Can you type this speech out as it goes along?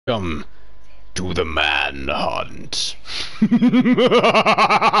Welcome to the Manhunt. I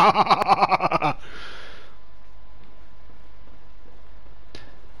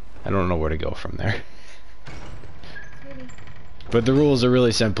don't know where to go from there. But the rules are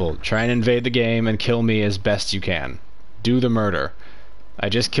really simple. Try and invade the game and kill me as best you can. Do the murder. I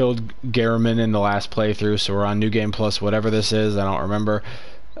just killed Garriman in the last playthrough, so we're on New Game Plus, whatever this is, I don't remember.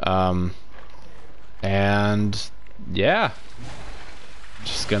 And yeah.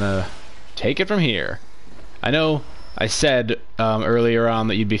 Just gonna take it from here. I know I said earlier on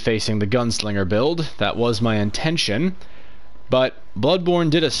that you'd be facing the gunslinger build. That was my intention. But Bloodborne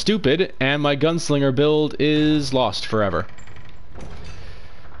did a stupid, and my gunslinger build is lost forever.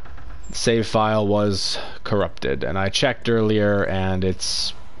 The save file was corrupted, and I checked earlier, and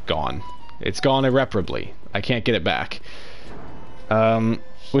it's gone. It's gone irreparably. I can't get it back.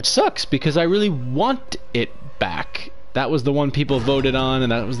 Which sucks, because I really want it back. That was the one people voted on,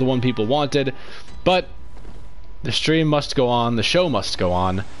 and that was the one people wanted. But the stream must go on, the show must go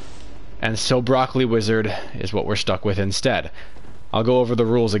on, and so Broccoli Wizard is what we're stuck with instead. I'll go over the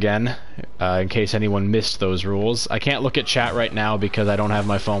rules again, in case anyone missed those rules. I can't look at chat right now because I don't have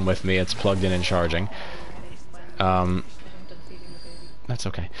my phone with me. It's plugged in and charging. That's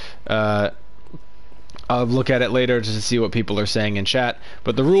okay. I'll look at it later just to see what people are saying in chat.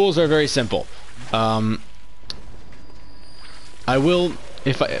 But the rules are very simple. I will,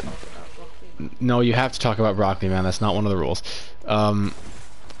 if I... No, you have to talk about broccoli, man. That's not one of the rules.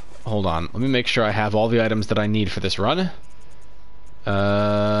 Hold on. Let me make sure I have all the items that I need for this run.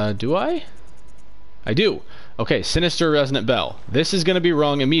 Do I? I do. Okay, Sinister Resonant Bell. This is going to be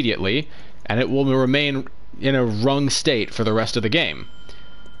rung immediately, and it will remain in a rung state for the rest of the game.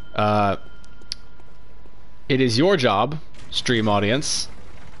 It is your job, stream audience,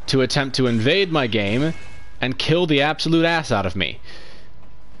 to attempt to invade my game and kill the absolute ass out of me.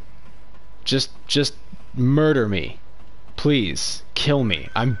 Just murder me. Please, kill me.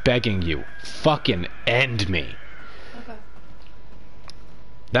 I'm begging you. Fucking end me. Okay.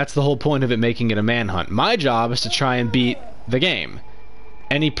 That's the whole point of it making it a manhunt. My job is to try and beat the game.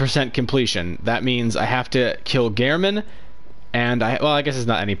 Any percent completion. That means I have to kill Gehrman, and well, I guess it's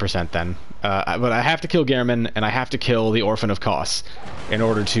not any percent then. But I have to kill Gehrman, and I have to kill the Orphan of Kos in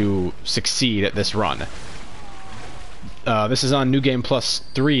order to succeed at this run. This is on New Game Plus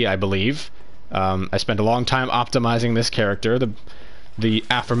 3, I believe. I spent a long time optimizing this character, the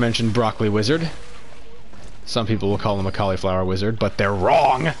aforementioned Broccoli Wizard. Some people will call him a Cauliflower Wizard, but they're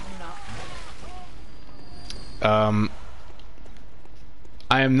wrong! I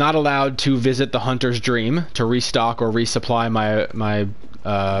am not allowed to visit the Hunter's Dream to restock or resupply my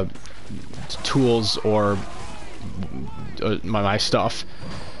tools or my stuff.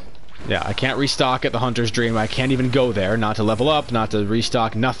 Yeah, I can't restock at the Hunter's Dream. I can't even go there, not to level up, not to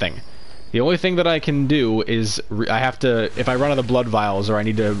restock, nothing. The only thing that I can do is, I have to, if I run out of blood vials or I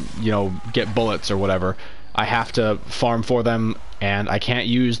need to, you know, get bullets or whatever, I have to farm for them, and I can't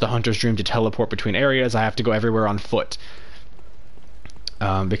use the Hunter's Dream to teleport between areas. I have to go everywhere on foot.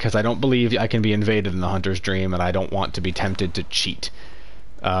 Because I don't believe I can be invaded in the Hunter's Dream, and I don't want to be tempted to cheat.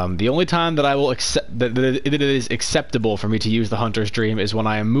 The only time that I will accept that it is acceptable for me to use the Hunter's Dream is when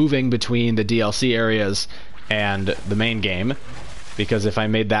I am moving between the DLC areas and the main game, because if I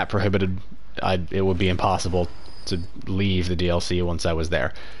made that prohibited, it would be impossible to leave the DLC once I was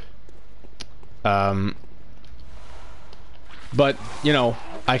there. But you know,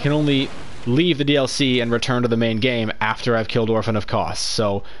 I can only leave the DLC and return to the main game after I've killed Orphan of Kos.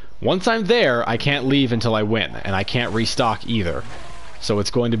 So once I'm there, I can't leave until I win, and I can't restock either. So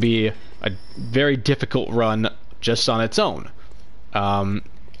it's going to be a very difficult run just on its own.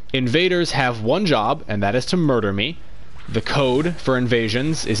 Invaders have one job, and that is to murder me. The code for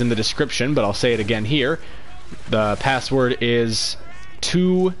invasions is in the description, but I'll say it again here. The password is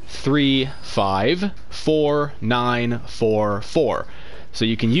 2354944. So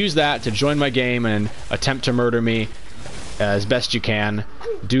you can use that to join my game and attempt to murder me as best you can,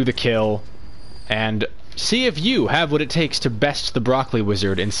 do the kill, and see if you have what it takes to best the Broccoli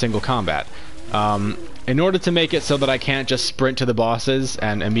Wizard in single combat. In order to make it so that I can't just sprint to the bosses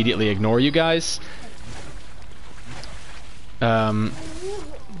and immediately ignore you guys, it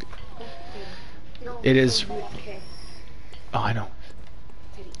is... Oh, I know.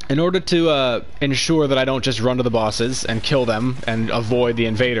 In order to ensure that I don't just run to the bosses and kill them and avoid the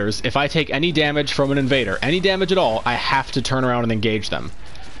invaders, if I take any damage from an invader, any damage at all, I have to turn around and engage them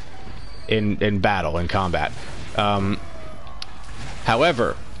in battle, in combat.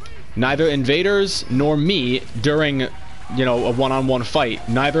 However, neither invaders nor me during, you know, a one-on-one fight,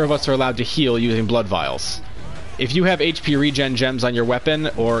 neither of us are allowed to heal using blood vials. if you have HP regen gems on your weapon,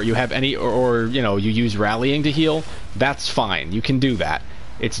 or you have any, or you know, you use rallying to heal, that's fine. You can do that.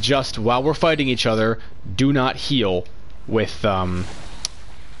 It's just while we're fighting each other, do not heal with blood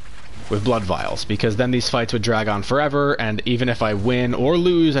vials, because then these fights would drag on forever, and even if I win or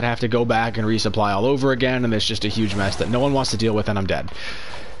lose, I'd have to go back and resupply all over again, and it's just a huge mess that no one wants to deal with, and I'm dead.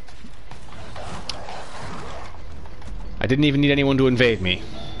 I didn't even need anyone to invade me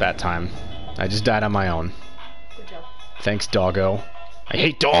that time. I just died on my own. Good job. Thanks, doggo. I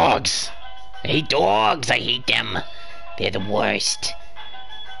hate dogs! I hate dogs. I hate them. They're the worst.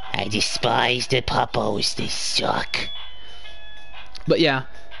 I despise the puppos. They suck. But yeah,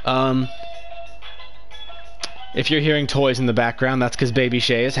 if you're hearing toys in the background, that's because Baby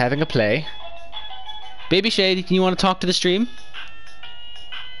Shay is having a play. Baby Shay, do you want to talk to the stream? Do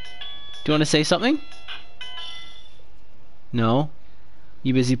you want to say something? No?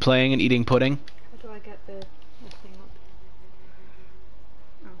 You busy playing and eating pudding? How do I get the thing up?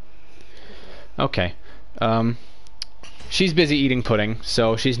 Oh. Okay. She's busy eating pudding,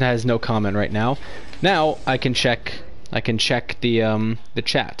 so she has no comment right now. Now I can check the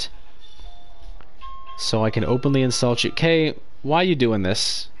chat. So I can openly insult you. Kay, why are you doing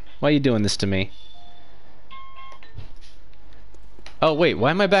this? Why are you doing this to me? Oh wait,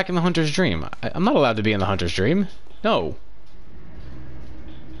 why am I back in the Hunter's Dream? I'm not allowed to be in the Hunter's Dream. No.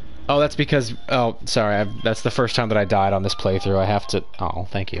 Oh, that's because... Oh, sorry. That's the first time that I died on this playthrough. I have to... Oh,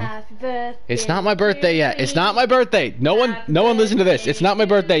 thank you. Happy birthday. It's not my birthday yet. It's not my birthday. No one listen to this. It's not my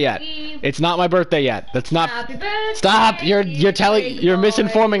birthday yet. It's not my birthday yet. That's not... Happy birthday. Stop! You're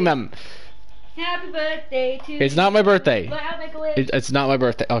misinforming them. Happy birthday to you. It's not my birthday. But I'll make a wish. It's not my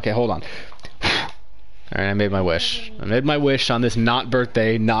birthday. Okay, hold on. Alright, I made my wish. I made my wish on this not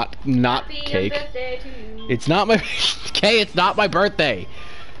birthday, not Happy cake. birthday to you. It's not my... Okay, it's not my birthday.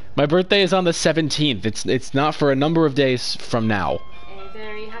 My birthday is on the 17th. It's not for a number of days from now. A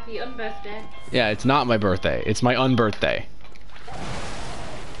very happy unbirthday. Yeah, it's not my birthday. It's my unbirthday.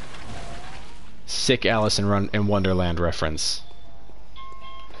 Sick Alice in Wonderland reference.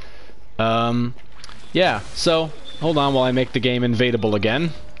 Yeah, so, hold on while I make the game invadable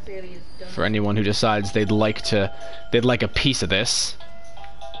again. Clearly is done. For anyone who decides they'd like a piece of this.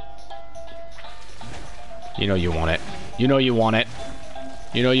 You know you want it. You know you want it.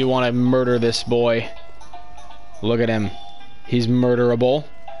 You know you want to murder this boy. Look at him. He's murderable.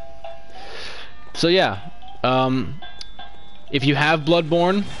 So yeah, if you have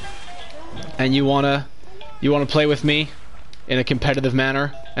Bloodborne and you wanna play with me in a competitive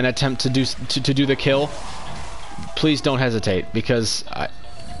manner and attempt to do the kill, please don't hesitate, because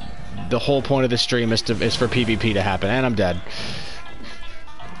the whole point of the stream is for PvP to happen, and I'm dead.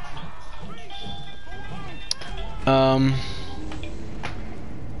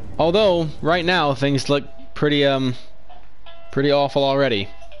 Although, right now, things look pretty awful already.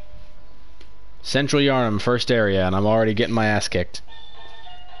 Central Yarnum, first area, and I'm already getting my ass kicked.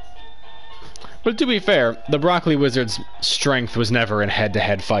 But to be fair, the Broccoli Wizard's strength was never in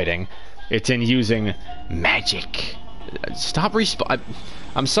head-to-head fighting. It's in using magic. Stop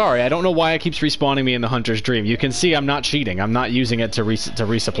I'm sorry, I don't know why it keeps respawning me in the Hunter's Dream. You can see I'm not cheating. I'm not using it to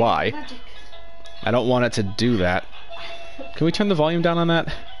resupply. Magic. I don't want it to do that. Can we turn the volume down on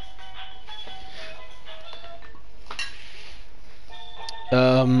that?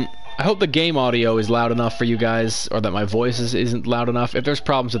 I hope the game audio is loud enough for you guys, or that my voice isn't loud enough. If there's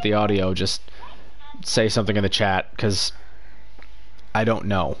problems with the audio, just say something in the chat, because I don't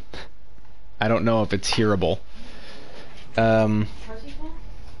know. I don't know if it's hearable. No,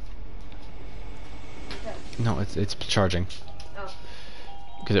 it's charging. Oh.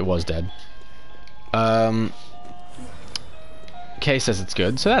 Because it was dead. Kay says it's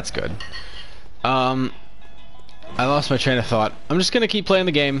good, so that's good. I lost my train of thought. I'm just gonna keep playing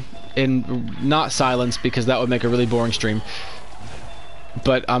the game in not silence, because that would make a really boring stream.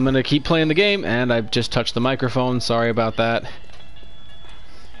 But I'm gonna keep playing the game, and I just touched the microphone. Sorry about that.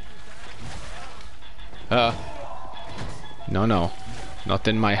 No. Not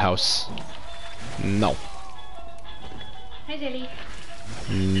in my house. No. Hi, Dilly.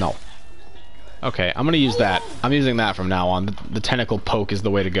 No. Okay, I'm gonna use that. I'm using that from now on. The tentacle poke is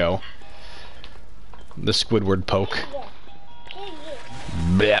the way to go. The Squidward poke.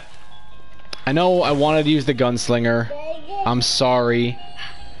 Blech. I know I wanted to use the gunslinger. I'm sorry.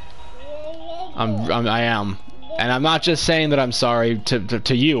 I am. And I'm not just saying that I'm sorry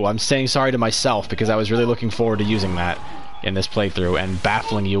to you. I'm saying sorry to myself, because I was really looking forward to using that in this playthrough and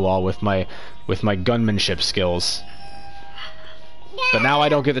baffling you all with my gunmanship skills. But now I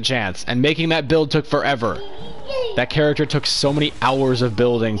don't get the chance. And making that build took forever. That character took so many hours of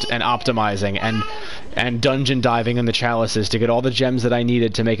building and optimizing, and and dungeon diving in the chalices to get all the gems that I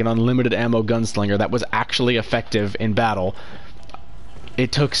needed to make an unlimited ammo gunslinger that was actually effective in battle.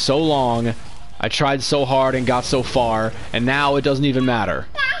 It took so long, I tried so hard and got so far, and now it doesn't even matter.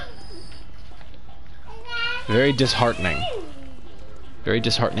 Very disheartening. Very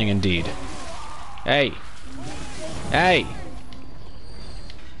disheartening indeed. Hey! Hey!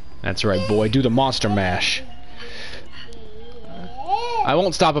 That's right, boy. Do the monster mash. I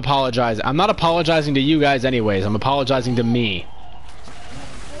won't stop apologizing. I'm not apologizing to you guys anyways. I'm apologizing to me.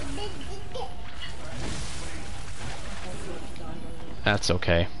 That's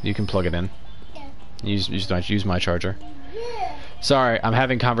okay. You can plug it in. Use my charger. Sorry, I'm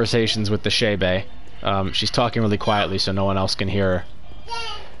having conversations with the Shebe. She's talking really quietly so no one else can hear her.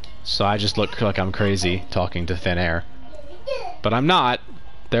 So I just look like I'm crazy talking to thin air. But I'm not.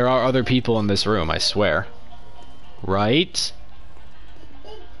 There are other people in this room, I swear. Right?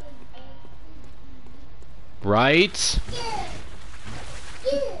 Right?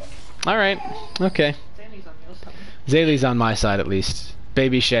 Alright. Okay. Zaylee's on my side, at least.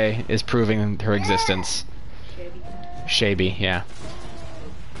 Baby Shay is proving her existence. Shaby, yeah.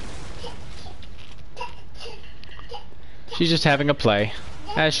 She's just having a play,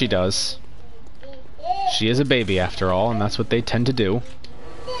 as she does. She is a baby, after all, and that's what they tend to do.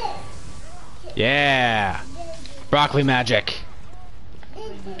 Yeah! Broccoli magic!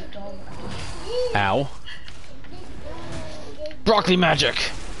 Ow. Broccoli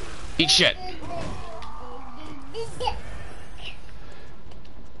magic! Eat shit!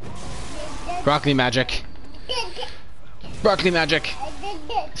 Broccoli magic! Broccoli magic!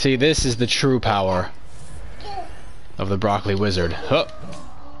 See, this is the true power of the broccoli wizard. Huh.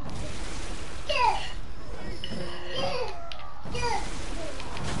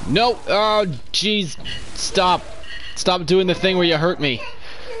 No! Oh, jeez. Stop. Stop doing the thing where you hurt me.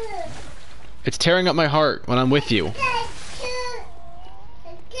 It's tearing up my heart when I'm with you.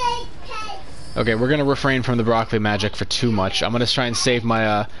 Okay, we're gonna refrain from the broccoli magic for too much. I'm gonna try and save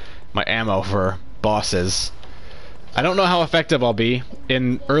my, my ammo for bosses. I don't know how effective I'll be.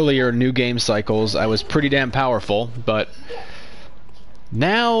 In earlier new game cycles, I was pretty damn powerful, but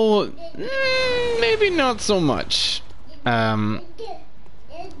now, maybe not so much.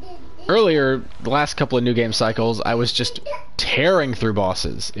 Earlier, the last couple of new game cycles, I was just tearing through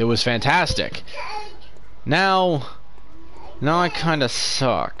bosses. It was fantastic. Now I kinda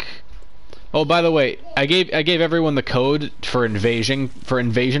suck. Oh, by the way, I gave everyone the code for invasion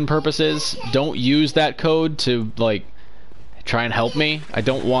purposes. Don't use that code to like try and help me. I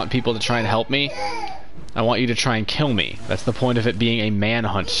don't want people to try and help me. I want you to try and kill me. That's the point of it being a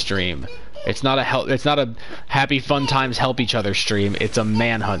manhunt stream. It's not a happy fun times help each other stream. It's a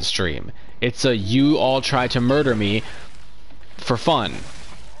manhunt stream. It's a you all try to murder me for fun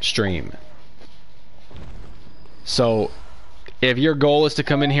stream. So if your goal is to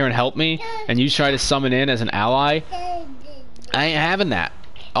come in here and help me, and you try to summon in as an ally, I ain't having that.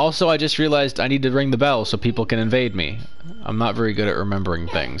 Also, I just realized I need to ring the bell so people can invade me. I'm not very good at remembering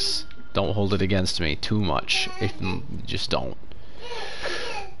things. Don't hold it against me too much. Just don't.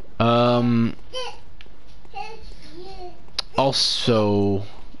 Also,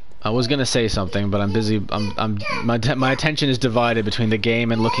 I was gonna say something, but I'm busy. My attention is divided between the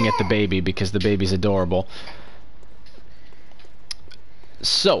game and looking at the baby because the baby's adorable.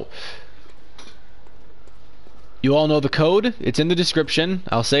 So, you all know the code. It's in the description.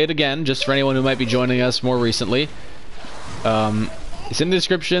 I'll say it again, just for anyone who might be joining us more recently. It's in the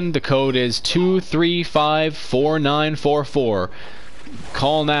description. The code is 2354944.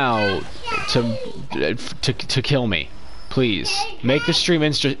 Call now to kill me, please. Make the stream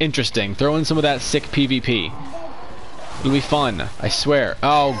interesting. Throw in some of that sick PvP. It'll be fun, I swear.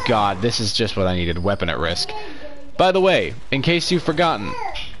 Oh god, this is just what I needed. Weapon at risk. By the way, in case you've forgotten,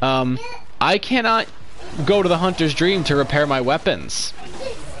 I cannot go to the Hunter's Dream to repair my weapons.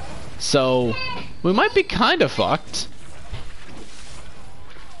 So, we might be kind of fucked.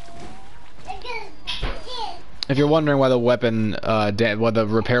 If you're wondering why the weapon, why the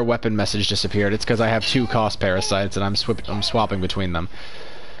repair weapon message disappeared, it's because I have 2 cost parasites and I'm swapping between them.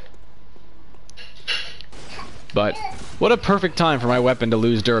 But, what a perfect time for my weapon to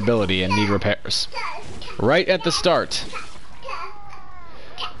lose durability and need repairs. Right at the start.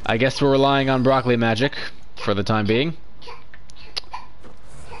 I guess we're relying on broccoli magic for the time being.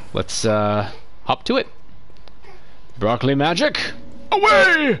 Let's hop to it. Broccoli magic,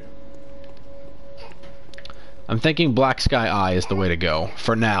 away! I'm thinking Black Sky Eye is the way to go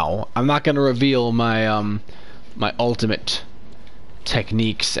for now. I'm not going to reveal my my ultimate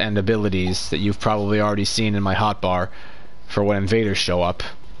techniques and abilities that you've probably already seen in my hotbar for when invaders show up.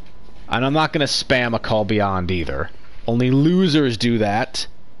 And I'm not gonna spam a call beyond either. Only losers do that.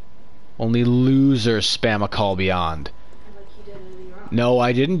 Only losers spam a call beyond. Like you did earlier on. No,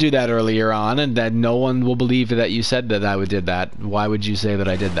 I didn't do that earlier on, and that no one will believe that you said that I did that. Why would you say that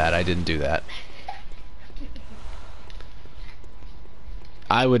I did that? I didn't do that.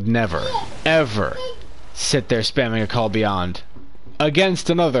 I would never, ever sit there spamming a call beyond against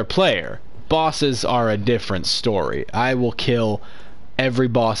another player. Bosses are a different story. I will kill every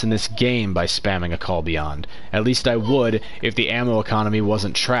boss in this game by spamming a call beyond. At least I would if the ammo economy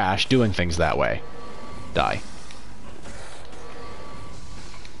wasn't trash doing things that way. Die.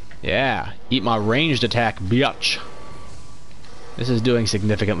 Yeah, eat my ranged attack, biatch. This is doing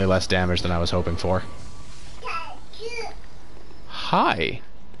significantly less damage than I was hoping for. Hi.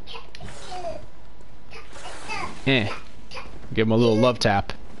 Eh. Give him a little love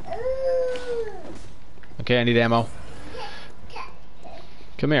tap. Okay, I need ammo.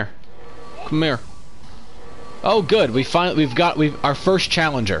 Come here. Come here. Oh, good. We've got our first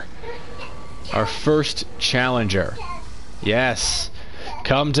challenger. Our first challenger. Yes.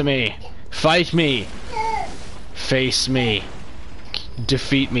 Come to me. Fight me. Face me.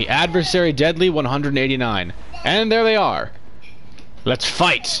 Defeat me. Adversary deadly 189. And there they are. Let's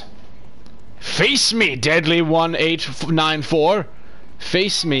fight. Face me, deadly 1894.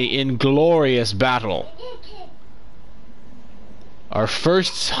 Face me in glorious battle. Our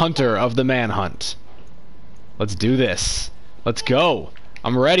first hunter of the Manhunt. Let's do this. Let's go.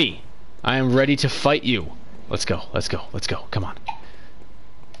 I'm ready. I am ready to fight you. Let's go. Let's go. Let's go. Come on.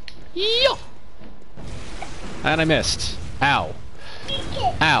 Yo! And I missed. Ow.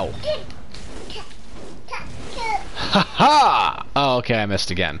 Ow. Ha ha! Oh, okay, I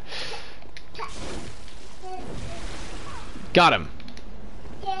missed again. Got him.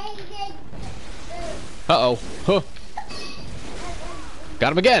 Uh-oh. Huh.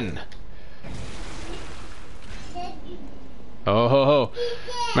 Got him again. Oh ho ho.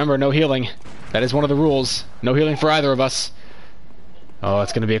 Remember, no healing. That is one of the rules. No healing for either of us. Oh,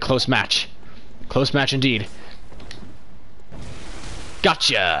 it's gonna be a close match. Close match indeed.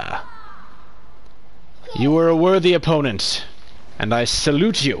 Gotcha! You were a worthy opponent, and I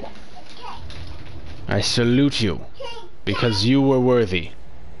salute you. I salute you, because you were worthy.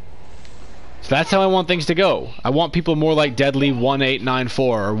 So that's how I want things to go. I want people more like Deadly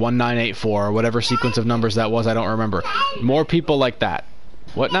 1894 or 1984 or whatever sequence of numbers that was, I don't remember. More people like that.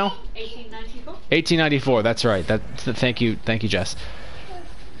 What now? 1894. 1894, that's right. Thank you, Jess.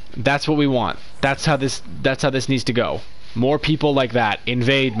 That's what we want. That's how this needs to go. More people like that.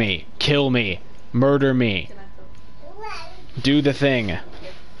 Invade me, kill me, murder me. Do the thing.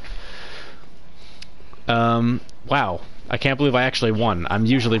 Wow. I can't believe I actually won. I'm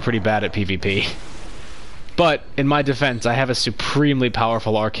usually pretty bad at PvP. But, in my defense, I have a supremely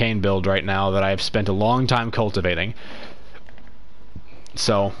powerful arcane build right now that I have spent a long time cultivating.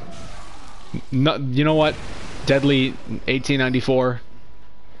 So, you know what? Deadly 1894,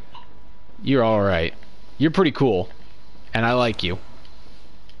 you're alright. You're pretty cool. And I like you.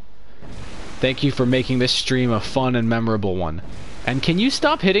 Thank you for making this stream a fun and memorable one. And can you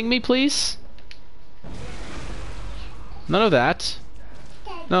stop hitting me, please? None of that.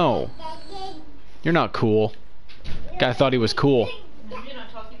 No. You're not cool. Guy thought he was cool. You're not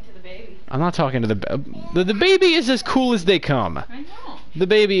talking to the baby. I'm not talking to the baby is as cool as they come. I know. The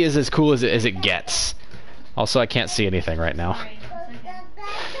baby is as cool as it gets. Also, I can't see anything right now. Sorry, 1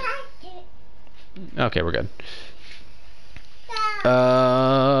 second. Okay, we're good.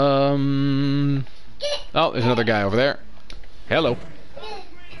 Oh, there's another guy over there. Hello.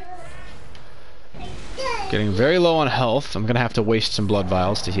 Getting very low on health. I'm gonna have to waste some blood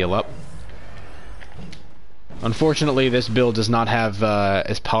vials to heal up. Unfortunately, this build does not have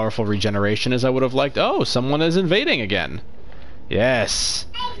as powerful regeneration as I would have liked. Oh, someone is invading again. Yes.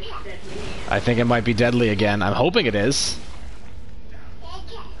 I think it might be deadly again. I'm hoping it is.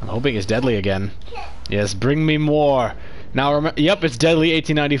 I'm hoping it's deadly again. Yes, bring me more. Now remember, yep, it's Deadly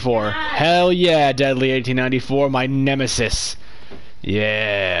 1894. Hell yeah, Deadly 1894, my nemesis.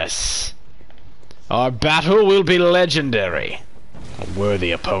 Yes. Our battle will be legendary. A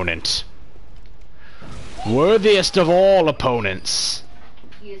worthy opponent. Worthiest of all opponents.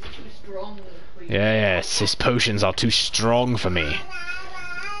 He is too strong for you. Yes, his potions are too strong for me.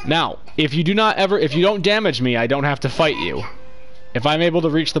 Now, if you don't damage me, I don't have to fight you. If I'm able to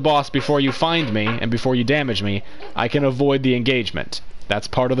reach the boss before you find me, and before you damage me, I can avoid the engagement. That's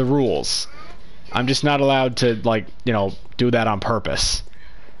part of the rules. I'm just not allowed to, like, you know, do that on purpose.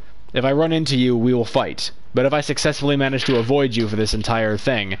 If I run into you, we will fight. But if I successfully manage to avoid you for this entire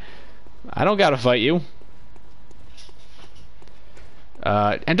thing, I don't gotta fight you.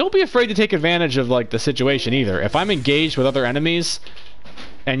 And don't be afraid to take advantage of like the situation either. If I'm engaged with other enemies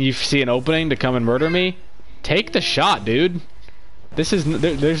and you see an opening to come and murder me, take the shot, dude. This is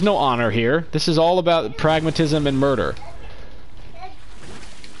there's no honor here. This is all about pragmatism and murder.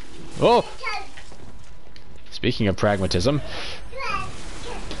 Oh! Speaking of pragmatism,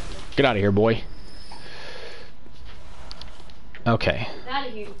 get out of here, boy. Okay. Get out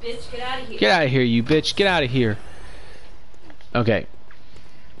of here, bitch. Get out of here. Get out of here, you bitch. Get out of here. Okay.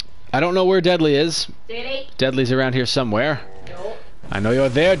 I don't know where Deadly is. Daddy? Deadly's around here somewhere. No. I know you're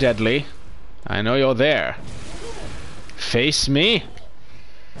there, Deadly. I know you're there. Face me.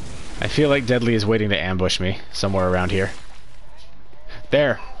 I feel like Deadly is waiting to ambush me somewhere around here.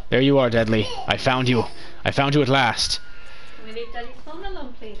 There. There you are, Deadly. I found you. I found you at last. Can we leave Daddy's phone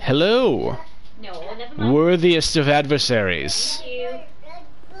alone, please? Hello. No, never mind. Worthiest of adversaries. Thank you.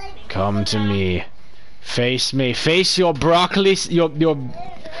 Come to me. Face me. Face your broccoli,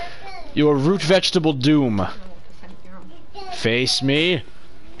 your root vegetable doom. Face me.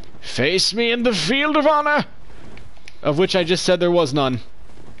 Face me in the field of honor, of which I just said there was none.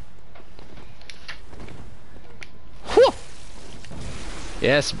 Whew.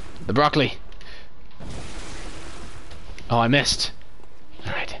 Yes, the broccoli. Oh, I missed.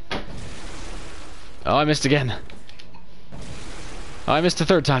 Alright. Oh, I missed again. Oh, I missed the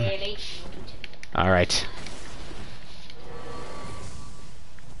third time. Daddy. Alright.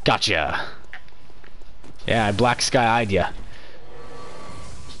 Gotcha. Yeah, I black sky-eyed ya.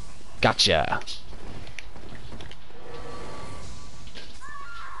 Gotcha.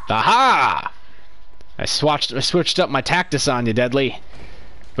 Aha! I switched up my tactics on you, Deadly.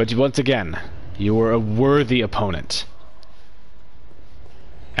 But once again, you were a worthy opponent.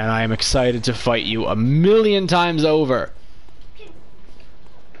 And I am excited to fight you 1,000,000 times over.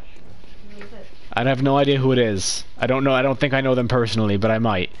 I have no idea who it is. I don't know. I don't think I know them personally, but I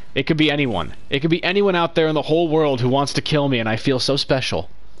might. It could be anyone. It could be anyone out there in the whole world who wants to kill me, and I feel so special.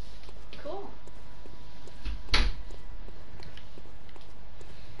 Cool.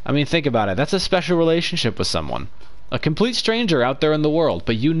 I mean, think about it. That's a special relationship with someone. A complete stranger out there in the world,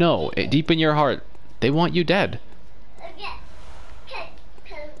 but you know, deep in your heart, they want you dead.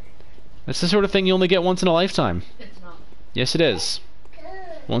 That's the sort of thing you only get once in a lifetime. It's not. Yes, it is.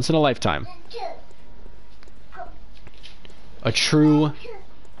 Once in a lifetime. A true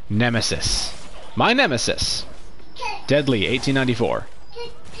nemesis. My nemesis. Deadly, 1894.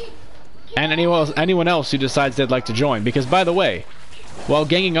 And anyone else who decides they'd like to join. Because, by the way, while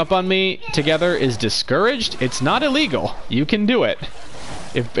ganging up on me together is discouraged, it's not illegal. You can do it.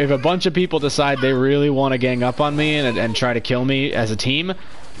 If a bunch of people decide they really want to gang up on me and try to kill me as a team,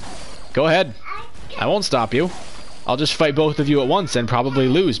 go ahead. I won't stop you. I'll just fight both of you at once and probably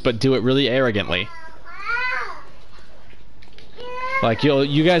lose, but do it really arrogantly. Like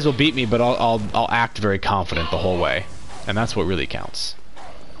you guys will beat me, but I'll act very confident the whole way, and that's what really counts.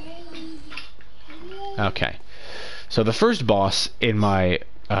 Okay, so the first boss in my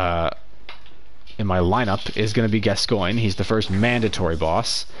lineup is going to be Gascoigne. He's the first mandatory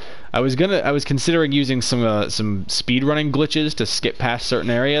boss. I was considering using some speedrunning glitches to skip past certain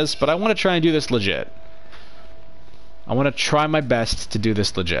areas, but I want to try and do this legit. I want to try my best to do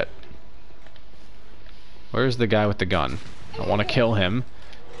this legit. Where's the guy with the gun? I want to kill him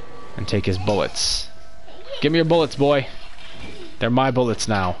and take his bullets. Give me your bullets, boy. They're my bullets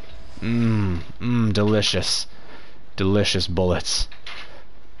now. Delicious. Delicious bullets.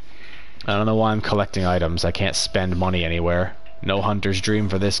 I don't know why I'm collecting items. I can't spend money anywhere. No hunter's dream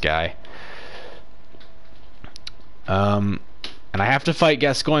for this guy. And I have to fight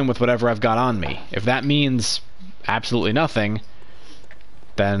Gascoigne with whatever I've got on me. If that means absolutely nothing,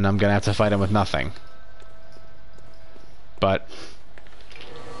 then I'm gonna have to fight him with nothing. But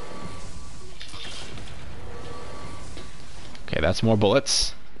okay, that's more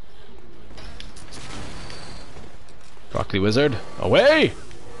bullets. Broccoli Wizard, away!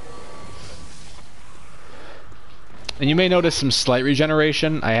 And you may notice some slight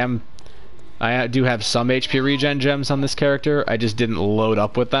regeneration. I do have some HP regen gems on this character. I just didn't load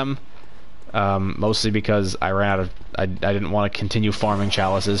up with them. Mostly because I ran out of... I didn't want to continue farming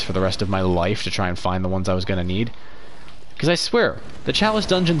chalices for the rest of my life to try and find the ones I was going to need. Because I swear, the chalice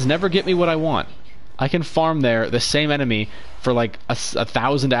dungeons never get me what I want. I can farm there, the same enemy, for like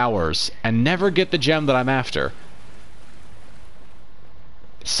 1,000 hours, and never get the gem that I'm after.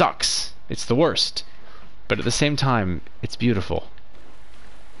 It sucks. It's the worst. But at the same time, it's beautiful.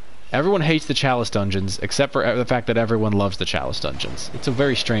 Everyone hates the chalice dungeons, except for the fact that everyone loves the chalice dungeons. It's a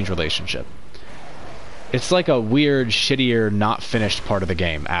very strange relationship. It's like a weird, shittier, not finished part of the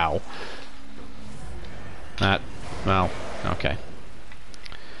game. Ow. That... well, okay.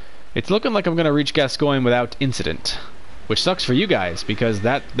 It's looking like I'm gonna reach Gascoigne without incident. Which sucks for you guys, because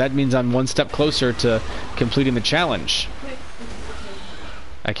that means I'm one step closer to completing the challenge.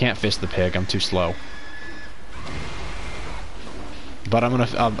 I can't fist the pig, I'm too slow. But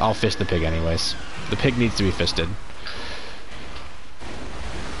I'll fist the pig anyways. The pig needs to be fisted.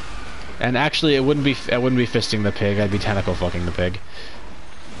 And actually, I wouldn't be fisting the pig. I'd be tentacle fucking the pig.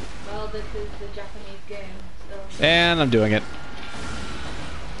 Well, this is the Japanese game, so. And I'm doing it.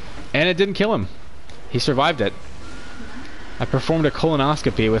 And it didn't kill him. He survived it. I performed a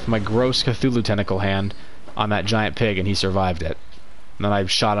colonoscopy with my gross Cthulhu tentacle hand on that giant pig, and he survived it. And then I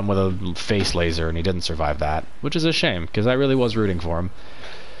shot him with a face laser, and he didn't survive that, which is a shame because I really was rooting for him.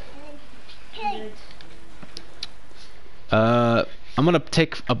 I'm gonna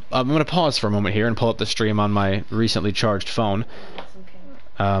pause for a moment here and pull up the stream on my recently charged phone.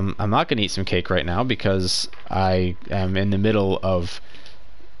 I'm not gonna eat some cake right now because I am in the middle of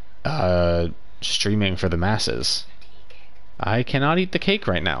streaming for the masses. I cannot eat the cake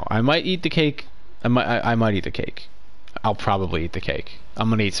right now. I might eat the cake. I might eat the cake. I'll probably eat the cake. I'm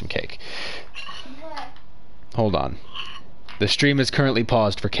gonna eat some cake. Hold on. The stream is currently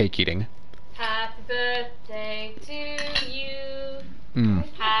paused for cake eating. Happy birthday to you.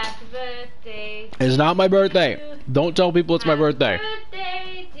 Happy birthday. It's not my birthday. Don't tell people it's my birthday. Happy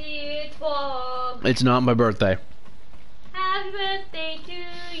birthday, dear Twog. It's not my birthday. Happy birthday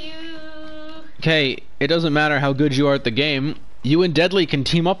to you. Okay, it doesn't matter how good you are at the game. You and Deadly can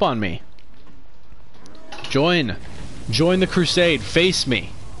team up on me. Join the crusade. Face me.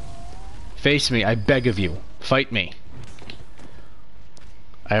 Face me, I beg of you. Fight me.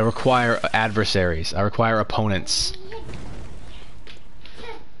 I require adversaries. I require opponents.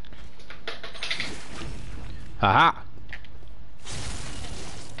 Haha.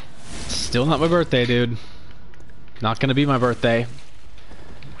 Still not my birthday, dude. Not gonna be my birthday.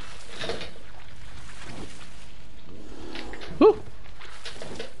 Woo!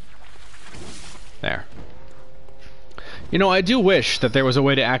 There. You know, I do wish that there was a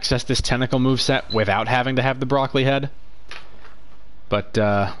way to access this tentacle moveset without having to have the broccoli head. But,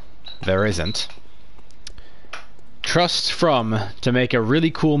 there isn't. Trust From to make a really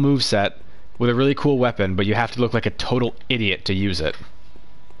cool moveset with a really cool weapon, but you have to look like a total idiot to use it.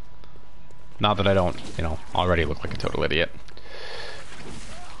 Not that I don't, you know, already look like a total idiot.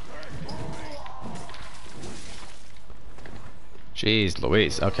 Jeez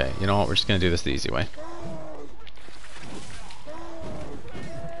Louise. Okay, you know what? We're just gonna do this the easy way.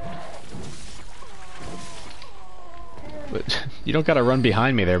 But you don't gotta run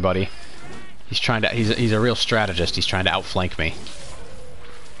behind me there, buddy. He's trying to. He's a real strategist. He's trying to outflank me.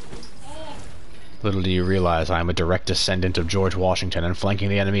 Little do you realize I am a direct descendant of George Washington, and flanking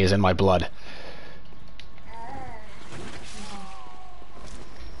the enemy is in my blood.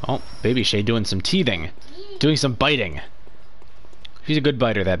 Oh, baby Shay doing some teething, doing some biting. She's a good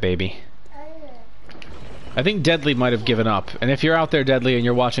biter, that baby. I think Deadly might have given up, and if you're out there, Deadly, and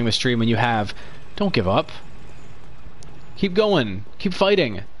you're watching the stream and you have, don't give up. Keep going. Keep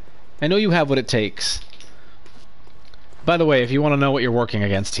fighting. I know you have what it takes. By the way, if you want to know what you're working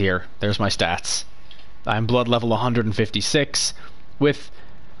against here, there's my stats. I'm blood level 156, with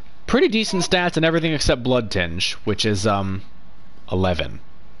pretty decent stats and everything except blood tinge, which is 11.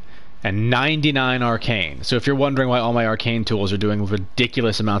 And 99 arcane. So if you're wondering why all my arcane tools are doing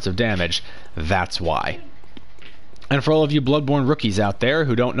ridiculous amounts of damage, that's why. And for all of you Bloodborne rookies out there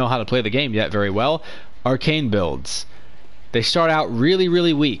who don't know how to play the game yet very well, arcane builds. They start out really,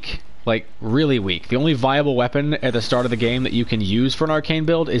 really weak. Like, really weak. The only viable weapon at the start of the game that you can use for an arcane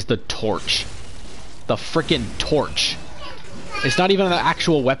build is the torch. The frickin' torch. It's not even an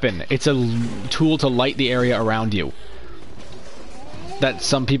actual weapon. It's a tool to light the area around you. That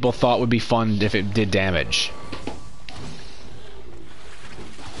some people thought would be fun if it did damage.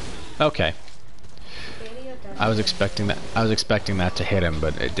 Okay. I was expecting that to hit him,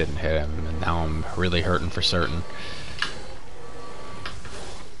 but it didn't hit him, and now I'm really hurting for certain.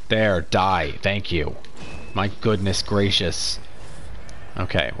 There, die. Thank you. My goodness gracious.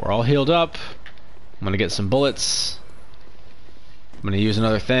 Okay, we're all healed up. I'm gonna get some bullets. I'm gonna use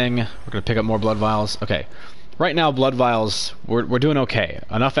another thing. We're gonna pick up more blood vials. Okay. Right now, blood vials, we're doing okay.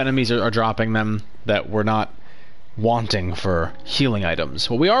 Enough enemies are dropping them that we're not wanting for healing items.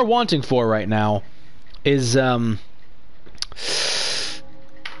 What we are wanting for right now is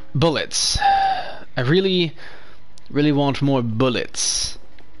bullets. I really want more bullets.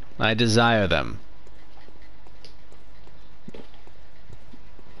 I desire them.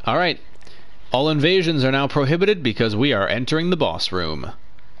 Alright. All invasions are now prohibited because we are entering the boss room.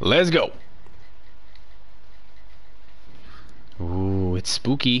 Let's go! Ooh, it's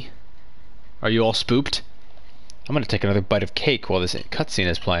spooky. Are you all spooked? I'm gonna take another bite of cake while this cutscene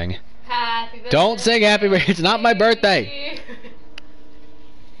is playing. Happy birthday. Don't sing happy birthday. It's not my birthday.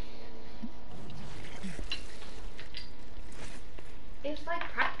 It's like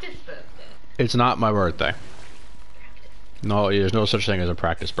practice birthday. It's not my birthday. No, there's no such thing as a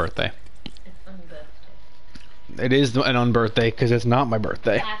practice birthday. It's unbirthday. It is an unbirthday because it's not my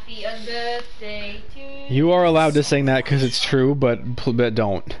birthday. Happy unbirthday to you. You are allowed to sing that because it's true, but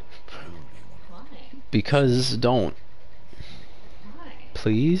don't. Why? Because don't. Why?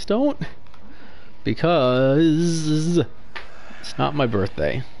 Please don't. Because it's not my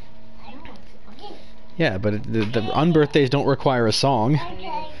birthday. I know it's okay. Yeah, but the unbirthdays don't require a song.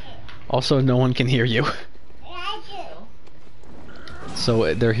 Also, no one can hear you.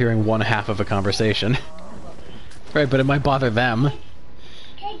 So they're hearing one half of a conversation. Right, but it might bother them.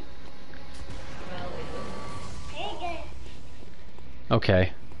 Well, it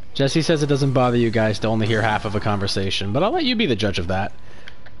Okay. Jesse says it doesn't bother you guys to only hear half of a conversation, but I'll let you be the judge of that.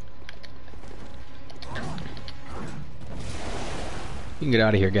 You can get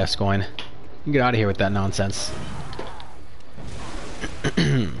out of here, Gascoigne. You can get out of here with that nonsense.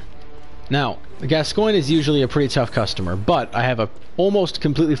 Now, Gascoigne is usually a pretty tough customer, but I have a almost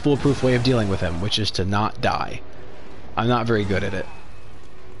completely foolproof way of dealing with him, which is to not die. I'm not very good at it.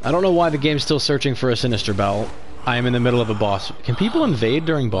 I don't know why the game's still searching for a Sinister Bell. I am in the middle of a boss. Can people invade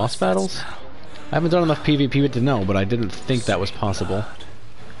during boss battles? I haven't done enough PvP to know, but I didn't think that was possible.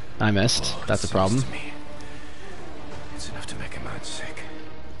 I missed. That's a problem. It's enough to make a man sick.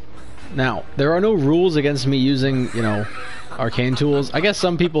 Now, there are no rules against me using, you know, arcane tools. I guess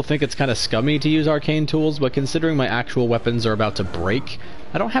some people think it's kind of scummy to use arcane tools, but considering my actual weapons are about to break,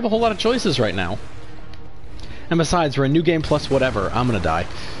 I don't have a whole lot of choices right now. And besides, we're a new game plus whatever. I'm gonna die.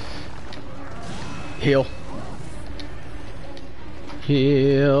 Heal.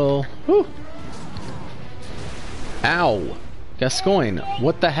 Heal. Whew. Ow. Gascoigne,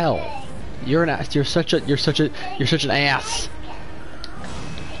 what the hell? You're an ass. You're such an ass.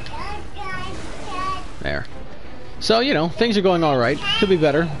 There. So, you know, things are going alright. Could be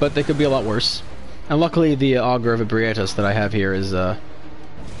better, but they could be a lot worse. And luckily the Augur of Ebrietas that I have here is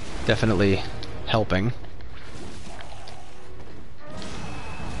definitely helping.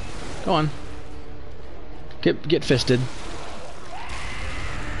 Go on. Get fisted.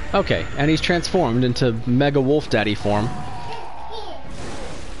 Okay, and he's transformed into Mega Wolf Daddy form.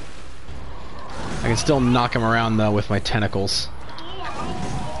 I can still knock him around though with my tentacles.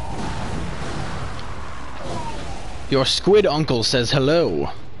 Your squid uncle says hello.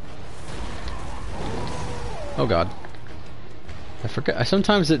 Oh god. I forget.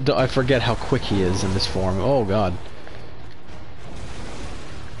 Sometimes I forget how quick he is in this form. Oh god.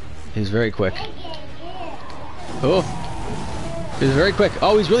 He's very quick. Oh. He's very quick.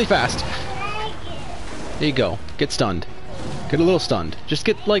 Oh, he's really fast. There you go. Get stunned. Get a little stunned. Just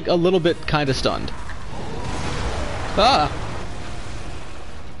get like a little bit kind of stunned. Ah!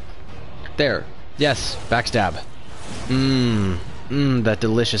 There. Yes. Backstab. That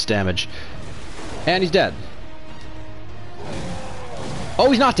delicious damage. And he's dead.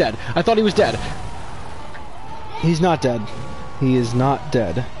 Oh, he's not dead. I thought he was dead. He's not dead. He is not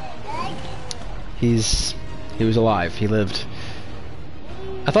dead. He was alive. He lived.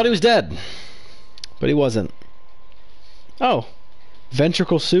 I thought he was dead. But he wasn't. Oh.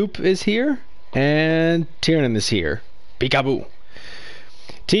 Ventricle Soup is here. And Tiernan is here. Peekaboo.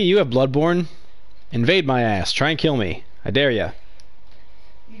 T, you have Bloodborne. Invade my ass. Try and kill me. I dare ya.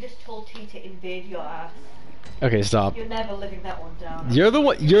 You just told T to invade your ass. Okay, stop. You're never living that one down. You're the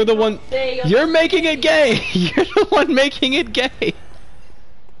one. You're the one. You're making it gay. You're the one making it gay.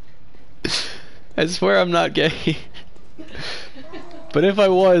 I swear I'm not gay. But if I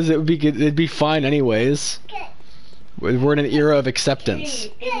was, it would be good. It'd be fine anyways. We're in an era of acceptance.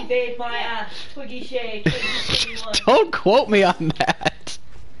 T, invade my ass. Twiggy shake. Don't quote me on that.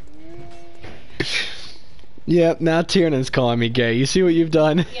 Yep, now Tiernan's calling me gay. You see what you've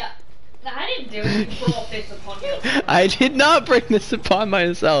done? Yeah. No, I didn't do it. You brought this upon yourself. I did not bring this upon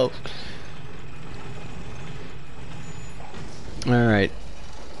myself. Alright.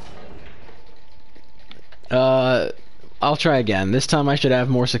 I'll try again. This time I should have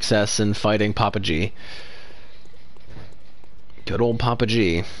more success in fighting Papa G. Good old Papa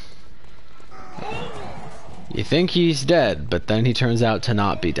G. You think he's dead, but then he turns out to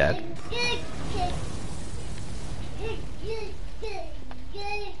not be dead.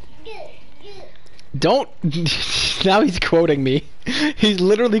 Don't. Now he's quoting me. He's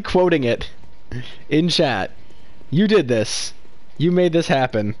literally quoting it in chat. You did this. You made this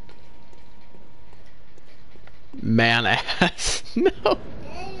happen. Man ass. No.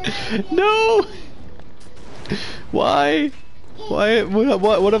 No! Why? Why?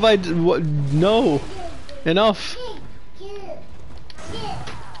 What have I? What? No! Enough!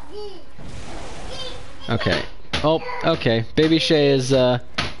 Okay. Oh, okay. Baby Shay is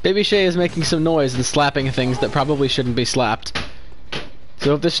making some noise and slapping things that probably shouldn't be slapped.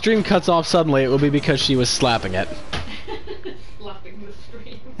 So if the stream cuts off suddenly, it will be because she was slapping it. Slapping the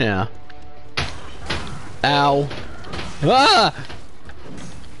stream. Yeah. Ow. Ah!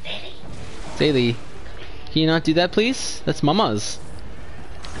 Sadie, can you not do that, please? That's Mama's.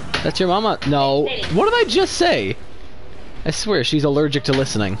 That's your mama. No. What did I just say? I swear, she's allergic to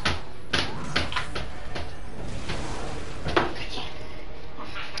listening.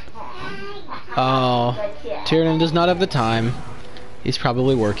 Oh. Tiernan does not have the time. He's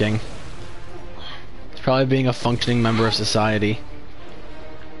probably working. He's probably being a functioning member of society.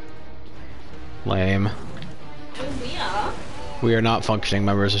 Lame. We are. We are not functioning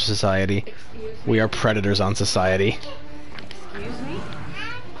members of society. Excuse me. We are predators on society. Excuse me.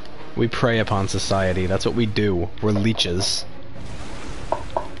 We prey upon society. That's what we do. We're leeches.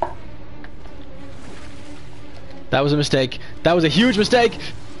 That was a mistake. That was a huge mistake!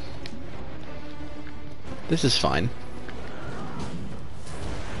 This is fine.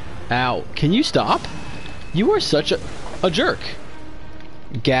 Ow. Can you stop? You are such a jerk.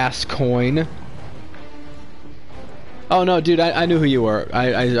 Gas coin. Oh no, dude, I knew who you were.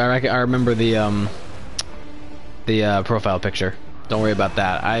 I remember the profile picture. Don't worry about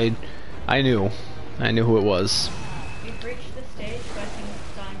that. I knew who it was. We've reached the stage where things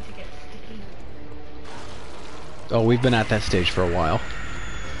are starting to get sticky. Oh, we've been at that stage for a while.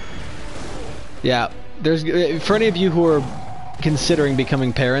 Yeah, there's for any of you who are considering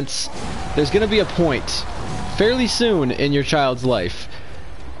becoming parents, there's gonna be a point fairly soon in your child's life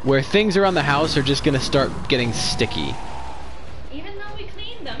where things around the house are just gonna start getting sticky. Even though we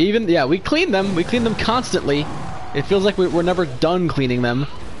clean them. Yeah, we clean them. We clean them constantly. It feels like we're never done cleaning them.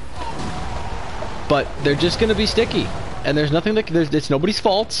 But they're just gonna be sticky, and there's nothing that it's nobody's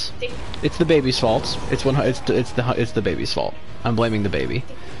fault. Sticky. It's the baby's fault. It's the baby's fault. I'm blaming the baby.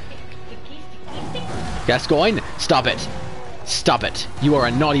 Sticky, sticky, sticky. Gascoigne, stop it! Stop it! You are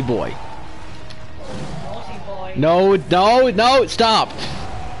a naughty boy. Naughty boy. No! Stop! Naughty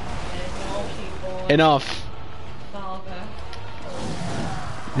boy. Enough. Father.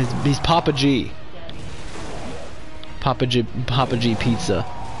 He's Papa G. Daddy. Papa G pizza.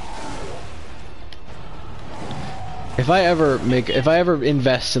 If I ever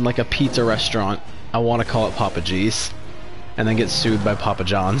invest in like a pizza restaurant, I want to call it Papa G's, and then get sued by Papa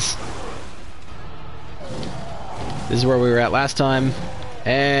John's. This is where we were at last time,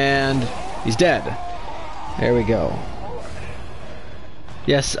 and he's dead. There we go.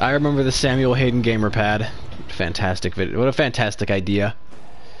 Yes, I remember the Samuel Hayden gamer pad. Fantastic video. What a fantastic idea.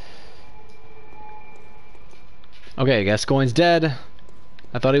 Okay, Gascoigne's dead.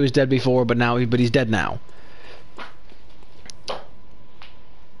 I thought he was dead before, but he's dead now.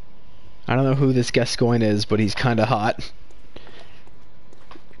 I don't know who this Gascoigne is, but he's kinda hot.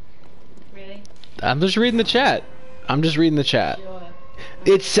 Really? I'm just reading the chat. Sure.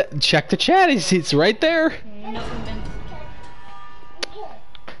 It's check the chat. It's right there. Not convinced.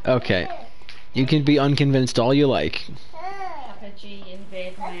 Okay. You can be unconvinced all you like. Papa G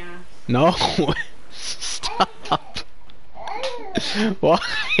invade my ass. No. Stop. Why?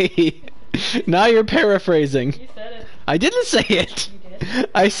 Now you're paraphrasing. You said it. I didn't say it. You did.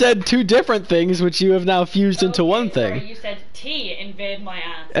 I said two different things, which you have now fused into one thing. Sorry, you said T invade my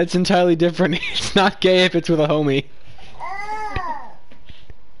ass. It's entirely different. It's not gay if it's with a homie.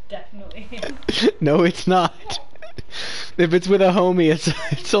 Definitely. No, it's not. If it's with a homie,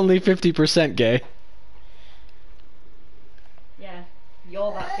 it's only 50% gay. Yeah,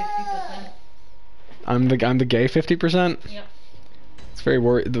 you're that 50%. I'm the gay 50%. Yep. It's very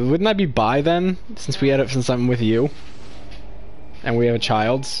worried. Wouldn't that be bi then? Since I'm with you, and we have a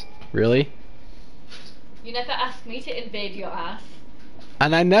child. Really? You never asked me to invade your ass.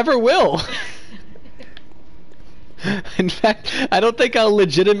 And I never will. In fact, I don't think I'll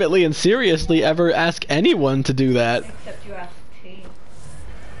legitimately and seriously ever ask anyone to do that. Except you asked T.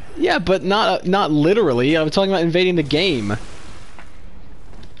 Yeah, but not literally. I was talking about invading the game.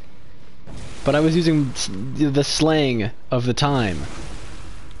 But I was using the slang of the time.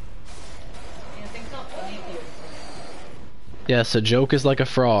 Yeah, things not funny if you. Yes, a joke is like a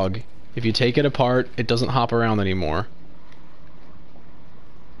frog. If you take it apart, it doesn't hop around anymore.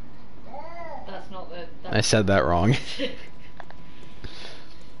 That's not the. I said that wrong.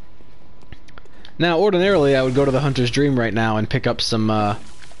 Now, ordinarily, I would go to the Hunter's Dream right now and pick up some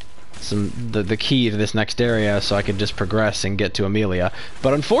the key to this next area so I could just progress and get to Amelia.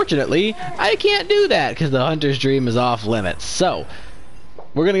 But unfortunately, I can't do that because the hunter's dream is off limits. So,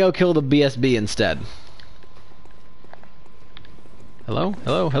 we're gonna go kill the BSB instead. Hello?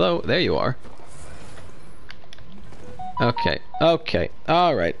 Hello? Hello? There you are. Okay. Okay.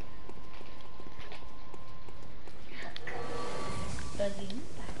 Alright.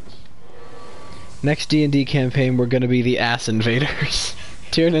 Next D&D campaign, we're gonna be the ass invaders.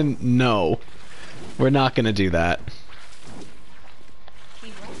 Tiernan, no. We're not gonna do that.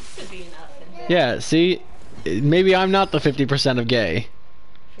 He wants to be an ass. Yeah, see? Maybe I'm not the 50% of gay.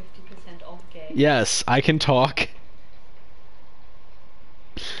 50% of gay. Yes, I can talk.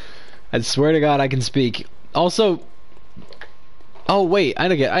 I swear to God I can speak. Also... Oh wait, I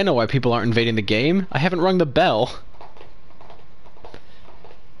know why people aren't invading the game. I haven't rung the bell.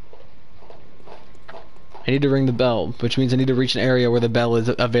 I need to ring the bell, which means I need to reach an area where the bell is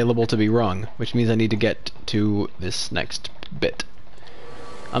available to be rung, which means I need to get to this next bit.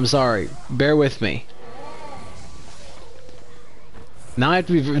 I'm sorry. Bear with me. Now I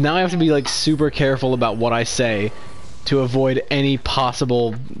have to be like super careful about what I say to avoid any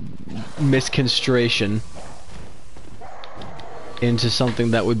possible misconstruation into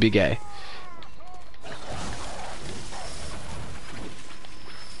something that would be gay.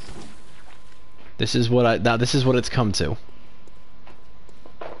 This is what this is what it's come to.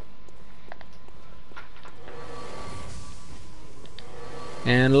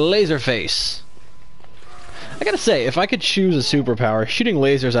 And Laserface. I gotta say, if I could choose a superpower, shooting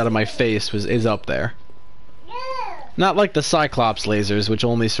lasers out of my face is up there. Not like the Cyclops lasers, which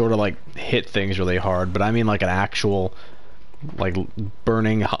only sort of like hit things really hard, but I mean like an actual, like,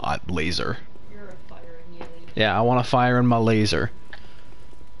 burning hot laser. You're a fire in you. Yeah, I want to fire in my laser.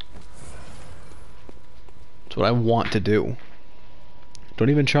 That's what I want to do. Don't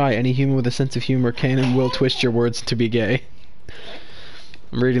even try. Any human with a sense of humor can and will twist your words to be gay.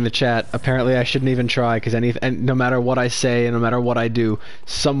 I'm reading the chat. Apparently I shouldn't even try, because no matter what I say and no matter what I do,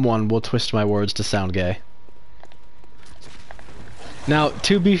 someone will twist my words to sound gay. Now,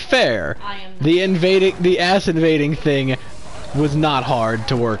 to be fair, the ass invading thing was not hard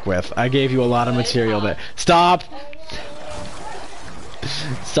to work with. I gave you a lot of material there. Stop!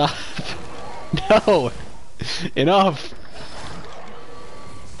 Stop! No! Enough!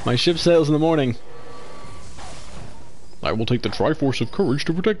 My ship sails in the morning. I will take the Triforce of Courage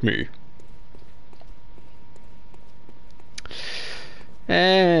to protect me.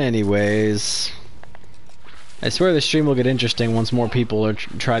 Anyways, I swear the stream will get interesting once more people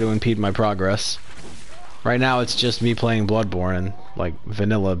try to impede my progress. Right now it's just me playing Bloodborne in, like,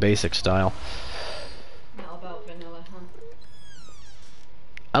 vanilla basic style. Not about vanilla, huh?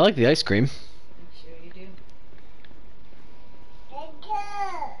 I like the ice cream. I'm sure you do.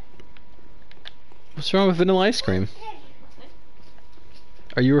 What's wrong with vanilla ice cream?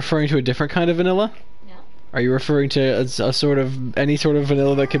 Are you referring to a different kind of vanilla? No. Are you referring to a sort of any sort of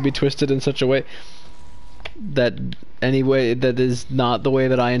vanilla that can be twisted in such a way that that is not the way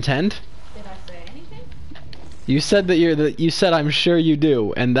that I intend? Did I say anything? You said that you said I'm sure you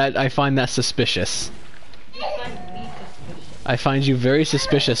do, and that I find that suspicious. You find me suspicious. I find you very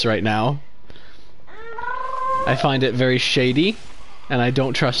suspicious right now. I find it very shady, and I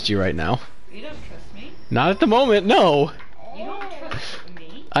don't trust you right now. You don't trust me? Not at the moment, no. You don't trust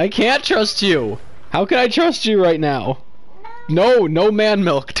me? I can't trust you. How can I trust you right now? No, no man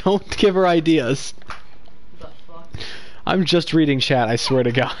milk. Don't give her ideas. The fuck? I'm just reading chat, I swear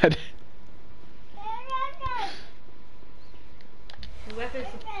to God. Whoever's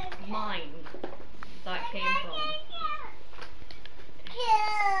mind that came from.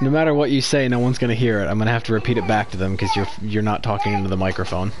 No matter what you say, no one's gonna hear it. I'm gonna have to repeat it back to them because you're not talking into the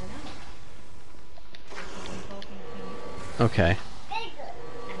microphone. Okay.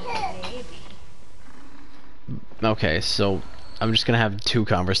 Okay, so I'm just gonna have 2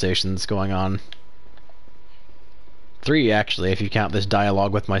 conversations going on. 3, actually, if you count this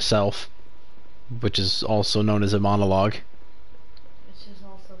dialogue with myself, which is also known as a monologue. Which is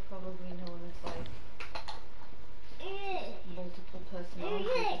also probably known as, like, multiple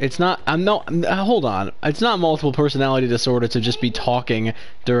personality. It's not. Hold on. It's not multiple personality disorder to just be talking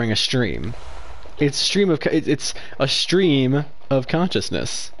during a stream. It's It's a stream of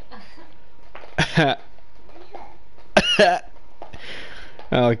consciousness.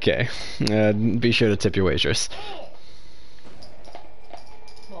 Okay. Be sure to tip your waitress.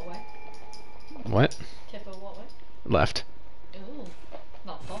 What way? What? Tip her what way? Left. Ooh,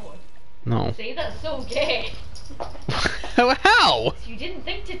 not forward. No. See, that's so gay. How? You didn't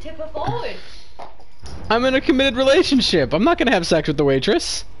think to tip her forward. I'm in a committed relationship. I'm not gonna have sex with the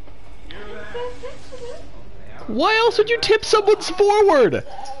waitress. Why else would you tip someone's forward?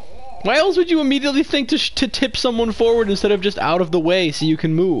 Why else would you immediately think to tip someone forward instead of just out of the way so you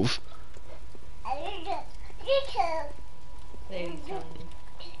can move?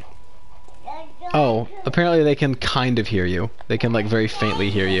 Oh, apparently they can kind of hear you. They can like very faintly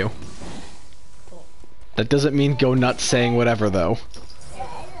hear you. That doesn't mean go nuts saying whatever though.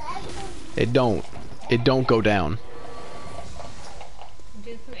 It don't. It don't go down.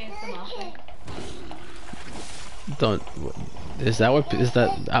 Do some ASMR. Don't. Is that what? Is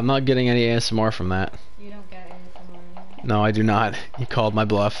that? I'm not getting any ASMR from that. You don't get ASMR. No, I do not. You called my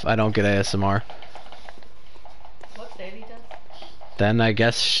bluff. I don't get ASMR. What Sadie does? Then I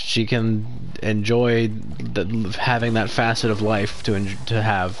guess she can enjoy having that facet of life to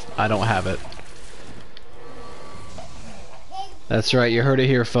have. I don't have it. That's right. You heard it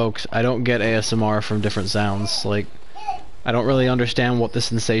here, folks. I don't get ASMR from different sounds. Like, I don't really understand what the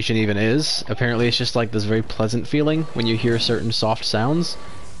sensation even is. Apparently it's just like this very pleasant feeling when you hear certain soft sounds.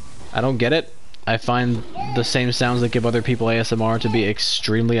 I don't get it. I find the same sounds that give other people ASMR to be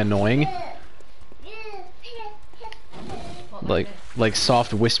extremely annoying. Like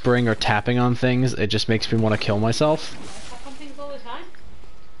soft whispering or tapping on things, it just makes me want to kill myself. Tap on things all the time?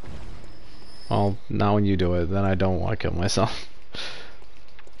 Well, not when you do it, then I don't want to kill myself.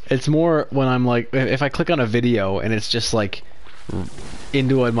 It's more when I'm like, if I click on a video and it's just like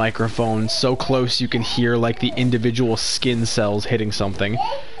into a microphone so close you can hear like the individual skin cells hitting something.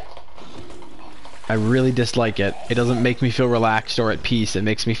 I really dislike it. It doesn't make me feel relaxed or at peace. It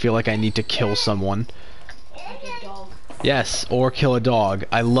makes me feel like I need to kill someone. Like a dog. Yes, or kill a dog.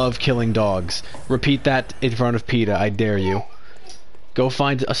 I love killing dogs. Repeat that in front of PETA, I dare you. Go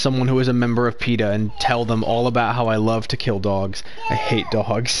find someone who is a member of PETA and tell them all about how I love to kill dogs. I hate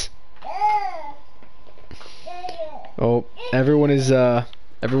dogs. Oh, everyone is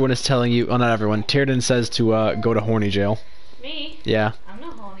telling you, oh not everyone, Tierden says to go to horny jail. Me? Yeah. I'm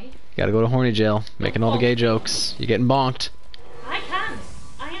not horny. You gotta go to horny jail, making all the gay jokes. You're getting bonked. I can.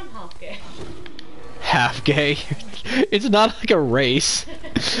 I am half gay. Half gay? It's not like a race.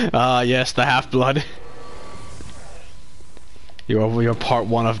 Yes, the half-blood. You're part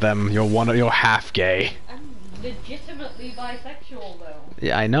one of them. You're half gay. I'm legitimately bisexual though.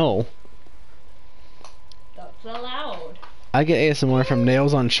 Yeah, I know. That's allowed. I get ASMR from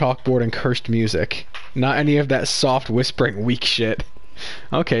nails on chalkboard and cursed music. Not any of that soft whispering weak shit.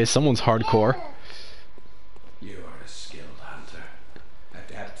 Okay, someone's hardcore. You are a skilled hunter.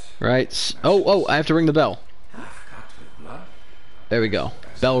 Adept. Right. Oh, I have to ring the bell. Half cut with blood. There we go.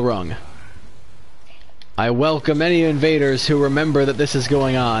 Bell rung. I welcome any invaders who remember that this is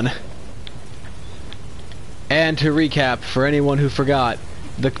going on. And to recap, for anyone who forgot,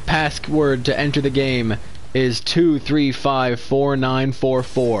 the password to enter the game is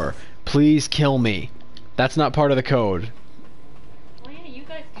 2354944. Please kill me. That's not part of the code. Oh yeah, you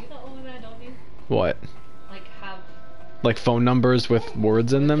guys do that over there, don't you? What? Like have... Like phone numbers with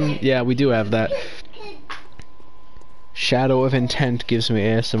words in them? Yeah, we do have that. Shadow of Intent gives me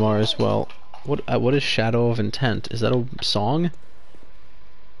ASMR as well. What is Shadow of Intent? Is that a song?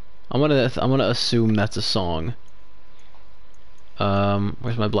 I'm gonna assume that's a song.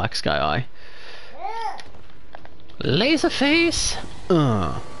 Where's my black sky eye? Laserface.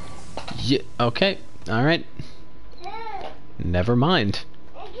 Yeah. Okay. All right. Never mind.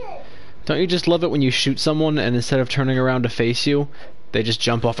 Don't you just love it when you shoot someone and instead of turning around to face you, they just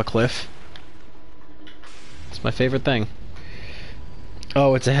jump off a cliff? It's my favorite thing.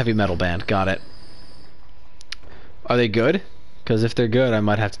 Oh, it's a heavy metal band. Got it. Are they good? Because if they're good, I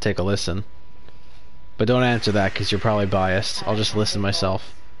might have to take a listen. But don't answer that because you're probably biased. I'll just listen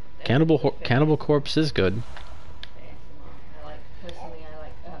myself. Cannibal Corpse is good. Personally, I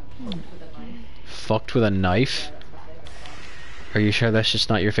like fucked with a knife. Fucked with a knife? Are you sure that's just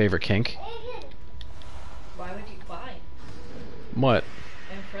not your favorite kink? Why would you why? What?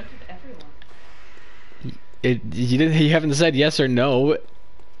 In front of everyone. You haven't said yes or no.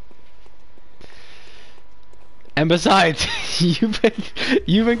 And besides, you've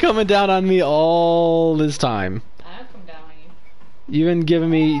been coming down on me all this time. I have come down on you. You've been giving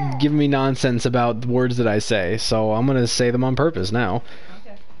me nonsense about the words that I say, so I'm gonna say them on purpose now.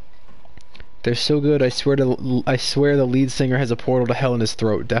 Okay. They're so good. I swear the lead singer has a portal to hell in his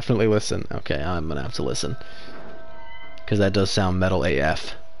throat. Definitely listen. Okay, I'm gonna have to listen. Because that does sound metal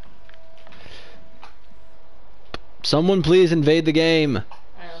AF. Someone please invade the game. I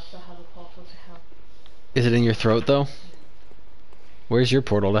also have a portal to hell. Is it in your throat though? Where's your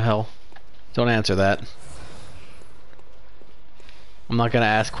portal to hell? Don't answer that. I'm not gonna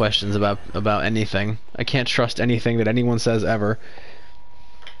ask questions about anything. I can't trust anything that anyone says ever.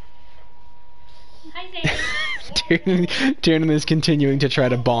 Hi, Sadie. Tiernan is continuing to try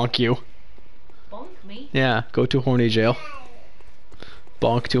to bonk you. Bonk me. Yeah, go to horny jail.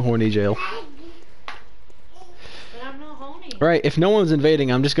 Bonk to horny jail. But I'm not horny. Right, if no one's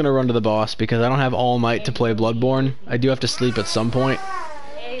invading, I'm just gonna run to the boss because I don't have all night to play Bloodborne. I do have to sleep at some point.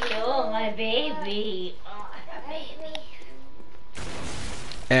 Hello, my baby. Oh, my baby.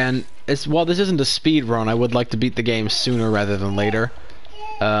 And while this isn't a speed run, I would like to beat the game sooner rather than later.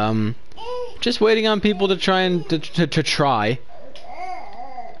 Just waiting on people to try and to try.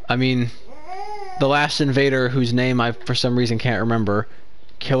 I mean, the last invader whose name I for some reason can't remember,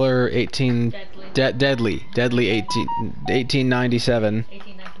 Killer 18 Deadly 1897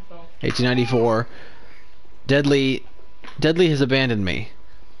 1894. Deadly has abandoned me.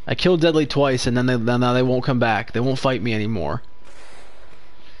 I killed Deadly twice, and then now they won't come back. They won't fight me anymore.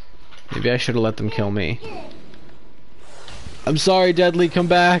 Maybe I should have let them kill me. I'm sorry, Deadly, come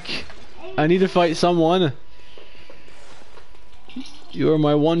back. I need to fight someone. You are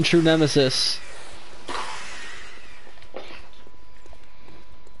my one true nemesis.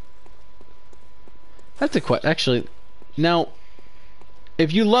 That's a actually, now,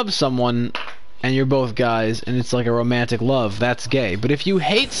 if you love someone and you're both guys and it's like a romantic love, that's gay. But if you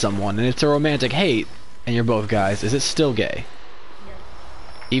hate someone and it's a romantic hate and you're both guys, is it still gay? Yeah.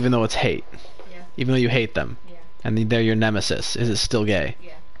 Even though it's hate? Yeah. Even though you hate them? Yeah. And they're your nemesis, is it still gay?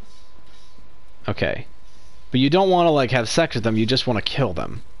 Yeah. Okay. But you don't want to, like, have sex with them, you just want to kill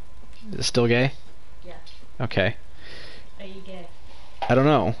them. Is it still gay? Yeah. Okay. Are you gay? I don't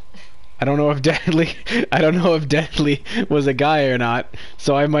know. I don't know if Deadly was a guy or not,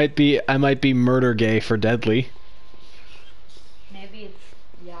 so I might be murder gay for Deadly. Maybe it's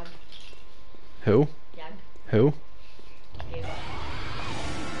Yag. Who? Yag. Who? Yag.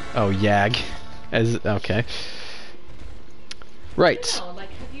 Oh, Yag. Okay. Right. No, like,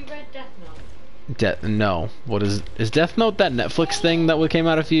 have you read Death Note? No. What is Death Note that Netflix thing that came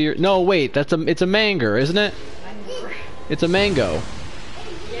out a few years? No, wait. It's a manga, isn't it? Mango. It's a mango.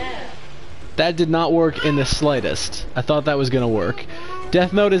 Yeah. That did not work in the slightest. I thought that was gonna work.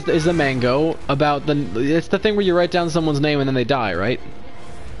 Death Note is the mango about it's the thing where you write down someone's name and then they die, right?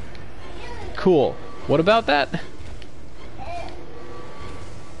 Cool. What about that?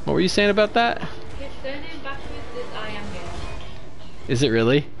 What were you saying about that? His surname backwards is I am gay. Is it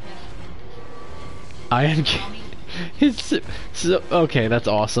really? Yeah. I am okay, that's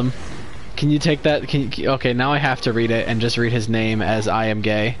awesome. Can you take that? Okay, now I have to read it and just read his name as I am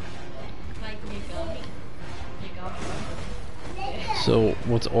gay. Like Migami. Migami. So,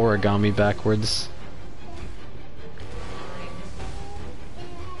 what's origami backwards?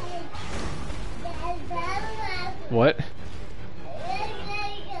 What?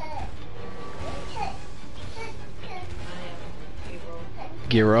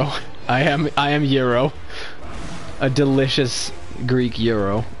 Gyro. I am gyro. A delicious Greek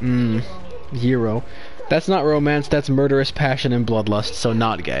gyro. Gyro. That's not romance, that's murderous passion and bloodlust, so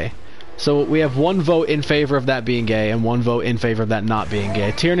not gay. So we have one vote in favor of that being gay and one vote in favor of that not being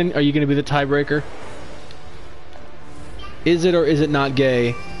gay. Tiernan, are you going to be the tiebreaker? Is it or is it not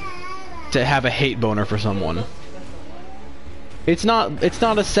gay to have a hate boner for someone? It's not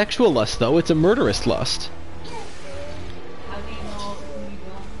a sexual lust though, it's a murderous lust. How do you know who you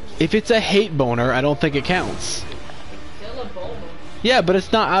want? If it's a hate boner, I don't think it counts. It's still a boner. Yeah, but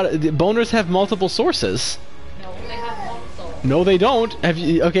it's not boners have multiple sources. No, they have one soul. No, they don't.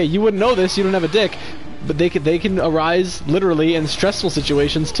 Okay, you wouldn't know this. You don't have a dick, but they can arise literally in stressful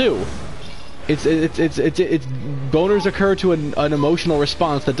situations too. It's boners occur to an emotional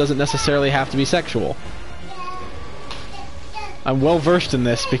response that doesn't necessarily have to be sexual. I'm well versed in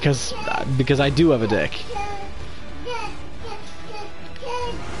this because I do have a dick.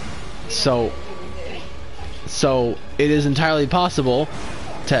 So it is entirely possible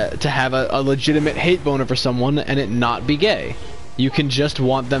to have a legitimate hate boner for someone and it not be gay. You can just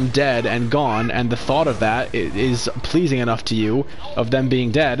want them dead and gone, and the thought of that is pleasing enough to you, of them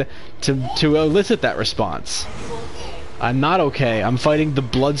being dead, to elicit that response. I'm not okay. I'm fighting the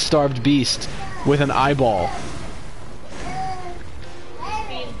blood-starved beast with an eyeball.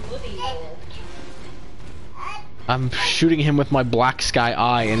 I'm shooting him with my black sky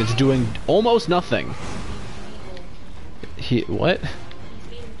eye, and it's doing almost nothing. What?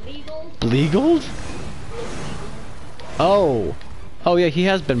 Bleagled? Oh. Oh yeah, he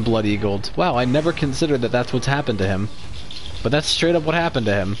has been blood-eagled. Wow, I never considered that that's what's happened to him. But that's straight up what happened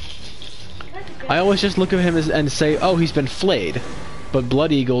to him. I always just look at him and say, oh, he's been flayed. But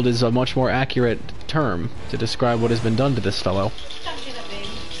blood-eagled is a much more accurate term to describe what has been done to this fellow.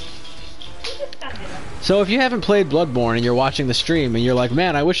 So if you haven't played Bloodborne and you're watching the stream and you're like,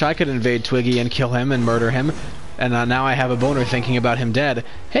 man, I wish I could invade Twiggy and kill him and murder him, and now I have a boner thinking about him dead.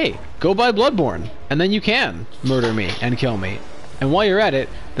 Hey, go buy Bloodborne, and then you can murder me and kill me. And while you're at it,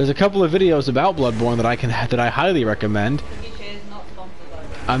 there's a couple of videos about Bloodborne that I highly recommend.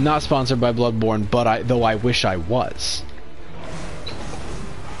 I'm not sponsored by Bloodborne, but though I wish I was.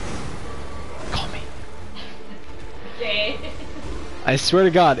 Call me. Okay. I swear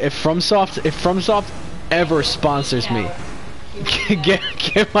to God, if FromSoft ever sponsors me,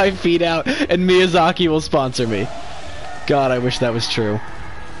 get my feet out, and Miyazaki will sponsor me. God, I wish that was true.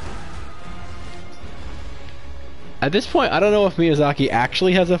 At this point, I don't know if Miyazaki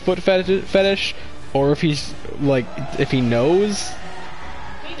actually has a foot fetish, or if he's like, if he knows.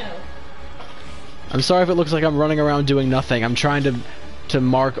 We know. I'm sorry if it looks like I'm running around doing nothing. I'm trying to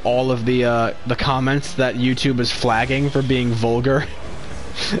mark all of the comments that YouTube is flagging for being vulgar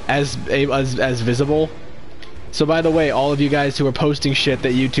as visible. So by the way, all of you guys who are posting shit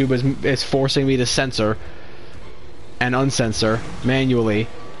that YouTube is forcing me to censor and uncensor manually,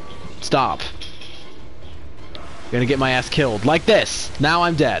 stop. You're gonna get my ass killed like this. Now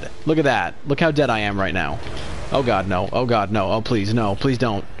I'm dead. Look at that. Look how dead I am right now. Oh God, no. Oh God, no. Oh please, no. Please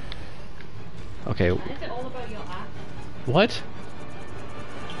don't. Okay. Is it all about your ass? What?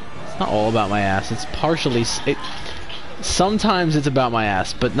 It's not all about my ass. It's partially. Sometimes it's about my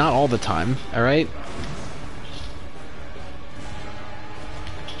ass, but not all the time. All right.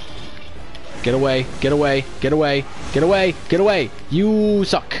 Get away! Get away! Get away! Get away! Get away! You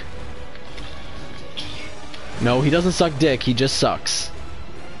suck. No, he doesn't suck dick. He just sucks.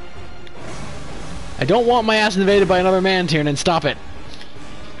 I don't want my ass invaded by another man, Tiernan. Stop it.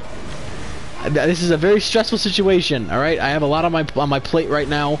 This is a very stressful situation. All right, I have a lot on my plate right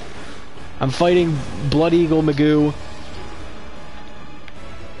now. I'm fighting Blood Eagle Magoo.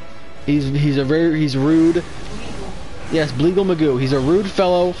 He's rude. Yes, Bleagle Magoo. He's a rude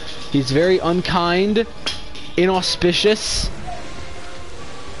fellow. He's very unkind, inauspicious,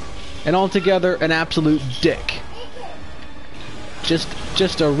 and altogether an absolute dick.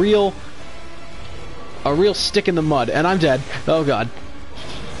 Just a real stick in the mud. And I'm dead. Oh God.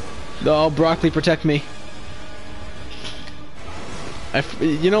 Oh, broccoli, protect me.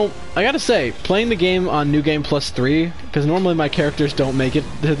 You know, I gotta say, playing the game on New Game Plus 3, because normally my characters don't make it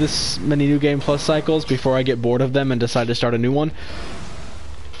to this many New Game Plus cycles before I get bored of them and decide to start a new one.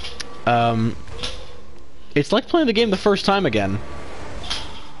 It's like playing the game the first time again,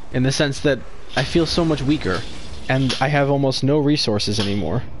 in the sense that I feel so much weaker, and I have almost no resources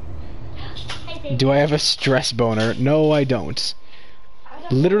anymore. Do I have a stress boner? No, I don't.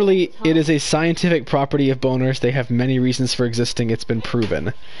 Literally, it is a scientific property of boners. They have many reasons for existing. It's been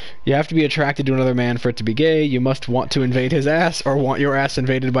proven. You have to be attracted to another man for it to be gay. You must want to invade his ass or want your ass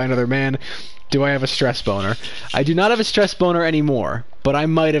invaded by another man. Do I have a stress boner? I do not have a stress boner anymore, but I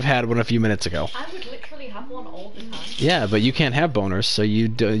might have had one a few minutes ago. I would literally have one all the time. Yeah, but you can't have boners, so you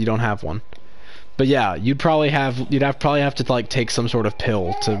don't have one. But yeah, you'd probably have to like take some sort of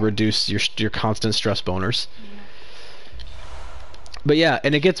pill to reduce your constant stress boners. But yeah,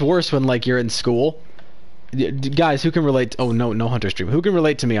 and it gets worse when like you're in school. Guys, who can relate? Oh no, no Hunter stream. Who can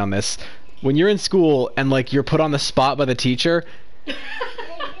relate to me on this? When you're in school and like you're put on the spot by the teacher,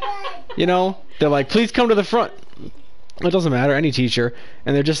 you know, they're like, "Please come to the front." It doesn't matter, any teacher,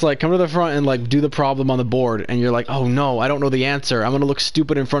 and they're just like, "Come to the front and like do the problem on the board," and you're like, "Oh no, I don't know the answer. I'm gonna look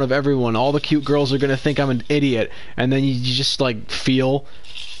stupid in front of everyone. All the cute girls are gonna think I'm an idiot," and then you just like feel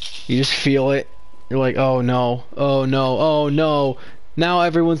it. You're like, oh no, oh no, oh no. Now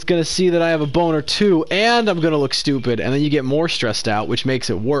everyone's gonna see that I have a boner too, and I'm gonna look stupid. And then you get more stressed out, which makes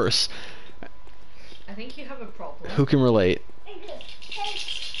it worse. I think you have a problem. Who can relate?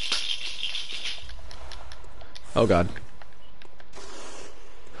 Oh God.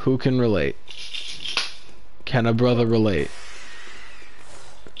 Who can relate? Can a brother relate?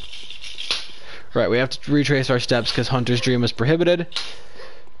 Right, we have to retrace our steps because Hunter's dream is prohibited.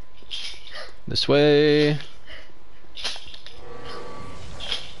 This way.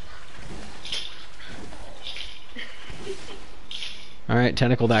 Alright,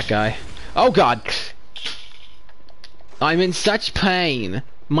 tentacle that guy. Oh God! I'm in such pain.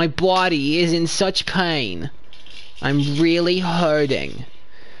 My body is in such pain. I'm really hurting.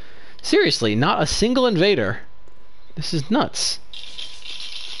 Seriously, not a single invader. This is nuts.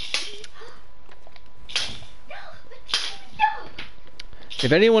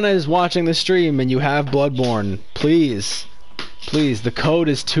 If anyone is watching the stream and you have Bloodborne, please, the code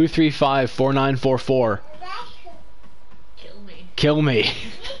is 2354944. Kill me. Kill me.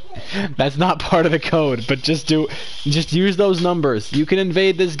 That's not part of the code, but just use those numbers. You can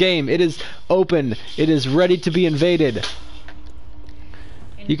invade this game. It is open. It is ready to be invaded.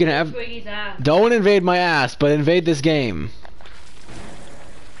 You can have... Twiggy's ass. Don't invade my ass, but invade this game.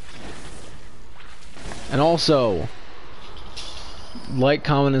 And also... like,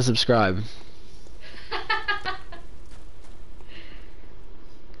 comment, and subscribe.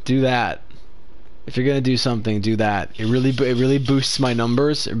 Do that. If you're gonna do something, do that. It really boosts my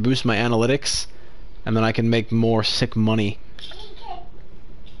numbers. It boosts my analytics, and then I can make more sick money.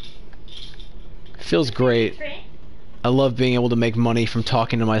 It feels great. I love being able to make money from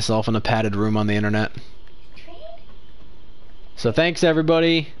talking to myself in a padded room on the internet. So thanks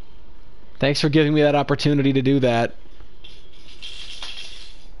everybody. Thanks for giving me that opportunity to do that.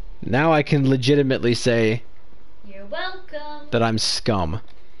 Now I can legitimately say You're welcome. that I'm scum.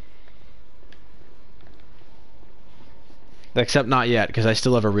 Except not yet, because I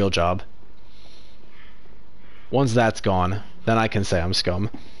still have a real job. Once that's gone, then I can say I'm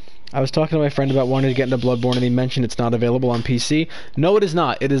scum. I was talking to my friend about wanting to get into Bloodborne, and he mentioned it's not available on PC. No, it is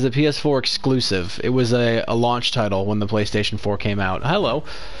not. It is a PS4 exclusive. It was a launch title when the PlayStation 4 came out. Hello.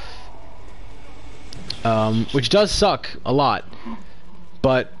 Which does suck a lot.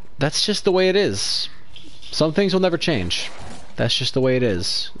 But that's just the way it is. Some things will never change. That's just the way it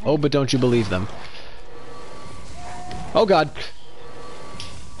is. Oh, but don't you believe them. Oh god.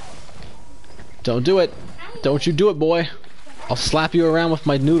 Don't do it. Don't you do it, boy. I'll slap you around with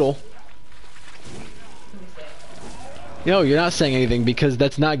my noodle. No, you're not saying anything because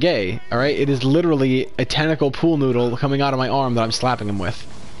that's not gay, alright? It is literally a tentacle pool noodle coming out of my arm that I'm slapping him with.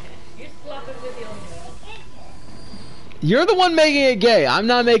 You slap it with your noodle. You're the one making it gay. I'm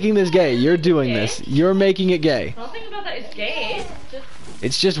not making this gay. You're doing this. You're making it gay. Nothing about that is gay.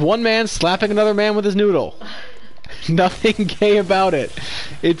 It's just one man slapping another man with his noodle. Nothing gay about it.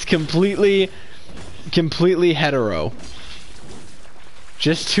 It's completely hetero.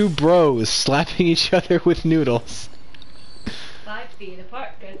 Just two bros slapping each other with noodles. 5 feet apart.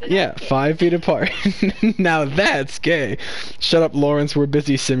 Yeah, 5 feet apart. Now that's gay. Shut up, Lawrence. We're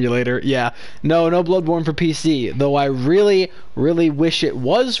busy, simulator. Yeah. No Bloodborne for PC. Though I really wish it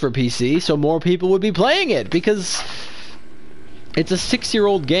was for PC, so more people would be playing it, because it's a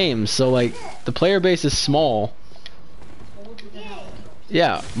 6-year-old game, so like the player base is small.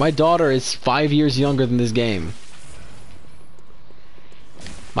 Yeah, my daughter is 5 years younger than this game.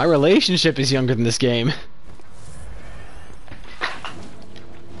 My relationship is younger than this game.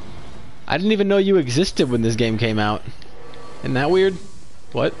 I didn't even know you existed when this game came out. Isn't that weird?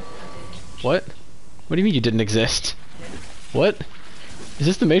 What? What? What do you mean you didn't exist? What? Is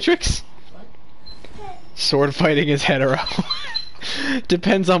this the Matrix? Sword fighting is hetero.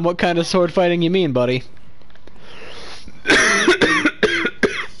 Depends on what kind of sword fighting you mean, buddy. Is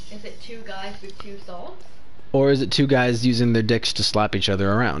it 2 guys with 2 swords? Or is it 2 guys using their dicks to slap each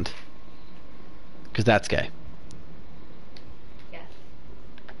other around? Because that's gay. Yes.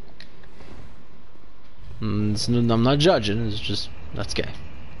 I'm not judging, it's just, that's gay.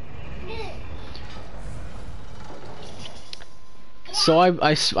 So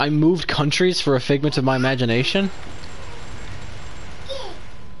I moved countries for a figment of my imagination?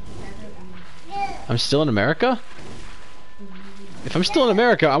 I'm still in America? If I'm still in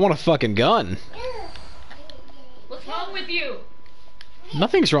America, I want a fucking gun. What's wrong with you?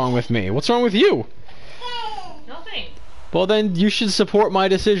 Nothing's wrong with me. What's wrong with you? Nothing. Well then, you should support my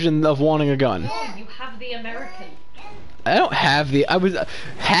decision of wanting a gun. Oh, you have the American. I don't have the...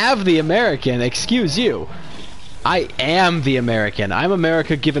 have the American, excuse you. I am the American. I'm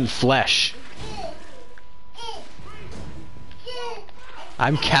America given flesh.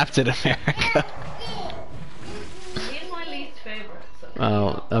 I'm Captain America. He's my least favorite. So.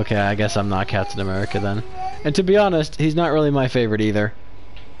 Oh, okay, I guess I'm not Captain America then. And to be honest, he's not really my favorite either.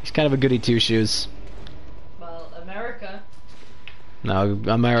 He's kind of a goody two-shoes. Well, America. No,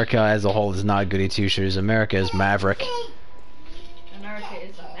 America as a whole is not goody two-shoes. America is Maverick. America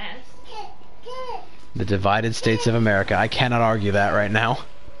is a mess. The divided states of America. I cannot argue that right now.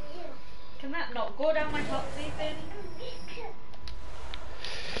 Can that not go down my top then?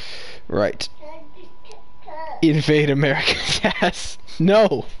 Right. Invade America. Yes.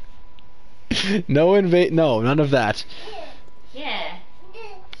 No. No invade. No, none of that. Yeah.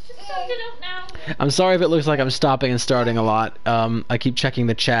 Just start it up now. I'm sorry if it looks like I'm stopping and starting a lot. I keep checking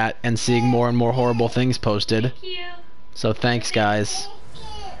the chat and seeing more and more horrible things posted. Thank you. So thanks, guys.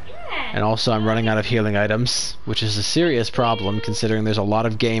 Yeah. And also, I'm running out of healing items, which is a serious problem considering there's a lot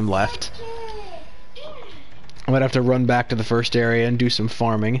of game left. I might have to run back to the first area and do some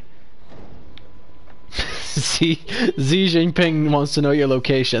farming. Xi Jinping wants to know your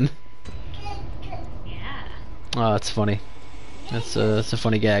location. Yeah. Oh, that's funny. That's a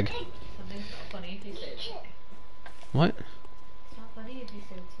funny gag. Something's not funny if you say it. What? It's not funny if you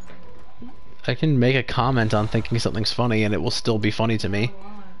say it. I can make a comment on thinking something's funny and it will still be funny to me. Go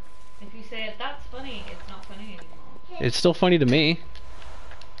on. If you say that's funny, it's not funny anymore. It's still funny to me.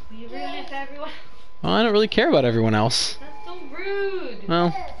 Will you ruin it for everyone? Well, I don't really care about everyone else. That's so rude.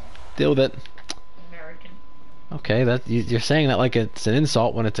 Well, deal with it. American. Okay, that you're saying that like it's an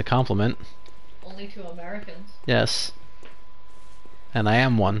insult when it's a compliment. Only to Americans. Yes. And I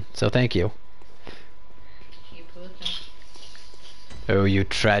am one, so thank you. You poor thing. Oh, you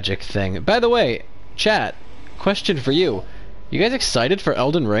tragic thing. By the way, chat, question for you. You guys excited for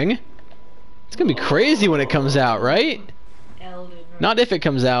Elden Ring? It's gonna be crazy when it comes out, right? Elden Ring. Not if it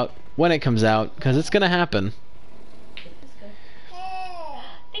comes out, when it comes out, because it's gonna happen.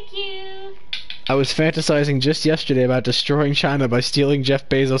 Thank you. I was fantasizing just yesterday about destroying China by stealing Jeff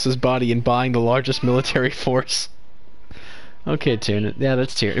Bezos' body and buying the largest military force. Okay, Tiernan. Yeah,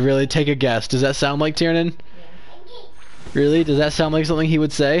 that's Tiernan. Really, take a guess. Does that sound like Tiernan? Yeah. Really? Does that sound like something he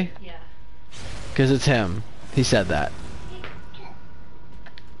would say? Yeah. Because it's him. He said that.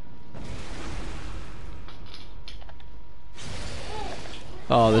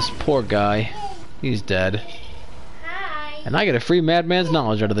 Oh, this poor guy. He's dead. Hi. And I get a free madman's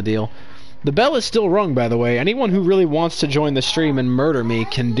knowledge out of the deal. The bell is still rung, by the way. Anyone who really wants to join the stream and murder me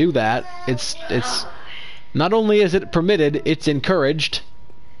can do that. It's not only is it permitted, it's encouraged.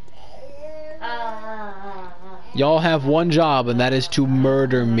 Y'all have one job, and that is to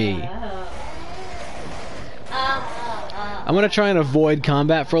murder me. I'm gonna try and avoid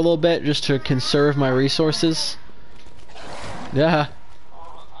combat for a little bit, just to conserve my resources. Yeah.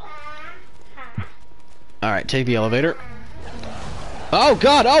 Alright, take the elevator. Oh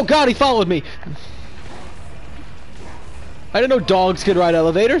god, he followed me! I didn't know dogs could ride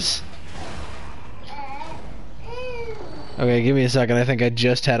elevators. Okay, give me a second, I think I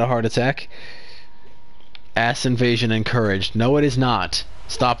just had a heart attack. Ass invasion encouraged. No, it is not.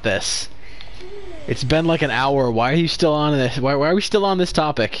 Stop this. It's been like an hour, why are you still on this? Why are we still on this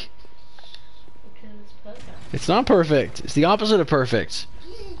topic? Because it's perfect. It's not perfect. It's the opposite of perfect.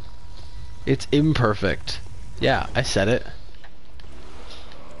 It's imperfect. Yeah, I said it.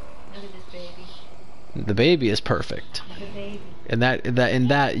 Look at this baby. The baby is perfect. The baby. In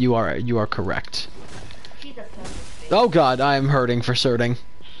that you are correct. She's a perfect baby. Oh god, I am hurting for certain.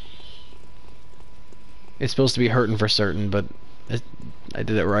 It's supposed to be hurting for certain, but I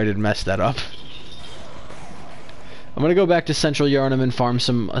did it right and messed that up. I'm gonna go back to Central Yarnum and farm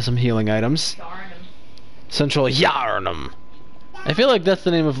some healing items. Yarnum. Central Yarnum. I feel like that's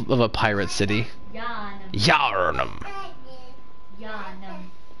the name of a pirate city. Yarnum. Yarnum. Yarnum.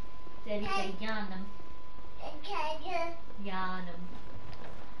 Daddy say Yarnum. Yarnum.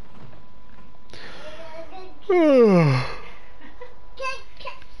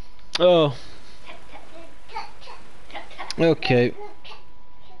 Oh. Okay.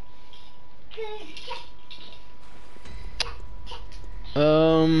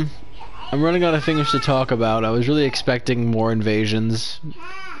 I'm running out of things to talk about. I was really expecting more invasions.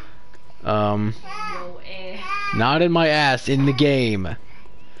 Yo, eh. Not in my ass, in the game.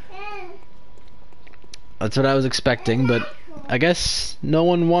 That's what I was expecting, but I guess no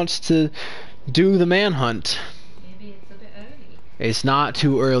one wants to do the manhunt. Maybe it's a bit early. It's not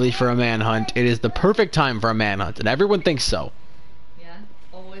too early for a manhunt. It is the perfect time for a manhunt, and everyone thinks so. Yeah?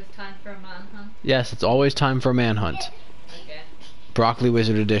 Always time for a manhunt? Yes, it's always time for a manhunt. Okay. Broccoli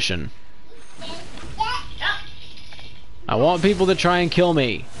Wizard Edition. I want people to try and kill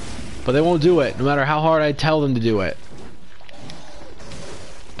me, but they won't do it, no matter how hard I tell them to do it.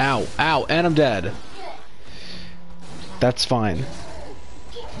 Ow, ow, and I'm dead. That's fine.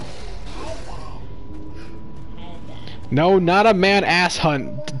 No, not a man-ass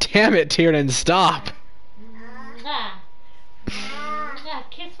hunt. Damn it, Tiernan, stop. Mwah. Mwah.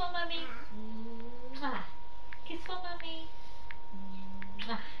 Kiss for mommy. Mwah. Kiss for mommy.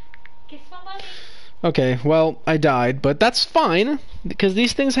 Mwah. Kiss for mommy. Okay, well, I died, but that's fine, because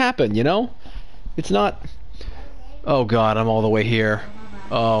these things happen, you know? It's not... Oh god, I'm all the way here.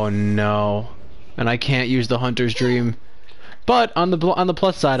 Oh no. And I can't use the Hunter's Dream. But, on the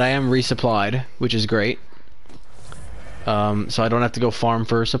plus side, I am resupplied, which is great. So I don't have to go farm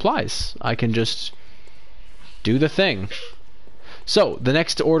for supplies. I can just do the thing. So, the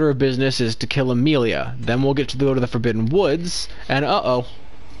next order of business is to kill Amelia. Then we'll get to go to the Forbidden Woods, and uh-oh.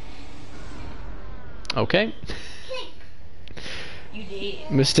 Okay. You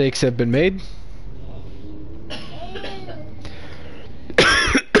did. Mistakes have been made.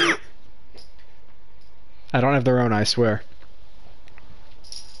 I don't have their own, I swear.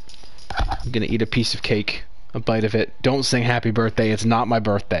 I'm gonna eat a piece of cake. A bite of it. Don't sing happy birthday, it's not my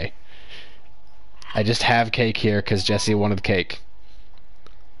birthday. I just have cake here because Jesse wanted cake.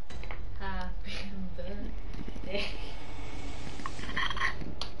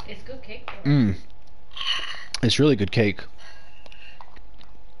 cake. Mmm. It's really good cake.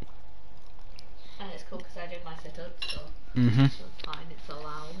 And it's cool because I did my sit-ups, so Mm-hmm. it's fine. It's so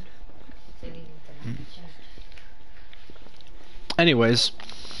loud. It's easy to mention. Anyways,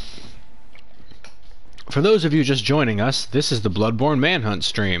 for those of you just joining us, this is the Bloodborne Manhunt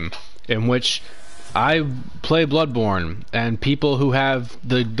stream, in which I play Bloodborne, and people who have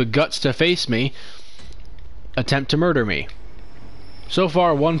the guts to face me attempt to murder me. So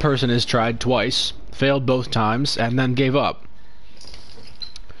far, one person has tried twice, failed both times, and then gave up.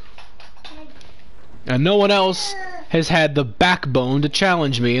 And no one else has had the backbone to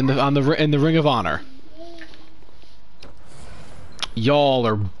challenge me in the Ring of Honor. Y'all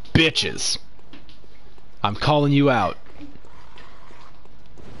are bitches. I'm calling you out.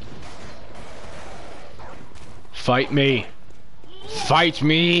 Fight me. Fight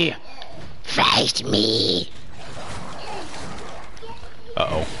me. Fight me.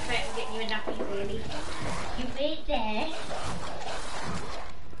 Uh-oh. Right, I'm getting you a nappy, really. You wait there.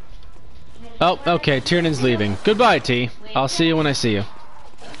 Oh, okay, Tiernan's leaving. Goodbye, T. I'll see you when I see you.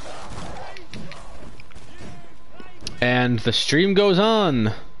 And the stream goes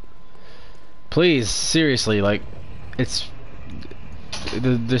on. Please, seriously, like, it's...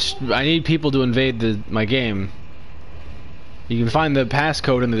 I need people to invade my game. You can find the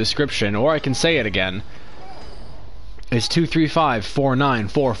passcode in the description, or I can say it again. It's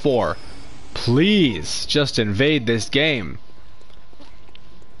 235-4944. Please, just invade this game.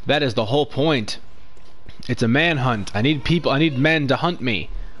 That is the whole point. It's a manhunt. I need people, I need men to hunt me.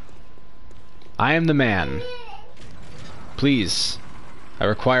 I am the man. Please. I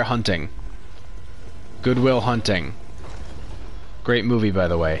require hunting. Goodwill Hunting. Great movie, by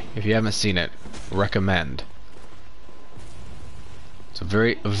the way. If you haven't seen it, recommend. It's a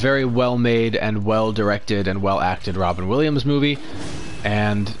very well made and well directed and well acted Robin Williams movie,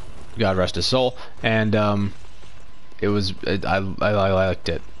 and God rest his soul. And it was I liked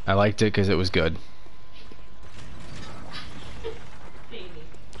it. I liked it because it was good. Baby.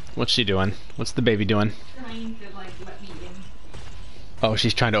 What's she doing? What's the baby doing? Trying to, like, let me in. Oh,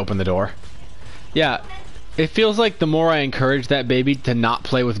 she's trying to open the door. Yeah, it feels like the more I encourage that baby to not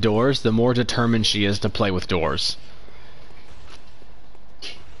play with doors, the more determined she is to play with doors.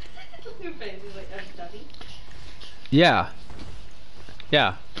 Your face is like, daddy. Yeah.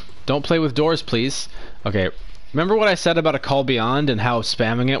 Yeah. Don't play with doors, please. Okay. Remember what I said about a call beyond and how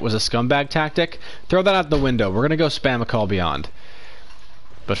spamming it was a scumbag tactic? Throw that out the window. We're gonna go spam a call beyond.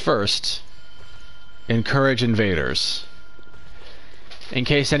 But first, encourage invaders. In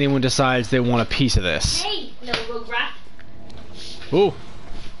case anyone decides they want a piece of this. Hey, little rat. Ooh.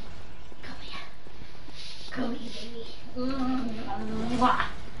 Come here. Come here, baby. Mwah.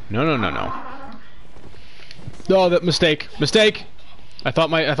 No. Oh, that mistake. Mistake! I thought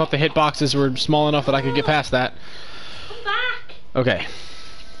the hitboxes were small enough that I could get past that. Come back. Okay.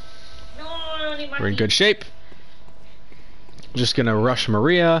 No, I don't need my We're in good shape. Just gonna rush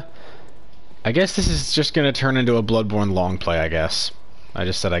Maria. I guess this is just gonna turn into a Bloodborne long play, I guess. I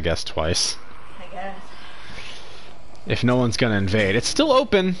just said I guess twice. I guess. If no one's gonna invade. It's still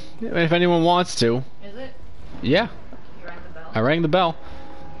open, if anyone wants to. Is it? Yeah. You rang the bell. I rang the bell.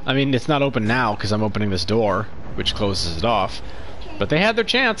 I mean, it's not open now because I'm opening this door, which closes it off. But they had their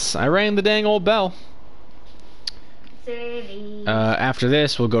chance. I rang the dang old bell. Silly. After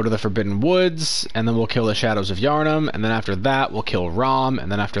this, we'll go to the Forbidden Woods, and then we'll kill the Shadows of Yharnam, and then after that, we'll kill Rom,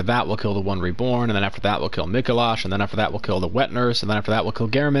 and then after that, we'll kill the One Reborn, and then after that, we'll kill Mikolash, and then after that, we'll kill the Wet Nurse, and then after that, we'll kill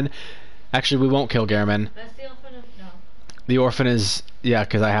Gehrman. Actually, we won't kill Gehrman. That's the orphan of... No. The Orphan is... Yeah,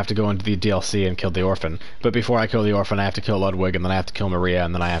 because I have to go into the DLC and kill the Orphan. But before I kill the Orphan, I have to kill Ludwig, and then I have to kill Maria,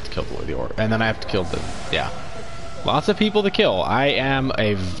 and then I have to kill the Orphan. And then I have to kill the... Yeah. Lots of people to kill. I am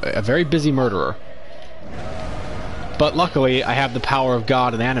a very busy murderer. But luckily, I have the power of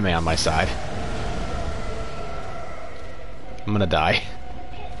God and anime on my side. I'm gonna die.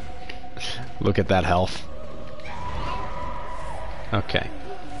 Look at that health. Okay.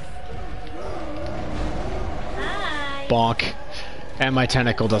 Hi. Bonk. And my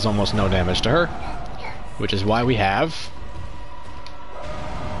tentacle does almost no damage to her. Which is why we have...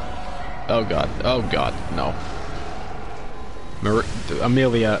 Oh god, no.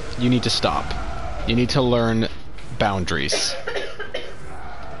 Amelia, you need to stop. You need to learn boundaries.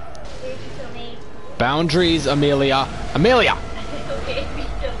 Boundaries, Amelia. Amelia!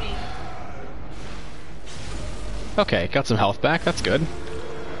 Okay, got some health back. That's good.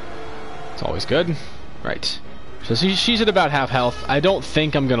 It's always good. Right. So she's at about half health. I don't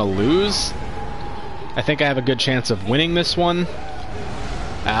think I'm gonna lose. I think I have a good chance of winning this one.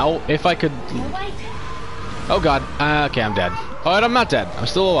 Ow. If I could... Oh god. Okay, I'm dead. Oh, and I'm not dead. I'm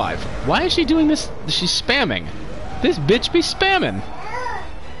still alive. Why is she doing this? She's spamming. This bitch be spamming.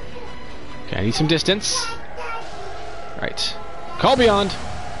 Okay, I need some distance. Right. Call beyond.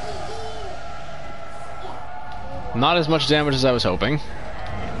 Not as much damage as I was hoping.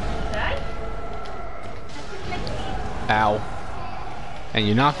 Ow. And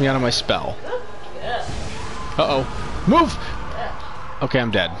you knocked me out of my spell. Uh-oh. Move! Okay,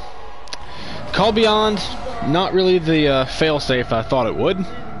 I'm dead. Call beyond. Not really the failsafe I thought it would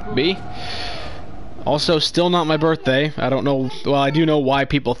be. Also, still not my birthday. I don't know. Well, I do know why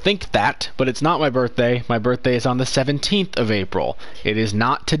people think that, but it's not my birthday. My birthday is on the 17th of April. It is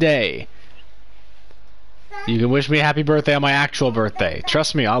not today. You can wish me a happy birthday on my actual birthday.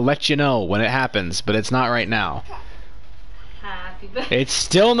 Trust me, I'll let you know when it happens, but it's not right now. Happy birthday. It's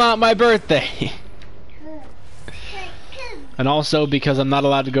still not my birthday. And also, because I'm not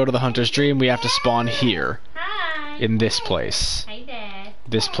allowed to go to the Hunter's Dream, we have to spawn here. Hi. In this place. Hey, Dad.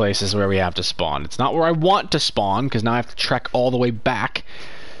 This place is where we have to spawn. It's not where I want to spawn, because now I have to trek all the way back.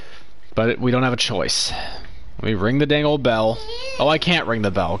 But we don't have a choice. Let me ring the dang old bell. Oh, I can't ring the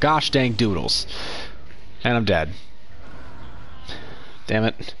bell. Gosh dang doodles. And I'm dead. Damn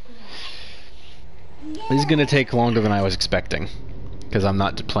it. This is gonna take longer than I was expecting. Because I'm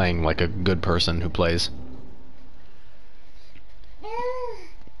not playing like a good person who plays.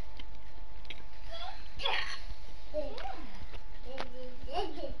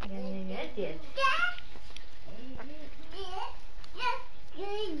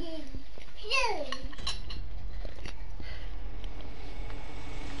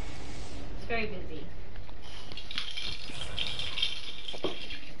 It's very busy.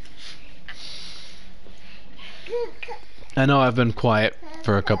 I know I've been quiet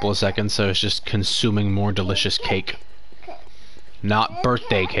for a couple of seconds, so it's just consuming more delicious cake. Not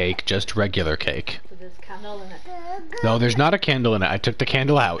birthday cake, just regular cake. So there's a candle in it. No, there's not a candle in it. I took the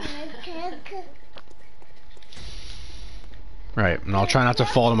candle out. Right, and I'll try not to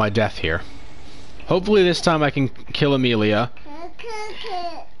fall to my death here. Hopefully this time I can kill Amelia.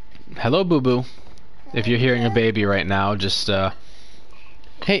 Hello, Boo-Boo. If you're hearing a baby right now, just, Hey,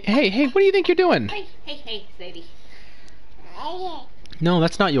 what do you think you're doing? Hey, baby. No,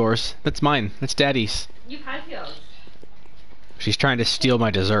 that's not yours. That's mine. That's Daddy's. You've had yours. She's trying to steal my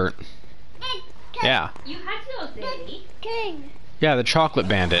dessert. Yeah. You had yours, Daddy. Yeah, the chocolate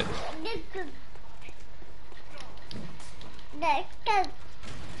bandit.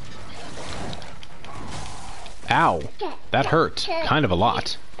 Ow. That hurt. Kind of a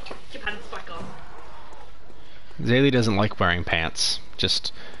lot. Get your pants back on. Zaylee doesn't like wearing pants.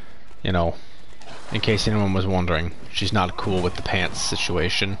 Just, you know, in case anyone was wondering. She's not cool with the pants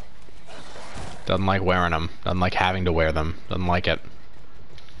situation. Doesn't like wearing them. Doesn't like having to wear them. Doesn't like it.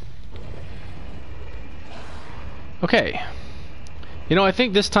 Okay. You know, I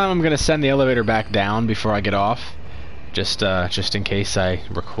think this time I'm gonna send the elevator back down before I get off. Just in case I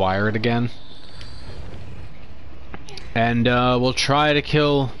require it again. And, we'll try to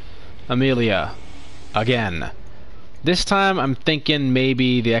kill Amelia. Again. This time, I'm thinking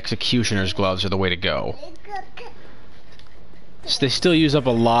maybe the Executioner's gloves are the way to go. So they still use up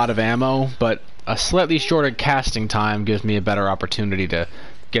a lot of ammo, but a slightly shorter casting time gives me a better opportunity to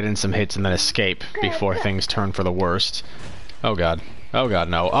get in some hits and then escape before things turn for the worst. Oh god. Oh god,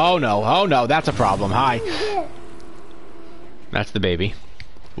 no. Oh no. Oh no, that's a problem. Hi. That's the baby.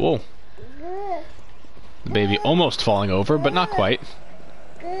 Whoa. The baby almost falling over, but not quite.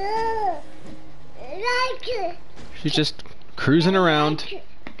 She's just cruising around.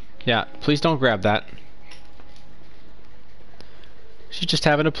 Yeah, please don't grab that. She's just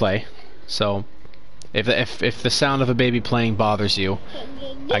having a play. So, if the sound of a baby playing bothers you,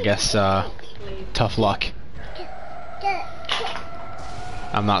 I guess, tough luck.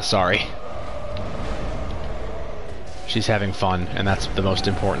 I'm not sorry. She's having fun, and that's the most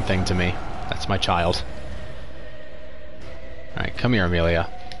important thing to me. That's my child. Alright, come here, Amelia.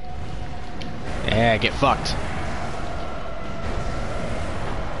 Yeah, get fucked.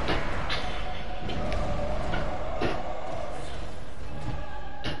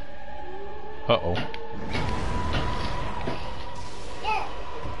 Uh-oh.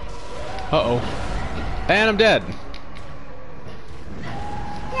 Uh-oh. And I'm dead.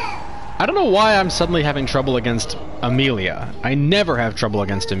 I don't know why I'm suddenly having trouble against Amelia. I never have trouble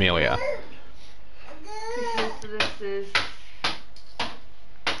against Amelia. Because this is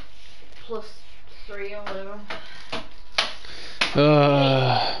 +3 or whatever.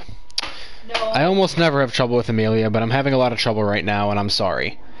 No. I almost never have trouble with Amelia, but I'm having a lot of trouble right now, and I'm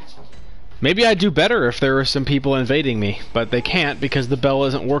sorry. Maybe I'd do better if there were some people invading me, but they can't because the bell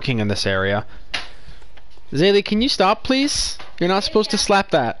isn't working in this area. Zaylee, can you stop, please? You're not supposed to slap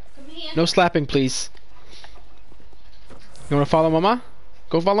that. Come here. No slapping, please. You wanna follow Mama?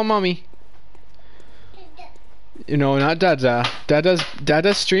 Go follow Mommy. You know, not Dada.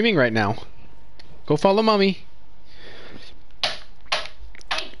 Dada's streaming right now. Go follow Mommy.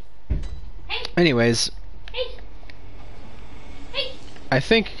 Anyways, I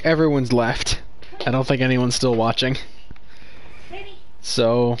think everyone's left. I don't think anyone's still watching.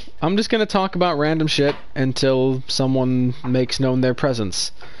 So, I'm just gonna talk about random shit until someone makes known their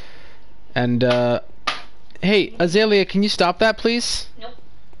presence. And, hey, Azalea, can you stop that, please? Nope.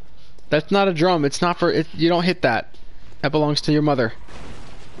 That's not a drum. It's not for... you don't hit that. That belongs to your mother.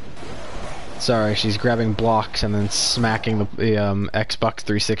 Sorry, she's grabbing blocks and then smacking the Xbox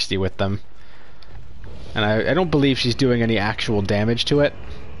 360 with them. And I don't believe she's doing any actual damage to it.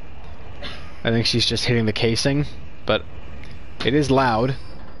 I think she's just hitting the casing. But it is loud.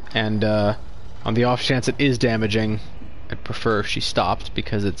 And on the off chance it is damaging, I'd prefer if she stopped,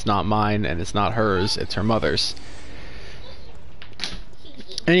 because it's not mine and it's not hers, it's her mother's.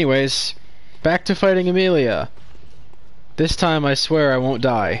 Anyways, back to fighting Amelia. This time I swear I won't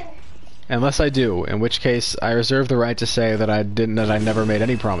die. Unless I do, in which case I reserve the right to say that I never made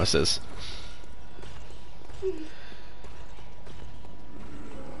any promises.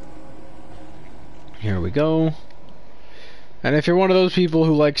 Here we go. And if you're one of those people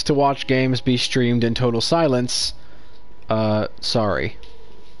who likes to watch games be streamed in total silence, sorry.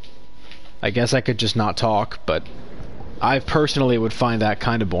 I guess I could just not talk, but I personally would find that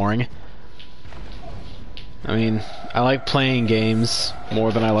kind of boring. I mean, I like playing games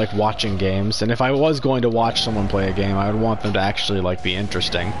more than I like watching games, and if I was going to watch someone play a game, I would want them to actually, like, be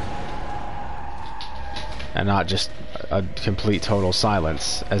interesting. And not just a complete total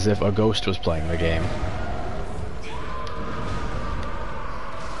silence, as if a ghost was playing the game.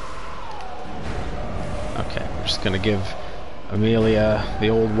 Okay, we're just gonna give Amelia the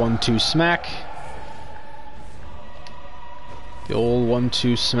old 1-2 smack. The old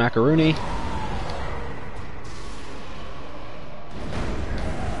 1-2 smackaroony.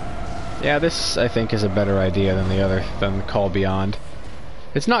 Yeah, this I think is a better idea than Call Beyond.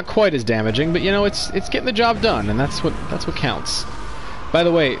 It's not quite as damaging, but you know, it's getting the job done, and that's what counts. By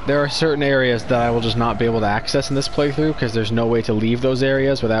the way, there are certain areas that I will just not be able to access in this playthrough because there's no way to leave those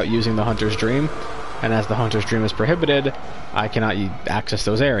areas without using the Hunter's Dream. And as the Hunter's Dream is prohibited, I cannot access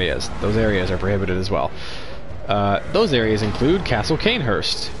those areas. Those areas are prohibited as well. Those areas include Castle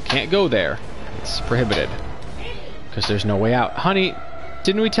Canehurst. Can't go there. It's prohibited. Because there's no way out. Honey,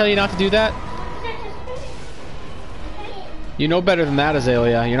 didn't we tell you not to do that? You know better than that,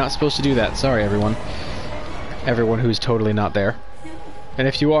 Azalea. You're not supposed to do that. Sorry, everyone. Everyone who's totally not there. And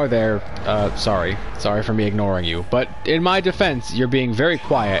if you are there, sorry. Sorry for me ignoring you. But in my defense, you're being very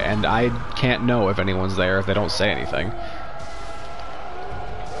quiet, and I can't know if anyone's there if they don't say anything.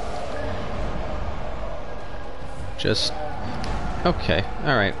 Just... okay,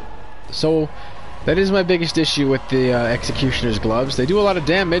 alright. So, that is my biggest issue with the Executioner's Gloves. They do a lot of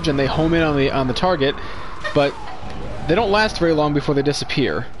damage, and they home in on the target, but they don't last very long before they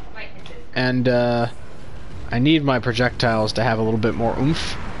disappear. And, I need my projectiles to have a little bit more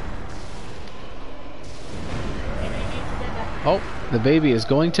oomph. Oh, the baby is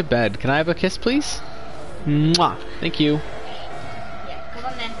going to bed. Can I have a kiss, please? Mwah! Thank you. Yeah, come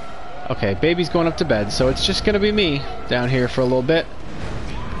on then. Okay, baby's going up to bed, so it's just gonna be me down here for a little bit,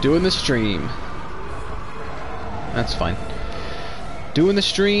 doing the stream. That's fine. Doing the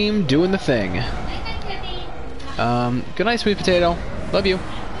stream, doing the thing. Good night, sweet potato. Love you.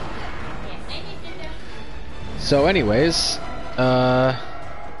 So anyways, how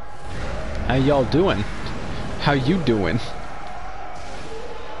y'all doing? How you doing?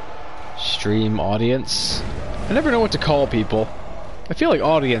 Stream audience? I never know what to call people. I feel like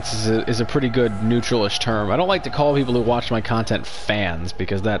audience is a pretty good neutralish term. I don't like to call people who watch my content fans,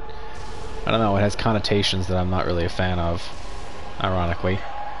 because that, I don't know, it has connotations that I'm not really a fan of, ironically.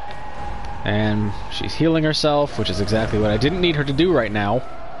 And she's healing herself, which is exactly what I didn't need her to do right now.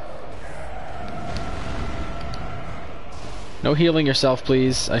 No healing yourself,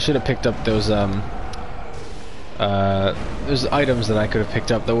 please. I should have picked up those items that I could have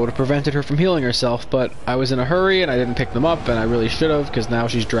picked up that would have prevented her from healing herself, but I was in a hurry and I didn't pick them up, and I really should have, because now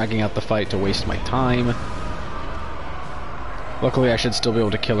she's dragging out the fight to waste my time. Luckily, I should still be able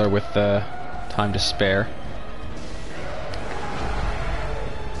to kill her with time to spare.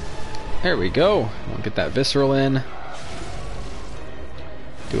 There we go. We'll get that visceral in.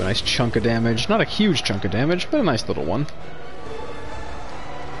 Do a nice chunk of damage. Not a huge chunk of damage, but a nice little one.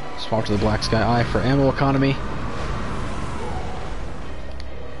 Swap to the Black Sky Eye for ammo economy.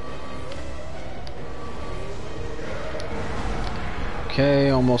 Okay,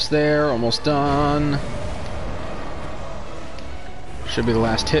 almost there, almost done. Should be the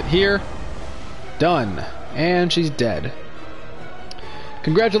last hit here. Done. And she's dead.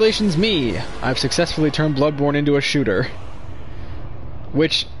 Congratulations me! I've successfully turned Bloodborne into a shooter.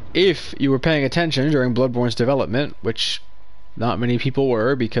 Which, if you were paying attention during Bloodborne's development, which not many people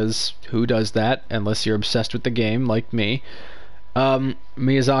were, because who does that unless you're obsessed with the game like me,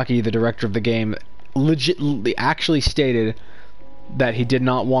 Miyazaki, the director of the game, legitimately actually stated that he did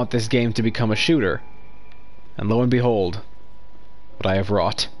not want this game to become a shooter. And lo and behold, what I have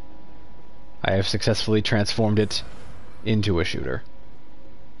wrought. I have successfully transformed it into a shooter.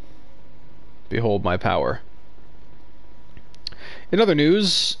 Behold my power. In other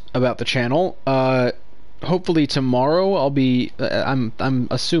news about the channel, hopefully tomorrow I'll be... I'm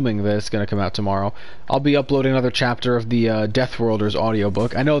assuming that it's going to come out tomorrow. I'll be uploading another chapter of the Deathworlders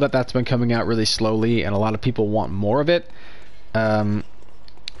audiobook. I know that that's been coming out really slowly, and a lot of people want more of it. I'm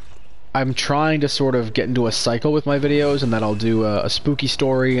trying to sort of get into a cycle with my videos, and then I'll do a spooky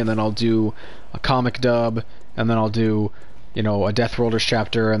story, and then I'll do a comic dub, and then I'll do, you know, a Deathworlders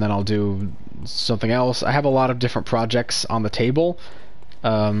chapter, and then I'll do something else. I have a lot of different projects on the table,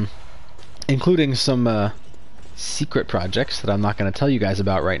 including some secret projects that I'm not going to tell you guys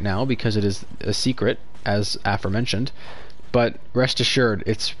about right now because it is a secret, as aforementioned. But rest assured,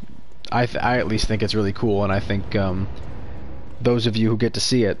 I at least think it's really cool, and I think those of you who get to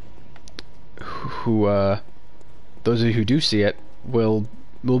see it, those of you who do see it, will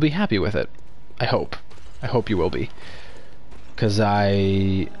be happy with it. I hope you will be, because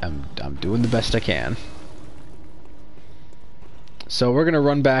I'm doing the best I can. So we're gonna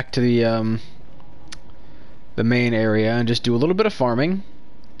run back to the main area and just do a little bit of farming,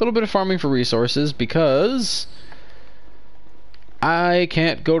 for resources, because I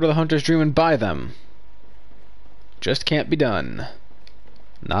can't go to the Hunter's Dream and buy them. Just can't be done.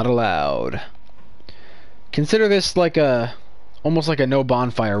 Not allowed. Consider this like almost like a no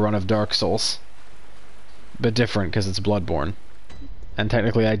bonfire run of Dark Souls, but different because it's Bloodborne. And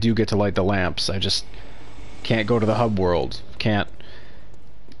technically I do get to light the lamps, I just can't go to the hub world. Can't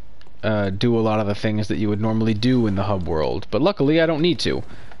do a lot of the things that you would normally do in the hub world. But luckily I don't need to.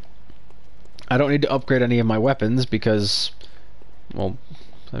 I don't need to upgrade any of my weapons because, well,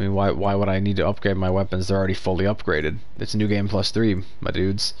 I mean, why would I need to upgrade my weapons? They're already fully upgraded. It's New Game Plus 3, my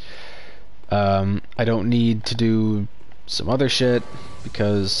dudes. I don't need to do some other shit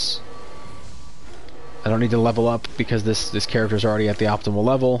because I don't need to level up because this character's already at the optimal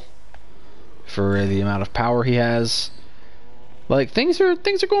level for the amount of power he has. Like, things are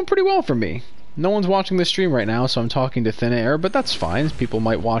going pretty well for me. No one's watching this stream right now, so I'm talking to thin air, but that's fine. People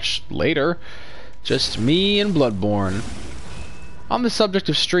might watch later. Just me and Bloodborne. On the subject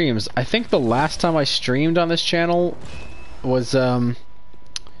of streams, I think the last time I streamed on this channel was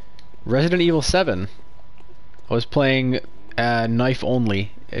Resident Evil 7. I was playing knife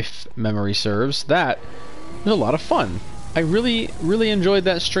only, if memory serves. That was a lot of fun. I really enjoyed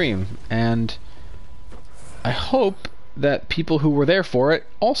that stream, and I hope that people who were there for it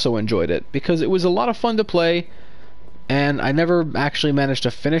also enjoyed it, because it was a lot of fun to play, and I never actually managed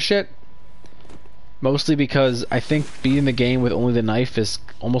to finish it. Mostly because I think beating the game with only the knife is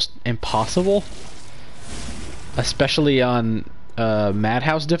almost impossible. Especially on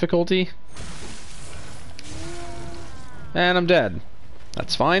Madhouse difficulty. And I'm dead.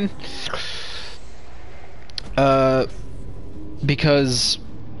 That's fine. Because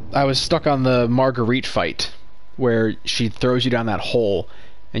I was stuck on the Marguerite fight, where she throws you down that hole,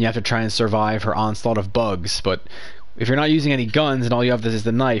 and you have to try and survive her onslaught of bugs. But if you're not using any guns and all you have is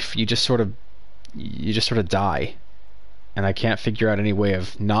the knife, you just sort of die, and I can't figure out any way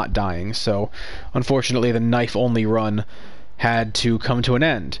of not dying. So unfortunately the knife only run had to come to an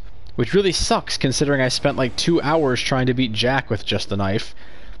end, which really sucks considering I spent like 2 hours trying to beat Jack with just the knife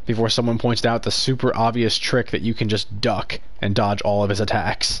before someone pointed out the super obvious trick that you can just duck and dodge all of his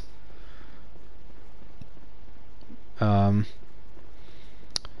attacks.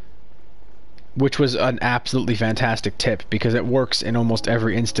 Which was an absolutely fantastic tip, because it works in almost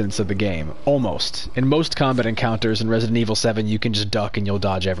every instance of the game. Almost. In most combat encounters in Resident Evil 7, you can just duck and you'll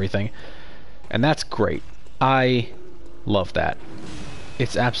dodge everything. And that's great. I love that.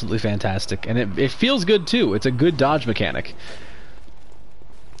 It's absolutely fantastic. And it feels good, too. It's a good dodge mechanic.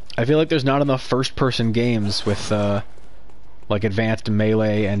 I feel like there's not enough first-person games with, like, advanced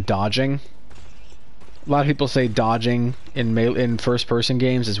melee and dodging. A lot of people say dodging in first-person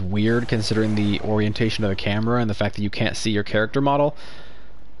games is weird, considering the orientation of the camera and the fact that you can't see your character model.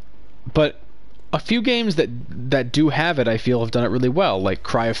 But a few games that do have it, I feel, have done it really well. Like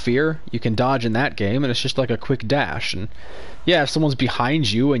Cry of Fear, you can dodge in that game, and it's just like a quick dash. And yeah, if someone's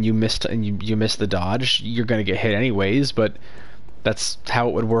behind you and you missed the dodge, you're gonna get hit anyways. But that's how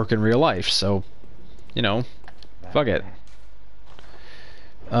it would work in real life. So, you know, fuck it.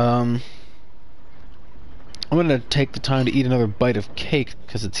 I'm gonna take the time to eat another bite of cake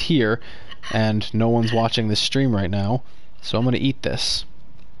because it's here, and no one's watching this stream right now. So I'm gonna eat this.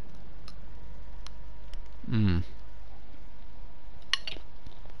 Mmm.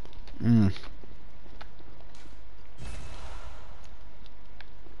 Mmm.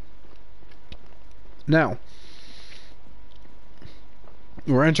 Now,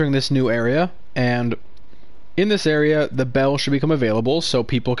 we're entering this new area, and in this area, the bell should become available so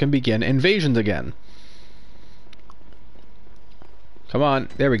people can begin invasions again. Come on,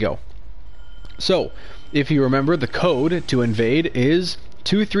 there we go. So, if you remember, the code to invade is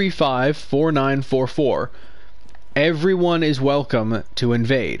 235-4944. Everyone is welcome to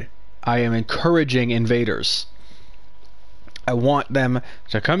invade. I am encouraging invaders. I want them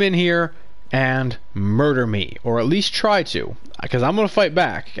to come in here and murder me, or at least try to, because I'm going to fight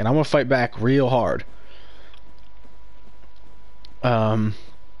back, and I'm going to fight back real hard.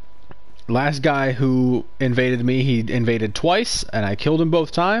 Last guy who invaded me, he invaded twice, and I killed him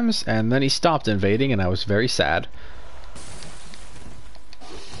both times, and then he stopped invading, and I was very sad.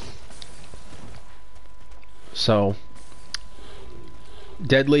 So,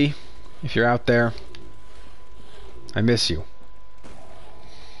 Deadly, if you're out there, I miss you.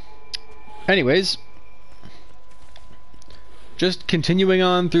 Anyways, just continuing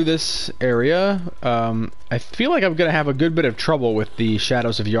on through this area, I feel like I'm going to have a good bit of trouble with the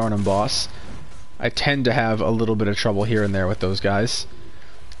Shadows of Yharnam boss. I tend to have a little bit of trouble here and there with those guys.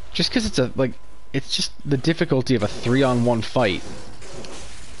 Just because it's just the difficulty of a 3-on-1 fight.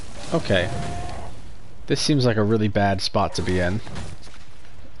 Okay. This seems like a really bad spot to be in.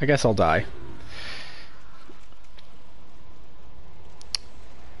 I guess I'll die.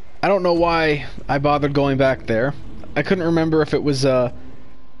 I don't know why I bothered going back there. I couldn't remember if it was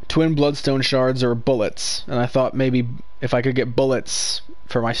twin bloodstone shards or bullets, and I thought maybe if I could get bullets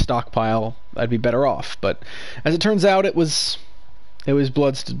for my stockpile, I'd be better off. But as it turns out, it was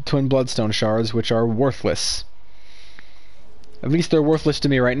twin bloodstone shards, which are worthless. At least they're worthless to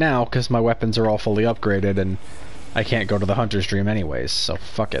me right now, because my weapons are all fully upgraded, and I can't go to the Hunter's Dream anyways, so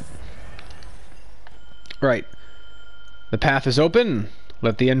fuck it. Right. The path is open.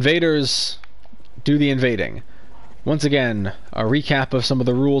 Let the invaders do the invading. Once again, a recap of some of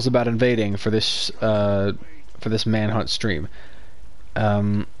the rules about invading for this Manhunt stream.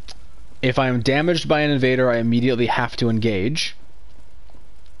 If I am damaged by an invader, I immediately have to engage.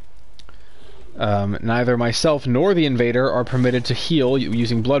 Neither myself nor the invader are permitted to heal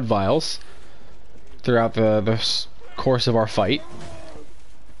using blood vials throughout the course of our fight.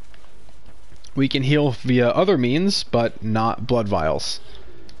 We can heal via other means, but not blood vials,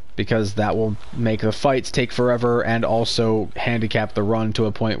 because that will make the fights take forever and also handicap the run to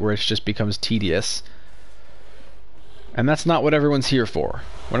a point where it just becomes tedious. And that's not what everyone's here for.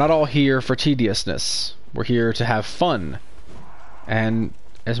 We're not all here for tediousness. We're here to have fun. And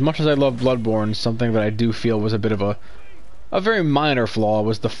as much as I love Bloodborne, something that I do feel was a bit of a very minor flaw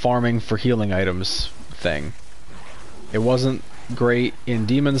was the farming for healing items thing. It wasn't great in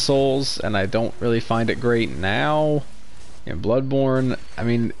Demon Souls, and I don't really find it great now in Bloodborne. I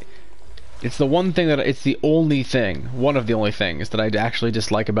mean, it's the one of the only things that I actually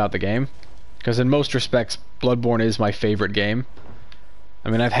dislike about the game, because in most respects Bloodborne is my favorite game. I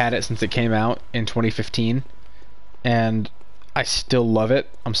mean, I've had it since it came out in 2015, and I still love it.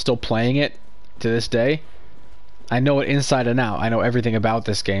 I'm still playing it to this day. I know it inside and out. I know everything about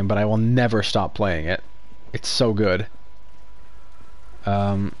this game, but I will never stop playing it. It's so good.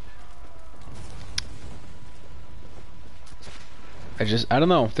 I don't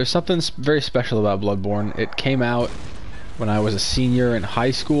know. There's something very special about Bloodborne. It came out when I was a senior in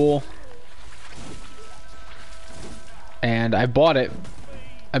high school, and I bought it.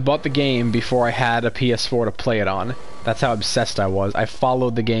 I bought the game before I had a PS4 to play it on. That's how obsessed I was. I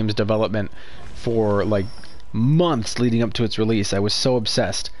followed the game's development for like months leading up to its release. I was so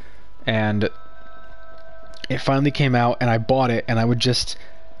obsessed, and it finally came out, and I bought it, and I would just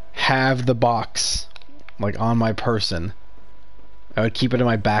have the box like on my person. I would keep it in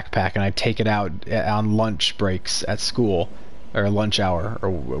my backpack, and I'd take it out on lunch breaks at school, or lunch hour, or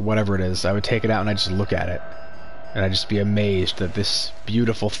whatever it is. I would take it out and I'd just look at it, and I'd just be amazed that this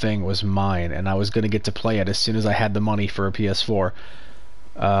beautiful thing was mine, and I was going to get to play it as soon as I had the money for a PS4.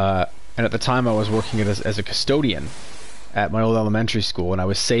 And at the time I was working as a custodian at my old elementary school, and I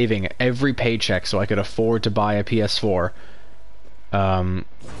was saving every paycheck so I could afford to buy a PS4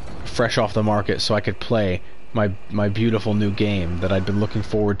 fresh off the market so I could play my beautiful new game that I'd been looking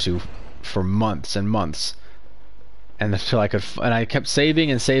forward to for months and months. And until I kept saving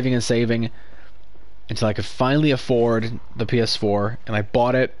and saving and saving until I could finally afford the PS4, and I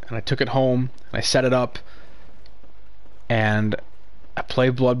bought it, and I took it home, and I set it up, and I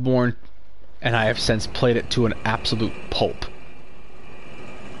played Bloodborne, and I have since played it to an absolute pulp.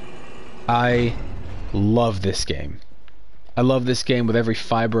 I love this game. I love this game with every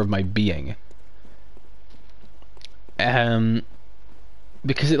fiber of my being.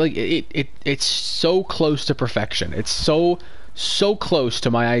 Because it's so close to perfection. It's so close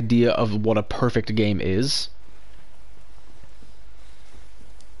to my idea of what a perfect game is.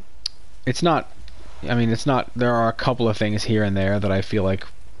 It's not, I mean, it's not, there are a couple of things here and there that I feel like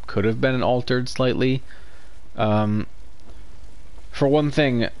could have been altered slightly. For one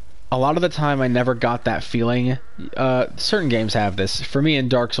thing, a lot of the time I never got that feeling. Certain games have this. For me in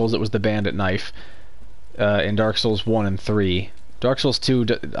Dark Souls it was the bandit knife. In Dark Souls 1 and 3. Dark Souls 2,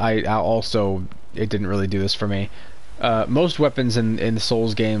 I also, it didn't really do this for me. Most weapons in the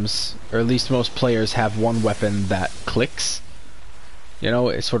Souls games, or at least most players, have one weapon that clicks. You know,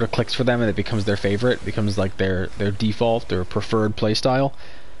 it sort of clicks for them and it becomes their favorite, becomes like their default, their preferred playstyle.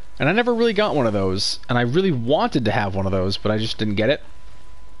 And I never really got one of those, and I really wanted to have one of those, but I just didn't get it.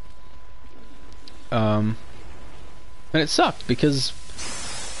 And it sucked because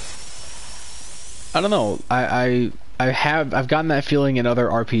I don't know. I've gotten that feeling in other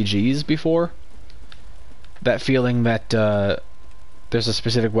RPGs before. That feeling that there's a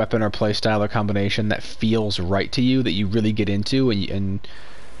specific weapon or playstyle or combination that feels right to you, that you really get into, and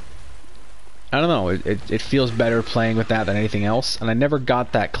I don't know. It feels better playing with that than anything else. And I never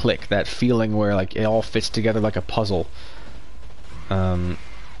got that click, that feeling where like it all fits together like a puzzle.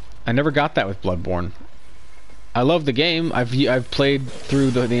 I never got that with Bloodborne. I love the game. I've played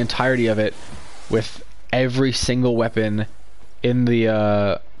through the entirety of it with every single weapon in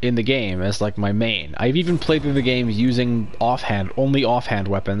the game as like my main. I've even played through the game using only offhand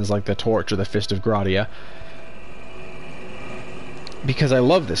weapons like the torch or the fist of Gradia, because I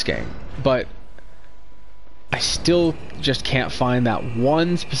love this game. But I still just can't find that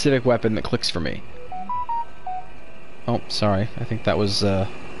one specific weapon that clicks for me. Oh, sorry. I think that was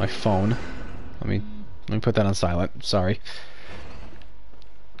my phone. Let me put that on silent. Sorry.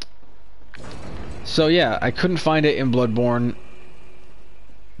 So yeah, I couldn't find it in Bloodborne.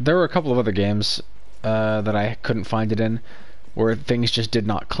 There were a couple of other games that I couldn't find it in, where things just did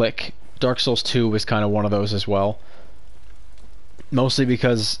not click. Dark Souls 2 was kind of one of those as well. Mostly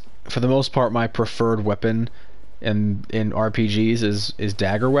because, for the most part, my preferred weapon in RPGs is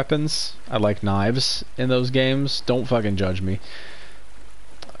dagger weapons. I like knives in those games. Don't fucking judge me.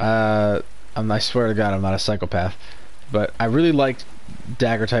 I swear to God, I'm not a psychopath. But I really liked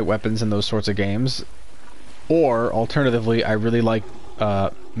dagger type weapons in those sorts of games. Or, alternatively, I really like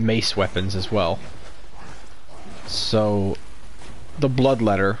mace weapons as well. So, the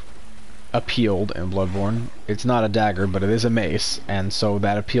Bloodletter appealed in Bloodborne. It's not a dagger, but it is a mace, and so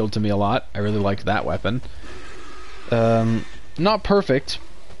that appealed to me a lot. I really liked that weapon. Not perfect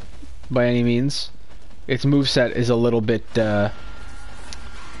by any means. Its moveset is a little bit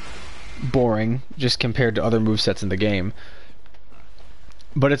boring just compared to other movesets in the game.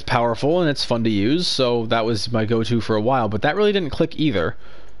 But it's powerful and it's fun to use, so that was my go-to for a while, but that really didn't click either.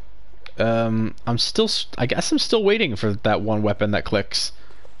 I guess I'm still waiting for that one weapon that clicks.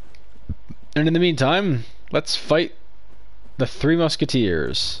 And in the meantime, let's fight the three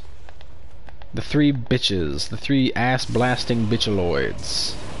musketeers. The three bitches. The three ass-blasting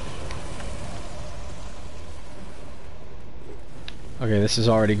bitchaloids. Okay, this is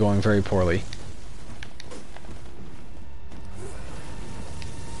already going very poorly.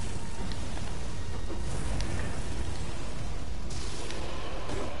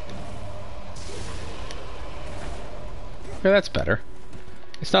 Okay, that's better.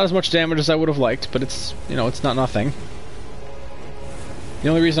 It's not as much damage as I would have liked, but it's, you know, it's not nothing. The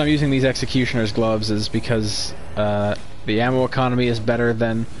only reason I'm using these Executioner's gloves is because the ammo economy is better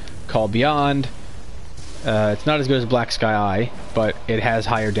than Call Beyond. It's not as good as Black Sky Eye, but it has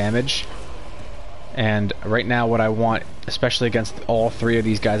higher damage. And right now what I want, especially against all three of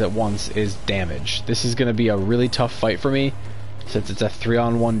these guys at once, is damage. This is going to be a really tough fight for me, since it's a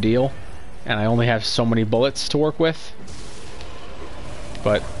 3-on-1 deal, and I only have so many bullets to work with.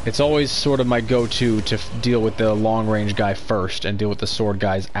 But it's always sort of my go-to to deal with the long-range guy first and deal with the sword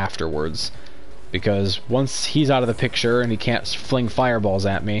guys afterwards. Because once he's out of the picture and he can't fling fireballs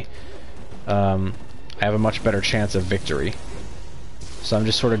at me, I I have a much better chance of victory. So I'm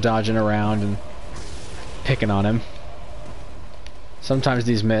just sort of dodging around and picking on him. Sometimes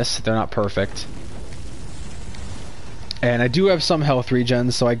these miss, they're not perfect. And I do have some health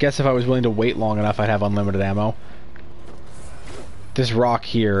regens, so I guess if I was willing to wait long enough, I'd have unlimited ammo. This rock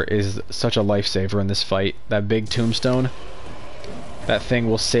here is such a lifesaver in this fight. That big tombstone, that thing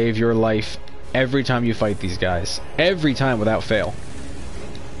will save your life every time you fight these guys. Every time without fail.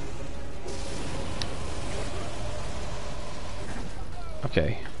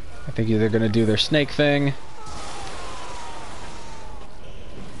 Okay, I think they're gonna do their snake thing.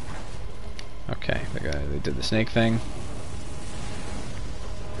 Okay, they did the snake thing.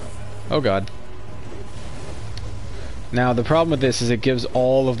 Oh god. Now the problem with this is it gives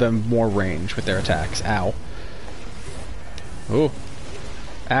all of them more range with their attacks. Ow. Ooh.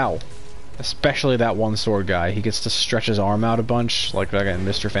 Ow. Especially that one sword guy. He gets to stretch his arm out a bunch, like in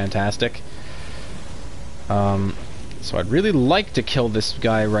Mr. Fantastic. So I'd really like to kill this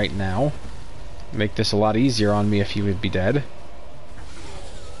guy right now. Make this a lot easier on me if he would be dead.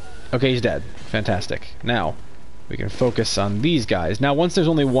 Okay, he's dead. Fantastic. Now, we can focus on these guys. Now, once there's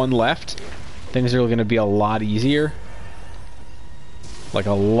only one left, things are going to be a lot easier. Like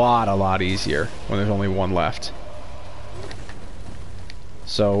a lot easier when there's only one left.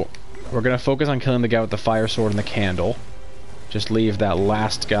 So, we're going to focus on killing the guy with the fire sword and the candle. Just leave that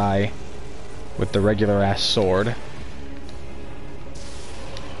last guy with the regular ass sword.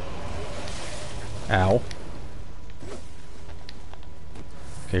 Ow.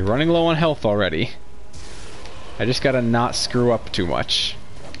 Okay, running low on health already. I just gotta not screw up too much.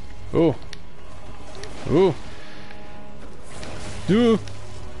 Ooh. Ooh. Ooh.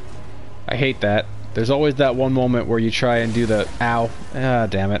 I hate that. There's always that one moment where you try and do the ow. Ah,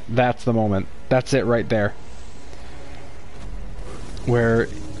 damn it. That's the moment. That's it right there. Where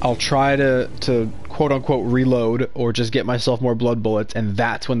I'll try to quote-unquote reload or just get myself more blood bullets, and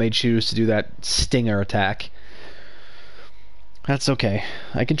that's when they choose to do that stinger attack. That's okay.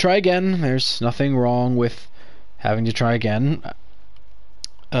 I can try again. There's nothing wrong with having to try again.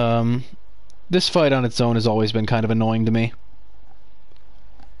 This fight on its own has always been kind of annoying to me.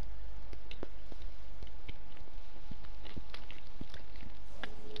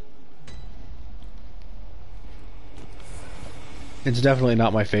 It's definitely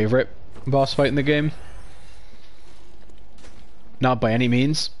not my favorite boss fight in the game. Not by any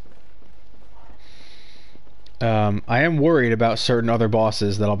means. I am worried about certain other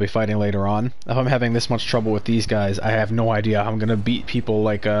bosses that I'll be fighting later on. If I'm having this much trouble with these guys, I have no idea how I'm gonna beat people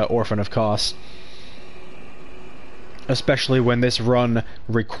like Orphan of Kos. Especially when this run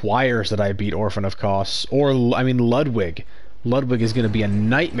requires that I beat Orphan of Kos. Or, I mean, Ludwig. Ludwig is gonna be a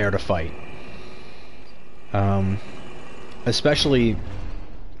nightmare to fight. Especially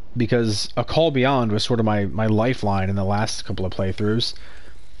because A Call Beyond was sort of my lifeline in the last couple of playthroughs.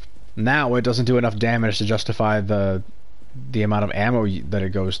 Now it doesn't do enough damage to justify the amount of ammo that it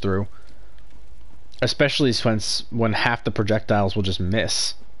goes through. Especially when half the projectiles will just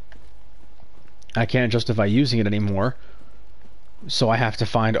miss. I can't justify using it anymore, so I have to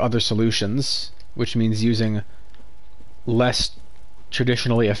find other solutions, which means using less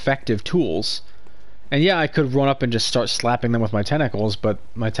traditionally effective tools. And yeah, I could run up and just start slapping them with my tentacles, but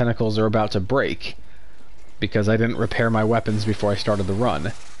my tentacles are about to break because I didn't repair my weapons before I started the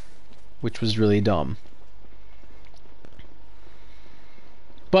run, which was really dumb.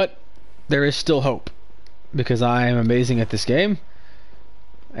 But there is still hope, because I am amazing at this game,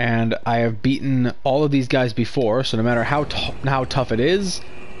 and I have beaten all of these guys before, so no matter how tough it is,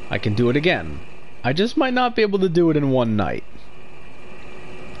 I can do it again. I just might not be able to do it in one night.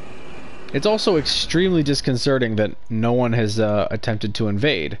 It's also extremely disconcerting that no one has attempted to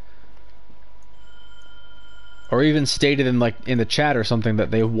invade, or even stated in the chat or something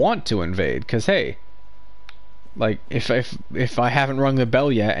that they want to invade. Because hey, like if I haven't rung the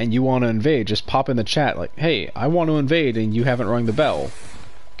bell yet and you want to invade, just pop in the chat like, hey, I want to invade and you haven't rung the bell.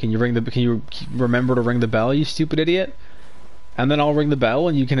 Can you remember to ring the bell, you stupid idiot? And then I'll ring the bell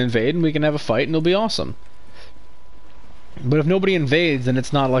and you can invade and we can have a fight and it'll be awesome. But if nobody invades, then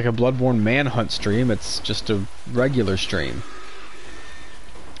it's not like a Bloodborne Manhunt stream, it's just a regular stream.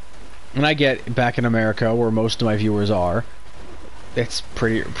 And I get, back in America, where most of my viewers are, it's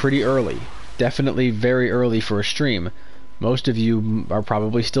pretty early. Definitely very early for a stream. Most of you are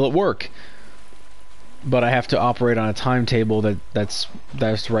probably still at work. But I have to operate on a timetable that's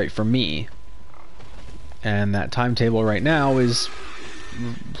right for me. And that timetable right now is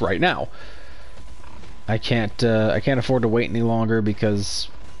right now. I can't afford to wait any longer, because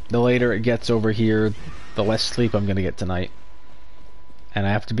the later it gets over here, the less sleep I'm gonna get tonight. And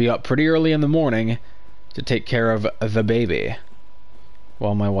I have to be up pretty early in the morning to take care of the baby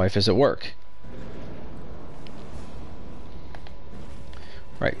while my wife is at work.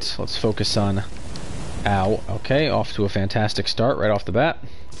 Right, let's focus on... Ow. Okay, off to a fantastic start right off the bat.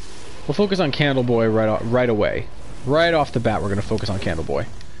 We'll focus on Candle Boy right away. Right off the bat, we're going to focus on Candle Boy.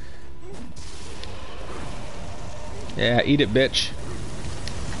 Yeah, eat it, bitch.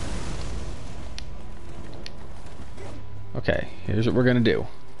 Okay, here's what we're going to do.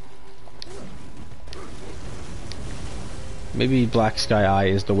 Maybe Black Sky Eye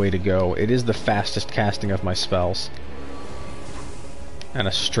is the way to go. It is the fastest casting of my spells. And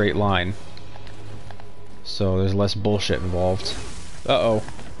a straight line. So there's less bullshit involved. Uh-oh.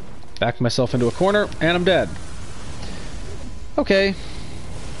 Backed myself into a corner, and I'm dead. Okay.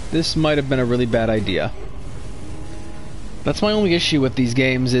 This might have been a really bad idea. That's my only issue with these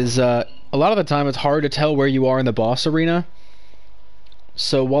games is, a lot of the time it's hard to tell where you are in the boss arena.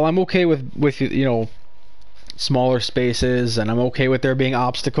 So while I'm okay with you know, smaller spaces, and I'm okay with there being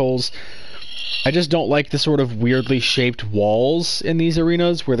obstacles, I just don't like the sort of weirdly shaped walls in these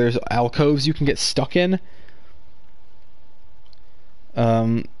arenas where there's alcoves you can get stuck in.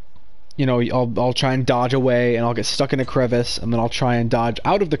 You know, I'll try and dodge away, and I'll get stuck in a crevice, and then I'll try and dodge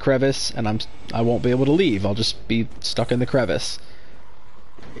out of the crevice, and I won't be able to leave. I'll just be stuck in the crevice.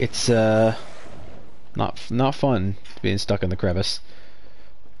 It's not fun being stuck in the crevice.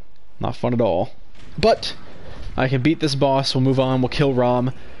 Not fun at all. But I can beat this boss. We'll move on. We'll kill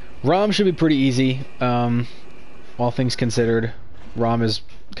Rom. Rom should be pretty easy. All things considered, Rom is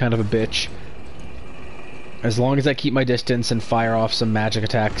kind of a bitch. As long as I keep my distance and fire off some magic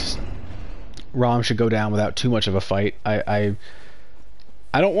attacks, Rom should go down without too much of a fight. I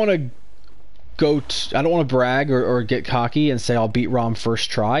don't want to I don't want to brag or get cocky and say I'll beat Rom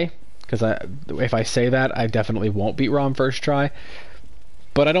first try, because if I say that, I definitely won't beat Rom first try.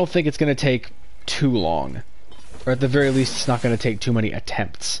 But I don't think it's going to take too long, or at the very least, it's not going to take too many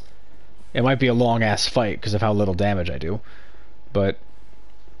attempts. It might be a long ass fight because of how little damage I do, but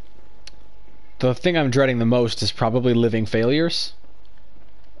the thing I'm dreading the most is probably Living Failures.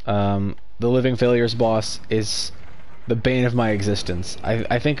 The Living Failures boss is the bane of my existence.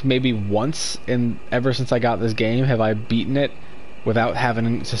 I think maybe once ever since I got this game have I beaten it without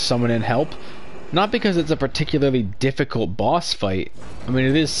having to summon in help. Not because it's a particularly difficult boss fight. I mean,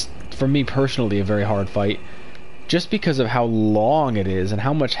 it is, for me personally, a very hard fight. Just because of how long it is and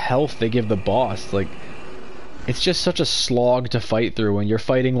how much health they give the boss. Like, it's just such a slog to fight through when you're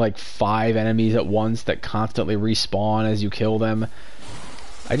fighting like 5 enemies at once that constantly respawn as you kill them.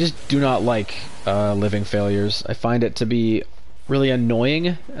 I just do not like Living Failures. I find it to be really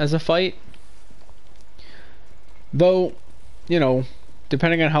annoying as a fight. Though, you know,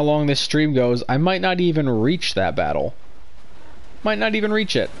 depending on how long this stream goes, I might not even reach that battle. Might not even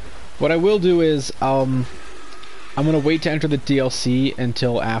reach it. What I will do is, I'm gonna wait to enter the DLC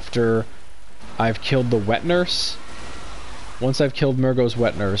until after I've killed the wet nurse. Once I've killed Murgo's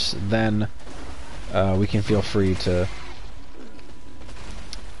wet nurse, then we can feel free to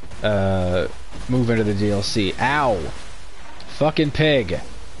move into the DLC. Ow! Fucking pig!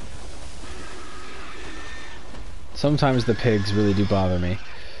 Sometimes the pigs really do bother me.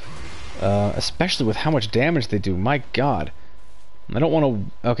 Especially with how much damage they do. My god. I don't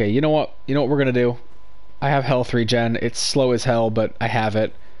want to... Okay, you know what? You know what we're gonna do? I have health regen. It's slow as hell, but I have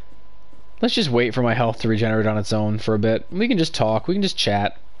it. Let's just wait for my health to regenerate on its own for a bit. We can just talk. We can just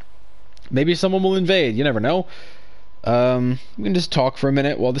chat. Maybe someone will invade. You never know. We can just talk for a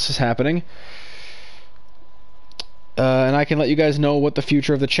minute while this is happening. And I can let you guys know what the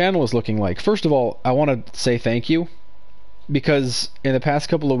future of the channel is looking like. First of all, I want to say thank you. Because in the past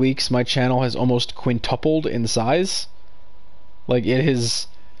couple of weeks, my channel has almost quintupled in size. Like, it's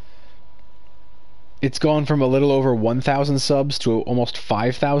gone from a little over 1,000 subs to almost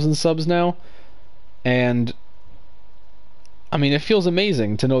 5,000 subs now. And I mean, it feels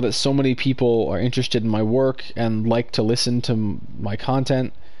amazing to know that so many people are interested in my work and like to listen to my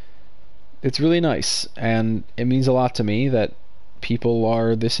content. It's really nice, and it means a lot to me that people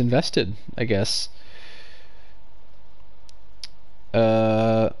are this invested, I guess.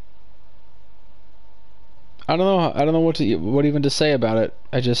 I don't know what even to say about it.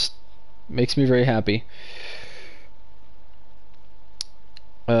 It just makes me very happy.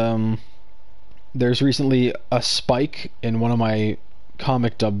 There's recently a spike in one of my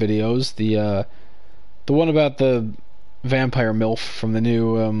comic dub videos, the one about the vampire MILF from the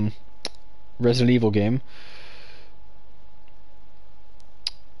new Resident Evil game.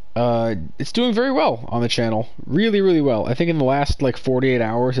 It's doing very well on the channel. Really, really well. I think in the last like 48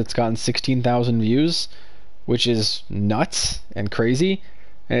 hours it's gotten 16,000 views, which is nuts and crazy.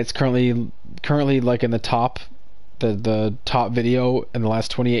 and it's currently like in the top top video in the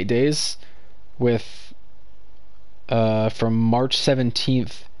last 28 days with from March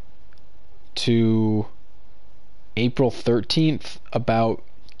 17th to April 13th about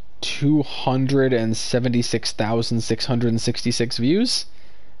 276,666 views,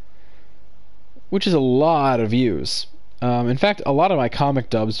 which is a lot of views. In fact, a lot of my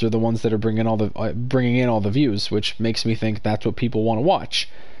comic dubs are the ones that are bringing in all the views, which makes me think that's what people want to watch.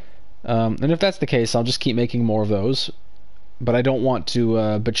 And if that's the case, I'll just keep making more of those. But I don't want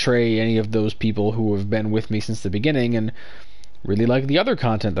to betray any of those people who have been with me since the beginning and really like the other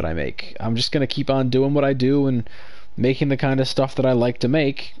content that I make. I'm just going to keep on doing what I do and making the kind of stuff that I like to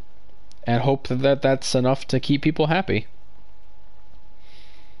make, and hope that that's enough to keep people happy.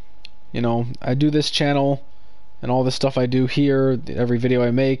 You know, I do this channel and all the stuff I do here, every video I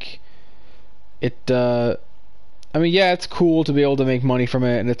make, I mean, yeah, it's cool to be able to make money from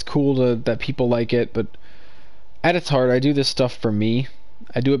it, and it's cool that people like it, but at its heart, I do this stuff for me.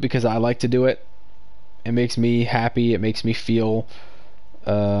 I do it because I like to do it. It makes me happy. It makes me feel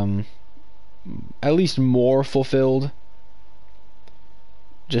at least more fulfilled.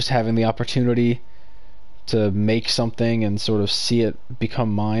 Just having the opportunity to make something and sort of see it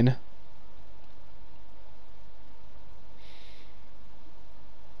become mine.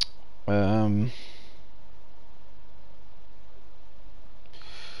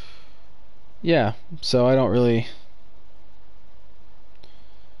 Yeah, so I don't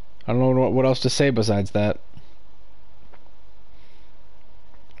know what else to say besides that.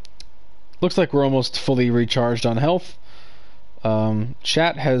 Looks like we're almost fully recharged on health.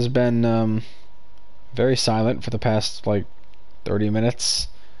 Chat has been very silent for the past like 30 minutes.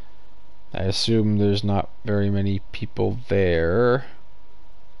 I assume there's not very many people there.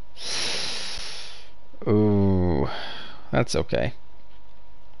 Ooh, that's okay.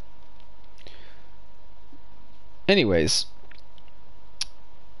 Anyways,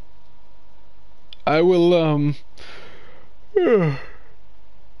 I will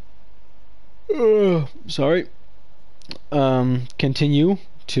sorry. Continue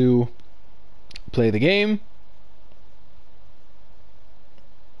to play the game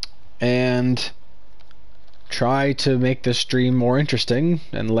and try to make the stream more interesting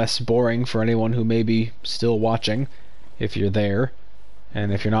and less boring for anyone who may be still watching, if you're there.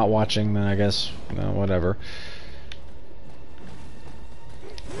 And if you're not watching, then I guess, whatever.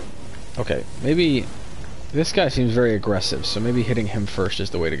 Okay, maybe this guy seems very aggressive, so maybe hitting him first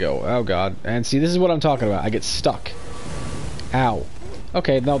is the way to go. Oh god. And see, this is what I'm talking about. I get stuck. Ow.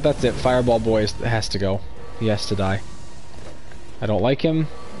 Okay, no, that's it. Fireball Boy has to go. He has to die. I don't like him.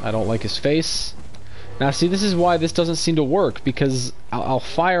 I don't like his face. Now, see, this is why this doesn't seem to work, because I'll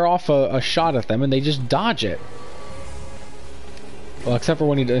fire off a shot at them and they just dodge it. Well, except for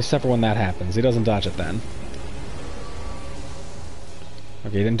when that happens. He doesn't dodge it then.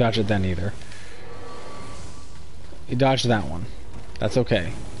 Okay, he didn't dodge it then either. He dodged that one. That's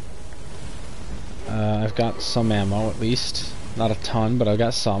okay. I've got some ammo, at least. Not a ton, but I've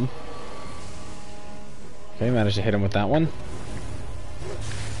got some. Okay, managed to hit him with that one.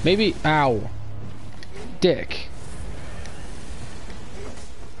 Maybe... Ow! Dick.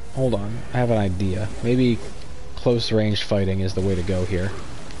 Hold on. I have an idea. Maybe close-range fighting is the way to go here.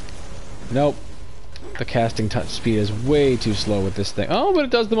 Nope. The casting touch speed is way too slow with this thing. Oh, but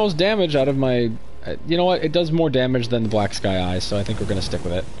it does the most damage out of my... you know what? It does more damage than the Black Sky Eyes, so I think we're going to stick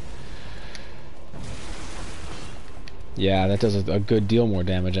with it. Yeah, that does a good deal more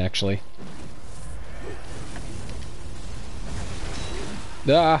damage, actually.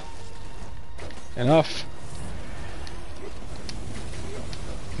 Ah! Enough!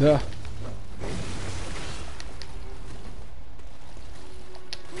 Ah!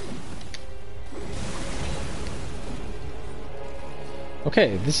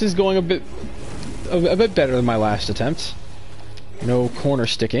 Okay, this is going a bit better than my last attempt. No corner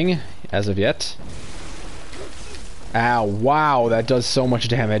sticking as of yet. Ow, wow, that does so much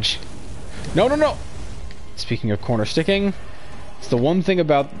damage. No, no, no! Speaking of corner sticking, it's the one thing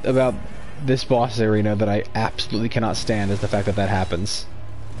about this boss arena that I absolutely cannot stand is the fact that that happens.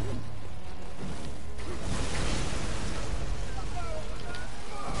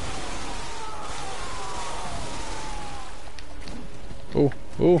 Ooh,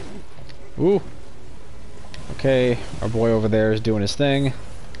 ooh, ooh. Okay, our boy over there is doing his thing.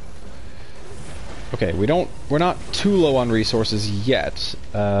 Okay, we're not too low on resources yet.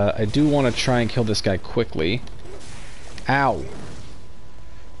 I do want to try and kill this guy quickly. Ow.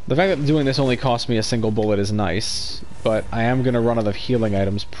 The fact that doing this only cost me a single bullet is nice, but I am going to run out of healing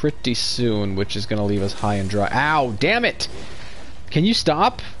items pretty soon, which is going to leave us high and dry. Ow, damn it! Can you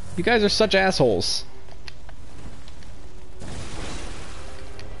stop? You guys are such assholes.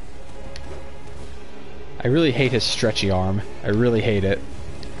 I really hate his stretchy arm. I really hate it.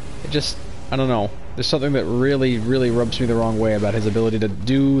 It just, I don't know. There's something that really, really rubs me the wrong way about his ability to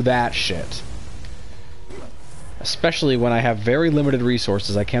do that shit. Especially when I have very limited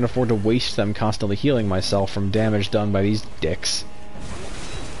resources. I can't afford to waste them constantly healing myself from damage done by these dicks.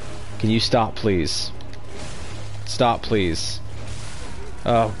 Can you stop, please? Stop, please.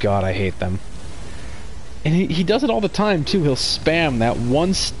 Oh god, I hate them. And he does it all the time, too. He'll spam that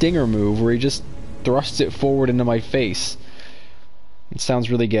one stinger move where he just thrusts it forward into my face. It sounds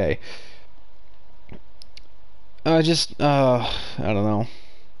really gay. I don't know.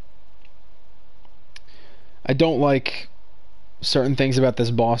 I don't like certain things about this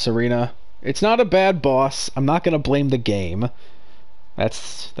boss arena. It's not a bad boss. I'm not gonna blame the game. That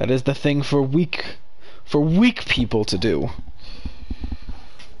is the thing for weak people to do.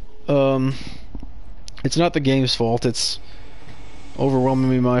 It's not the game's fault. It's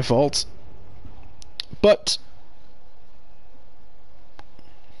overwhelmingly my fault. But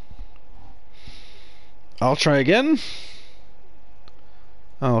I'll try again.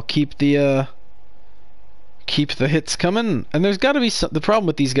 I'll keep the hits coming. And there's got to be the problem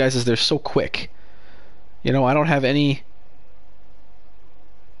with these guys is they're so quick. You know, I don't have any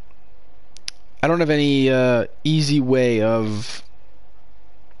easy way of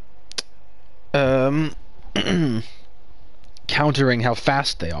countering how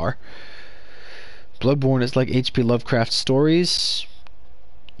fast they are. Bloodborne is like H.P. Lovecraft stories.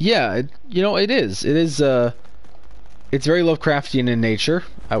 Yeah, it is. It's very Lovecraftian in nature,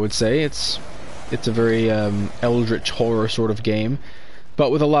 I would say. It's a very eldritch horror sort of game,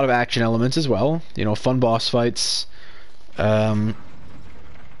 but with a lot of action elements as well. You know, fun boss fights. Yeah,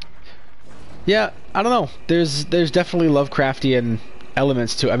 I don't know. There's definitely Lovecraftian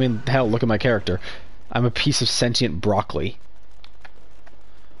elements to. I mean, hell, look at my character. I'm a piece of sentient broccoli.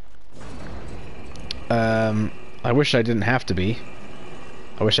 I wish I didn't have to be.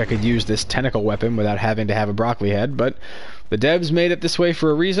 I wish I could use this tentacle weapon without having to have a broccoli head, but the devs made it this way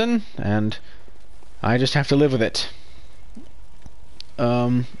for a reason, and I just have to live with it.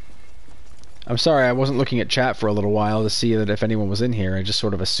 I'm sorry, I wasn't looking at chat for a little while to see that if anyone was in here. I just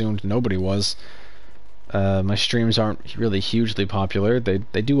sort of assumed nobody was. My streams aren't really hugely popular. They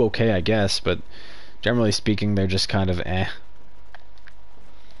do okay, I guess, but generally speaking, they're just kind of eh.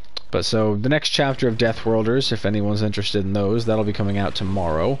 But so, the next chapter of Death Worlders, if anyone's interested in those, that'll be coming out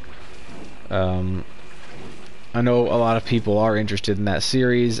tomorrow. I know a lot of people are interested in that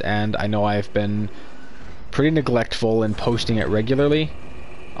series, and I know I've been pretty neglectful in posting it regularly.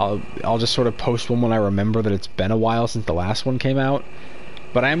 I'll just sort of post one when I remember that it's been a while since the last one came out.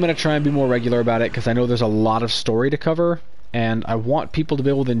 But I am going to try and be more regular about it, because I know there's a lot of story to cover, and I want people to be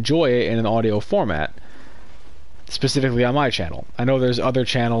able to enjoy it in an audio format. Specifically on my channel. I know there's other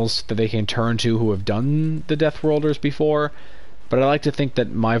channels that they can turn to who have done the Death Worlders before, but I like to think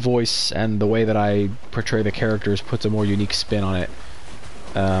that my voice and the way that I portray the characters puts a more unique spin on it.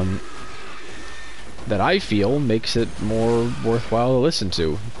 That I feel makes it more worthwhile to listen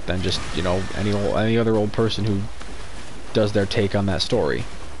to than just, you know, any other old person who does their take on that story.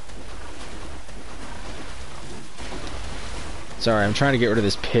 Sorry, I'm trying to get rid of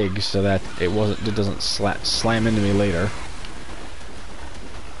this pig so that it doesn't slam into me later.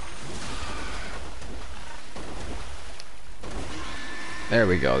 There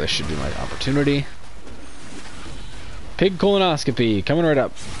we go. This should be my opportunity. Pig colonoscopy coming right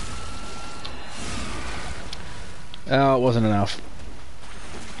up. Oh, it wasn't enough.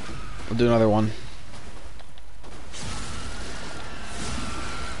 We'll do another one.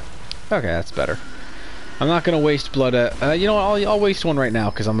 Okay, that's better. I'm not going to waste blood. You know what? I'll waste one right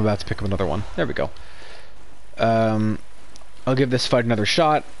now because I'm about to pick up another one. There we go. I'll give this fight another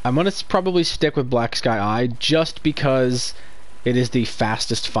shot. I'm going to probably stick with Black Sky Eye just because it is the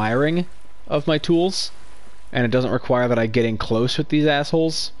fastest firing of my tools, and it doesn't require that I get in close with these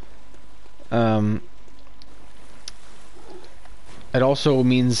assholes. It also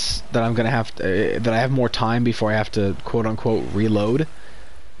means that I'm going to have that I have more time before I have to quote-unquote reload.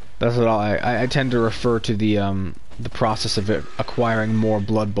 That's what I tend to refer to the process of acquiring more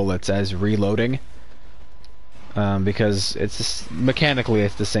blood bullets as reloading, because mechanically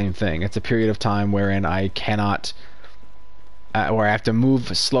it's the same thing. It's a period of time wherein I cannot, where I have to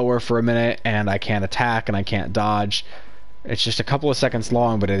move slower for a minute, and I can't attack and I can't dodge. It's just a couple of seconds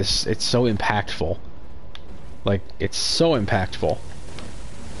long, but it's so impactful. Like, it's so impactful.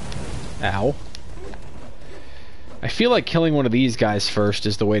 Ow. I feel like killing one of these guys first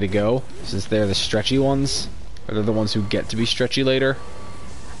is the way to go, since they're the stretchy ones. Or they're the ones who get to be stretchy later.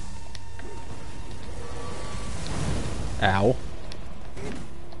 Ow.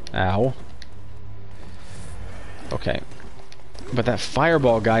 Ow. Okay. But that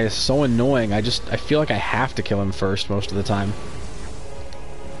fireball guy is so annoying. I feel like I have to kill him first most of the time.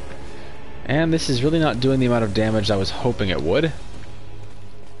 And this is really not doing the amount of damage I was hoping it would.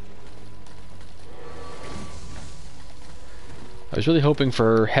 I was really hoping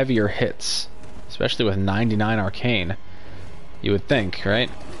for heavier hits, especially with 99 arcane. You would think, right?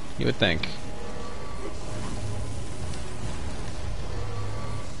 You would think.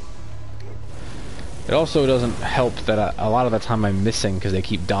 It also doesn't help that a lot of the time I'm missing because they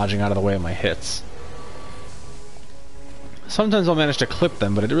keep dodging out of the way of my hits. Sometimes I'll manage to clip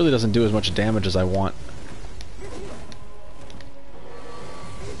them, but it really doesn't do as much damage as I want.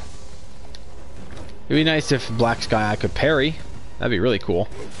 It'd be nice if Black Sky I could parry. That'd be really cool.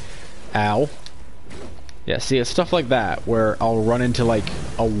 Ow. Yeah, see, it's stuff like that where I'll run into, like,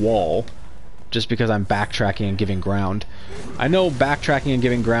 a wall just because I'm backtracking and giving ground. I know backtracking and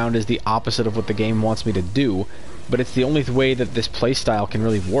giving ground is the opposite of what the game wants me to do, but it's the only way that this playstyle can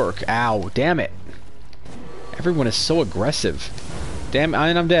really work. Ow, damn it. Everyone is so aggressive. Damn,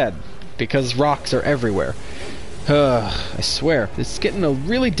 and I'm dead. Because rocks are everywhere. I swear, it's getting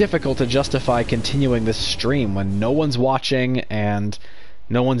really difficult to justify continuing this stream when no one's watching and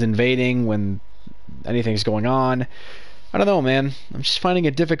no one's invading when anything's going on. I don't know, man. I'm just finding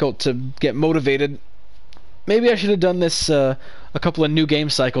it difficult to get motivated. Maybe I should have done this a couple of new game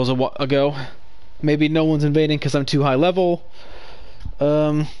cycles ago. Maybe no one's invading because I'm too high level.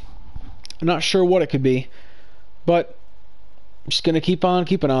 I'm not sure what it could be. But I'm just going to keep on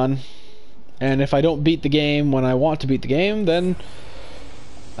keeping on. And if I don't beat the game when I want to beat the game, then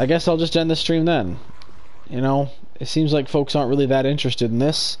I guess I'll just end the stream then. You know, it seems like folks aren't really that interested in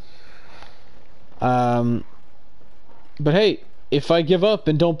this. But hey, if I give up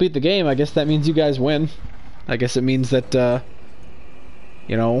and don't beat the game, I guess that means you guys win. I guess it means that,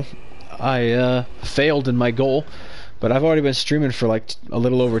 you know, I failed in my goal. But I've already been streaming for like a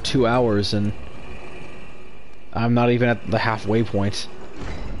little over 2 hours, and I'm not even at the halfway point.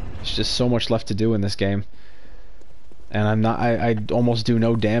 There's just so much left to do in this game. And I almost do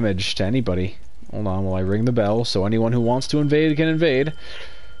no damage to anybody. Hold on while I ring the bell, so anyone who wants to invade can invade.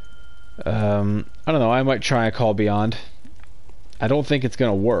 I don't know, I might try a Call Beyond. I don't think it's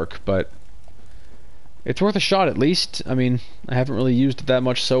gonna work, but it's worth a shot at least. I mean, I haven't really used it that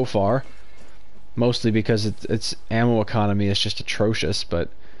much so far. Mostly because its ammo economy is just atrocious, but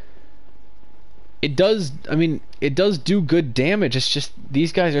it does, I mean, it does do good damage. It's just,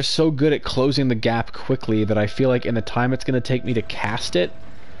 these guys are so good at closing the gap quickly that I feel like in the time it's going to take me to cast it,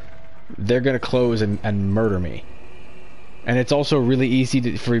 they're going to close and murder me. And it's also really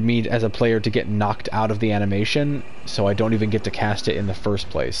easy for me as a player to get knocked out of the animation, so I don't even get to cast it in the first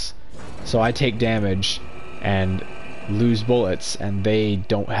place. So I take damage and lose bullets, and they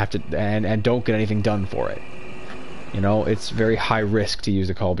don't have to, and don't get anything done for it. You know, it's very high risk to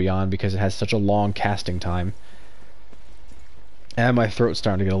use a Call Beyond because it has such a long casting time. And my throat's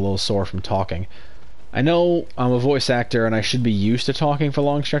starting to get a little sore from talking. I know I'm a voice actor and I should be used to talking for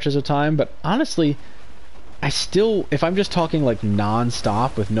long stretches of time, but honestly, I still, if I'm just talking like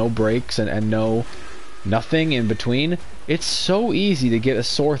non-stop with no breaks and nothing in between, it's so easy to get a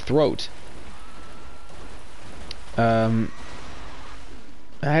sore throat. I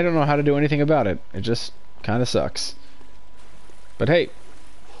don't know how to do anything about it. It just kind of sucks. But hey,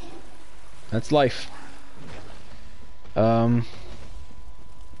 that's life. We'll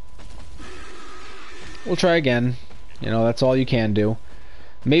try again. You know, that's all you can do.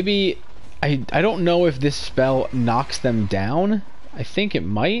 Maybe, I don't know if this spell knocks them down. I think it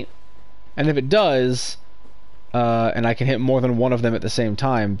might. And if it does, and I can hit more than one of them at the same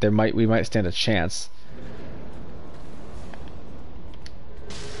time, we might stand a chance.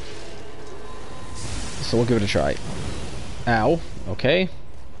 So we'll give it a try. Ow. Okay.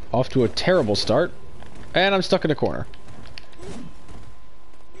 Off to a terrible start. And I'm stuck in a corner.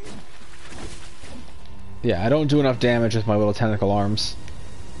 Yeah, I don't do enough damage with my little tentacle arms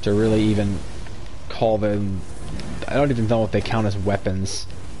to really even call them... I don't even know if they count as weapons.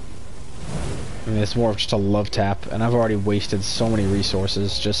 I mean, it's more of just a love tap, and I've already wasted so many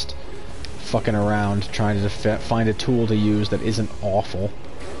resources just fucking around trying to find a tool to use that isn't awful.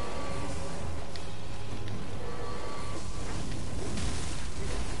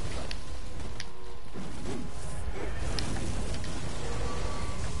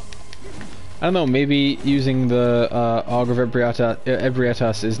 I don't know, maybe using the Augur of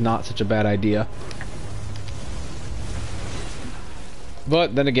Ebrietas is not such a bad idea.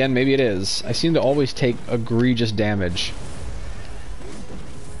 But then again, maybe it is. I seem to always take egregious damage.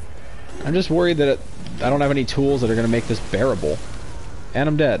 I'm just worried that I don't have any tools that are going to make this bearable. And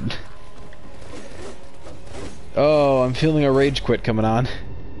I'm dead. Oh, I'm feeling a rage quit coming on.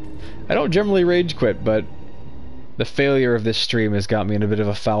 I don't generally rage quit, but the failure of this stream has got me in a bit of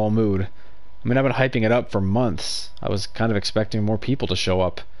a foul mood. I mean, I've been hyping it up for months. I was kind of expecting more people to show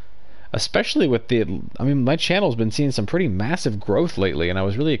up. Especially with the... I mean, my channel's been seeing some pretty massive growth lately, and I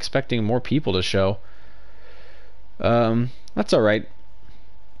was really expecting more people to show. That's alright.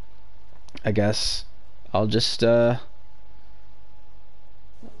 I guess. I'll just, well...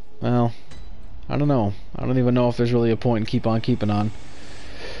 I don't know. I don't even know if there's really a point in keep on keeping on.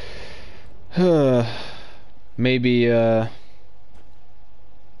 Maybe,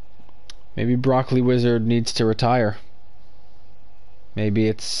 maybe Broccoli Wizard needs to retire. Maybe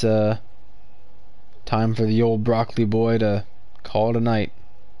it's time for the old broccoli boy to call it a night.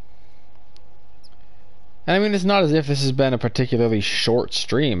 And I mean, it's not as if this has been a particularly short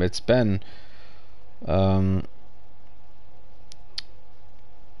stream. It's been I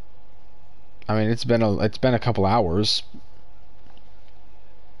mean, it's been a couple hours.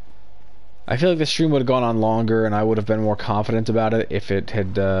 I feel like the stream would have gone on longer and I would have been more confident about it if it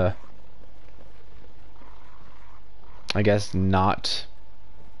had I guess not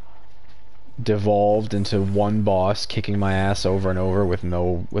devolved into one boss kicking my ass over and over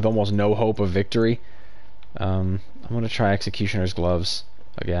with almost no hope of victory. I'm gonna try Executioner's Gloves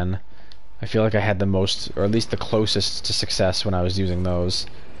again. I feel like I had the most, or at least the closest to success when I was using those.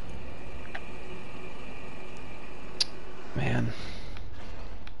 Man.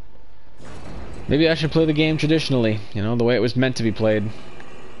 Maybe I should play the game traditionally, you know, the way it was meant to be played.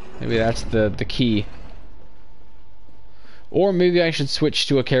 Maybe that's the key. Or maybe I should switch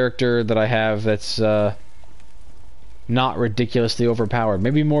to a character that I have that's not ridiculously overpowered.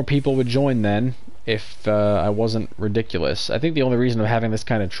 Maybe more people would join then if I wasn't ridiculous. I think the only reason I'm having this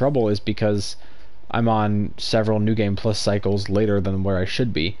kind of trouble is because I'm on several New Game Plus cycles later than where I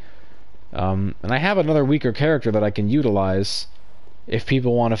should be. And I have another weaker character that I can utilize if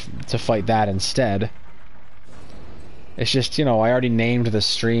people want to fight that instead. It's just, you know, I already named the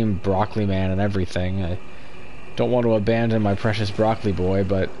stream Broccoli Man and everything. I don't want to abandon my precious broccoli boy,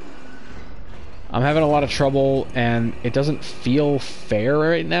 but I'm having a lot of trouble and it doesn't feel fair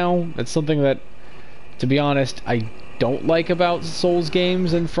right now. It's something that, to be honest, I don't like about Souls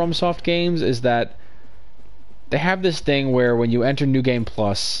games and FromSoft games, is that they have this thing where when you enter New Game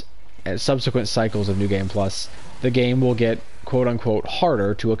Plus and subsequent cycles of New Game Plus, the game will get quote-unquote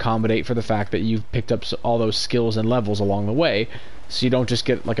harder to accommodate for the fact that you've picked up all those skills and levels along the way, so you don't just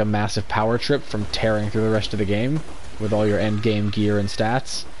get like a massive power trip from tearing through the rest of the game with all your end game gear and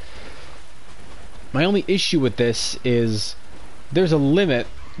stats. My only issue with this is there's a limit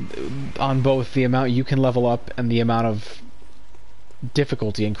on both the amount you can level up and the amount of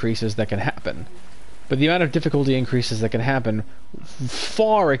difficulty increases that can happen. But the amount of difficulty increases that can happen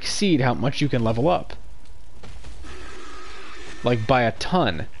far exceed how much you can level up. Like, by a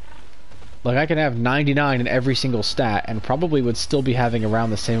ton. Like, I can have 99 in every single stat and probably would still be having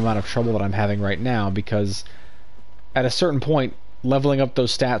around the same amount of trouble that I'm having right now, because at a certain point, leveling up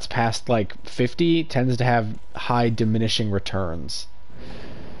those stats past, like, 50 tends to have high diminishing returns.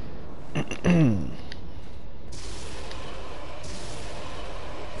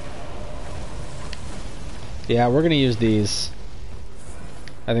 Yeah, we're gonna use these.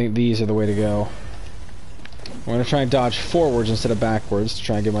 I think these are the way to go. I'm going to try and dodge forwards instead of backwards to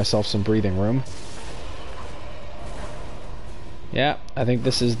try and give myself some breathing room. Yeah, I think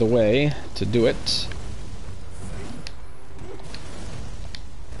this is the way to do it.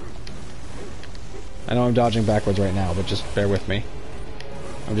 I know I'm dodging backwards right now, but just bear with me.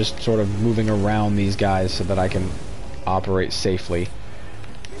 I'm just sort of moving around these guys so that I can operate safely.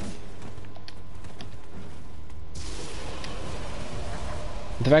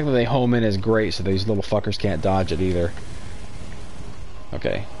 The fact that they home in is great, so these little fuckers can't dodge it either.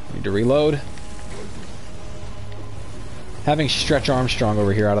 Okay, need to reload. Having Stretch Armstrong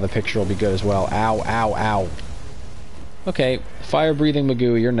over here out of the picture will be good as well. Ow, ow, ow. Okay, fire-breathing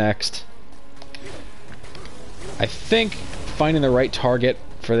Magoo, you're next. I think finding the right target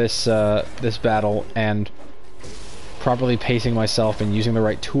for this this battle and properly pacing myself and using the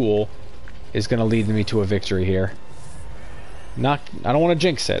right tool is going to lead me to a victory here. I don't want to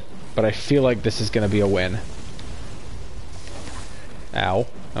jinx it, but I feel like this is going to be a win. Ow.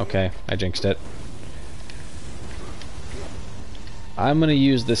 Okay, I jinxed it. I'm going to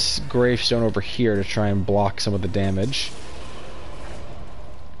use this gravestone over here to try and block some of the damage.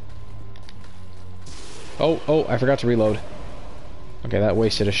 Oh, I forgot to reload. Okay, that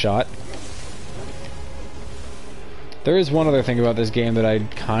wasted a shot. There is one other thing about this game that I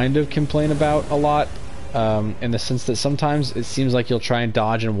kind of complain about a lot, in the sense that sometimes it seems like you'll try and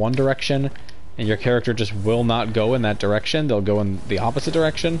dodge in one direction, and your character just will not go in that direction. They'll go in the opposite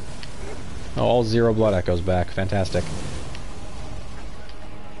direction. Oh, all 0 blood echoes back. Fantastic.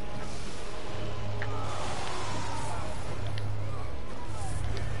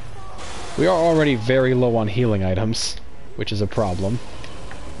 We are already very low on healing items, which is a problem.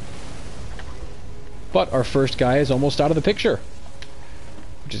 But our first guy is almost out of the picture,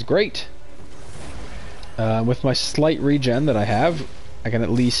 which is great. With my slight regen that I have, I can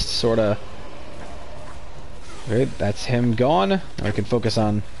at least sort of... Okay, that's him gone. Now I can focus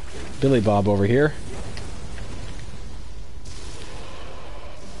on Billy Bob over here.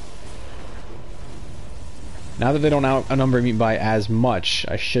 Now that they don't outnumber me by as much,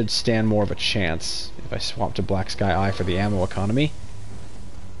 I should stand more of a chance if I swap to Black Sky Eye for the ammo economy.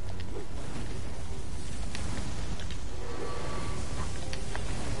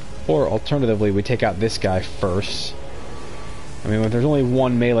 Or alternatively, we take out this guy first. I mean, if there's only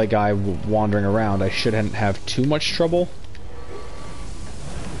one melee guy wandering around, I shouldn't have too much trouble.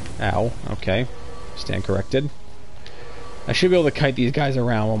 Ow, okay. Stand corrected. I should be able to kite these guys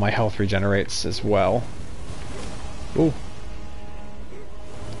around while my health regenerates as well. Ooh.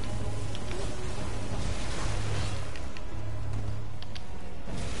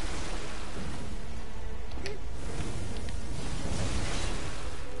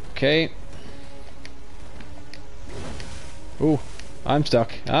 Okay. Ooh, I'm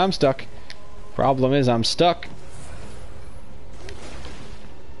stuck. I'm stuck. Problem is, I'm stuck.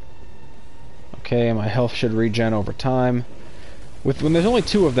 Okay, my health should regen over time. When there's only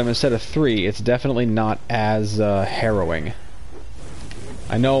 2 of them instead of 3, it's definitely not as harrowing.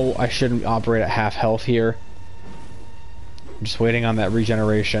 I know I shouldn't operate at half health here. I'm just waiting on that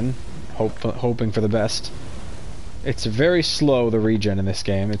regeneration, hoping for the best. It's very slow, the regen in this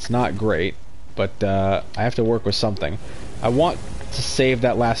game. It's not great, but I have to work with something. I want to save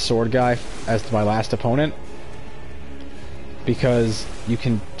that last sword guy as my last opponent, because you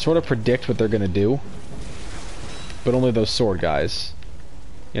can sort of predict what they're going to do, but only those sword guys.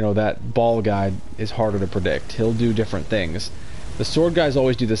 You know, that ball guy is harder to predict. He'll do different things. The sword guys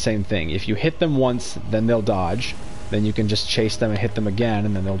always do the same thing. If you hit them once, then they'll dodge. Then you can just chase them and hit them again,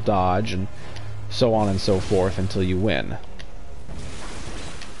 and then they'll dodge, and so on and so forth until you win.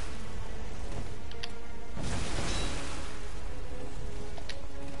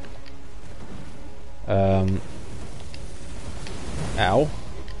 Ow.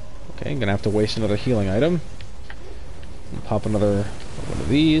 Okay, I'm gonna have to waste another healing item. And pop another one of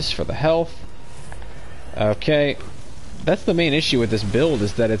these for the health. Okay. That's the main issue with this build,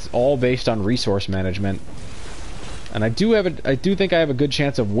 is that it's all based on resource management. And I do think I have a good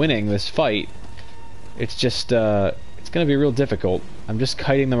chance of winning this fight. It's just, it's gonna be real difficult. I'm just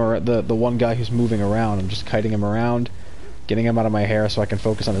kiting them around, the one guy who's moving around. I'm just kiting him around, getting him out of my hair so I can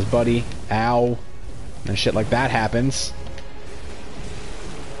focus on his buddy. Ow. And shit like that happens.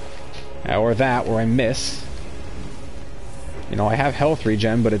 Or that, where I miss. You know, I have health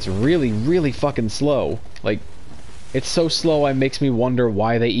regen, but it's really, really fucking slow. Like, it's so slow it makes me wonder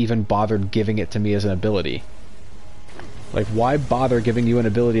why they even bothered giving it to me as an ability. Like, why bother giving you an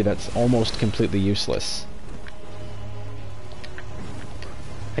ability that's almost completely useless?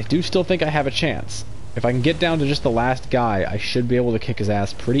 I do still think I have a chance. If I can get down to just the last guy, I should be able to kick his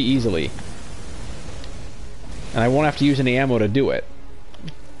ass pretty easily. And I won't have to use any ammo to do it.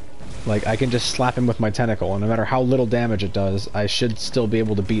 Like, I can just slap him with my tentacle, and no matter how little damage it does, I should still be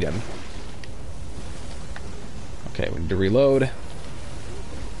able to beat him. Okay, we need to reload.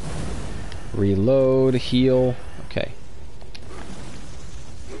 Reload, heal. Okay.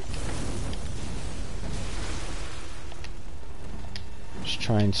 Just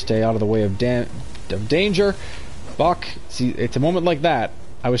try and stay out of the way of danger. Fuck. See, it's a moment like that.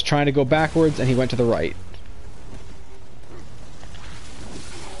 I was trying to go backwards, and he went to the right.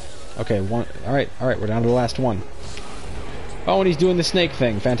 Okay, one. Alright, we're down to the last one. Oh, and he's doing the snake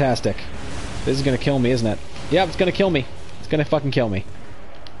thing. Fantastic. This is gonna kill me, isn't it? Yeah, it's gonna kill me. It's gonna fucking kill me.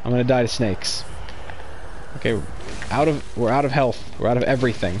 I'm gonna die to snakes. Okay, we're out of health. We're out of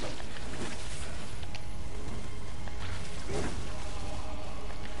everything.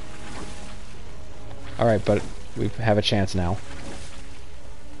 Alright, but we have a chance now.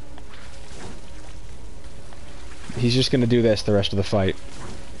 He's just gonna do this the rest of the fight.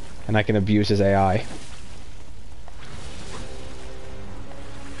 And I can abuse his AI.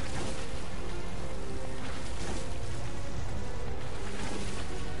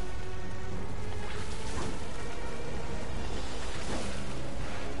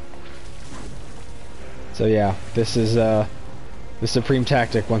 So yeah, this is the supreme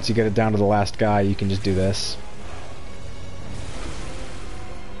tactic. Once you get it down to the last guy, you can just do this.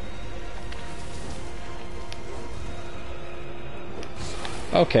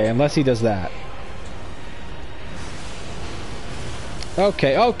 Okay, unless he does that.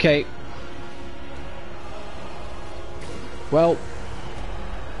 Okay, okay. Well,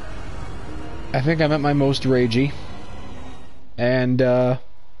 I think I'm at my most ragey. And,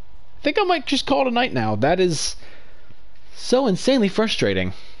 I think I might just call it a night now. That is so insanely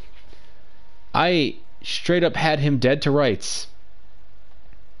frustrating. I straight up had him dead to rights.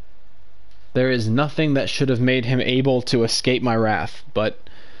 There is nothing that should have made him able to escape my wrath, but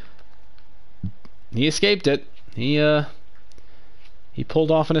he escaped it. He pulled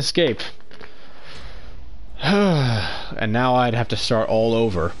off an escape. And now I'd have to start all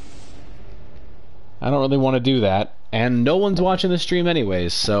over. I don't really want to do that, and no one's watching the stream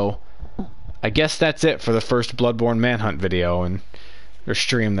anyways, so I guess that's it for the first Bloodborne Manhunt video, or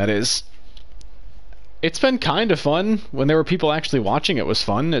stream, that is. It's been kind of fun. When there were people actually watching, it was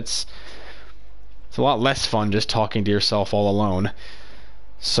fun. It's a lot less fun just talking to yourself all alone.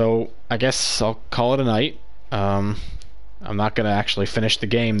 So I guess I'll call it a night. I'm not going to actually finish the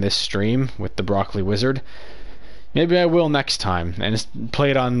game this stream with the Broccoli Wizard. Maybe I will next time, and just play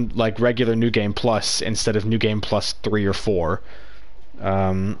it on like regular New Game Plus instead of New Game Plus 3 or 4.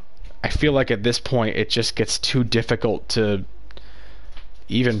 I feel like at this point it just gets too difficult to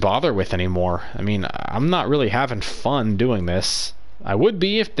even bother with anymore. I mean, I'm not really having fun doing this. I would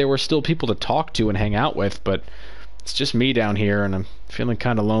be if there were still people to talk to and hang out with, but it's just me down here and I'm feeling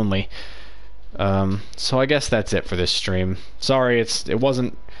kind of lonely. So I guess that's it for this stream. Sorry, if it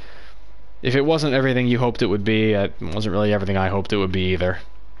wasn't everything you hoped it would be, it wasn't really everything I hoped it would be either.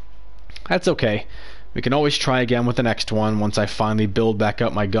 That's okay. We can always try again with the next one once I finally build back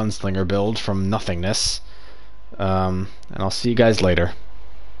up my gunslinger build from nothingness. And I'll see you guys later.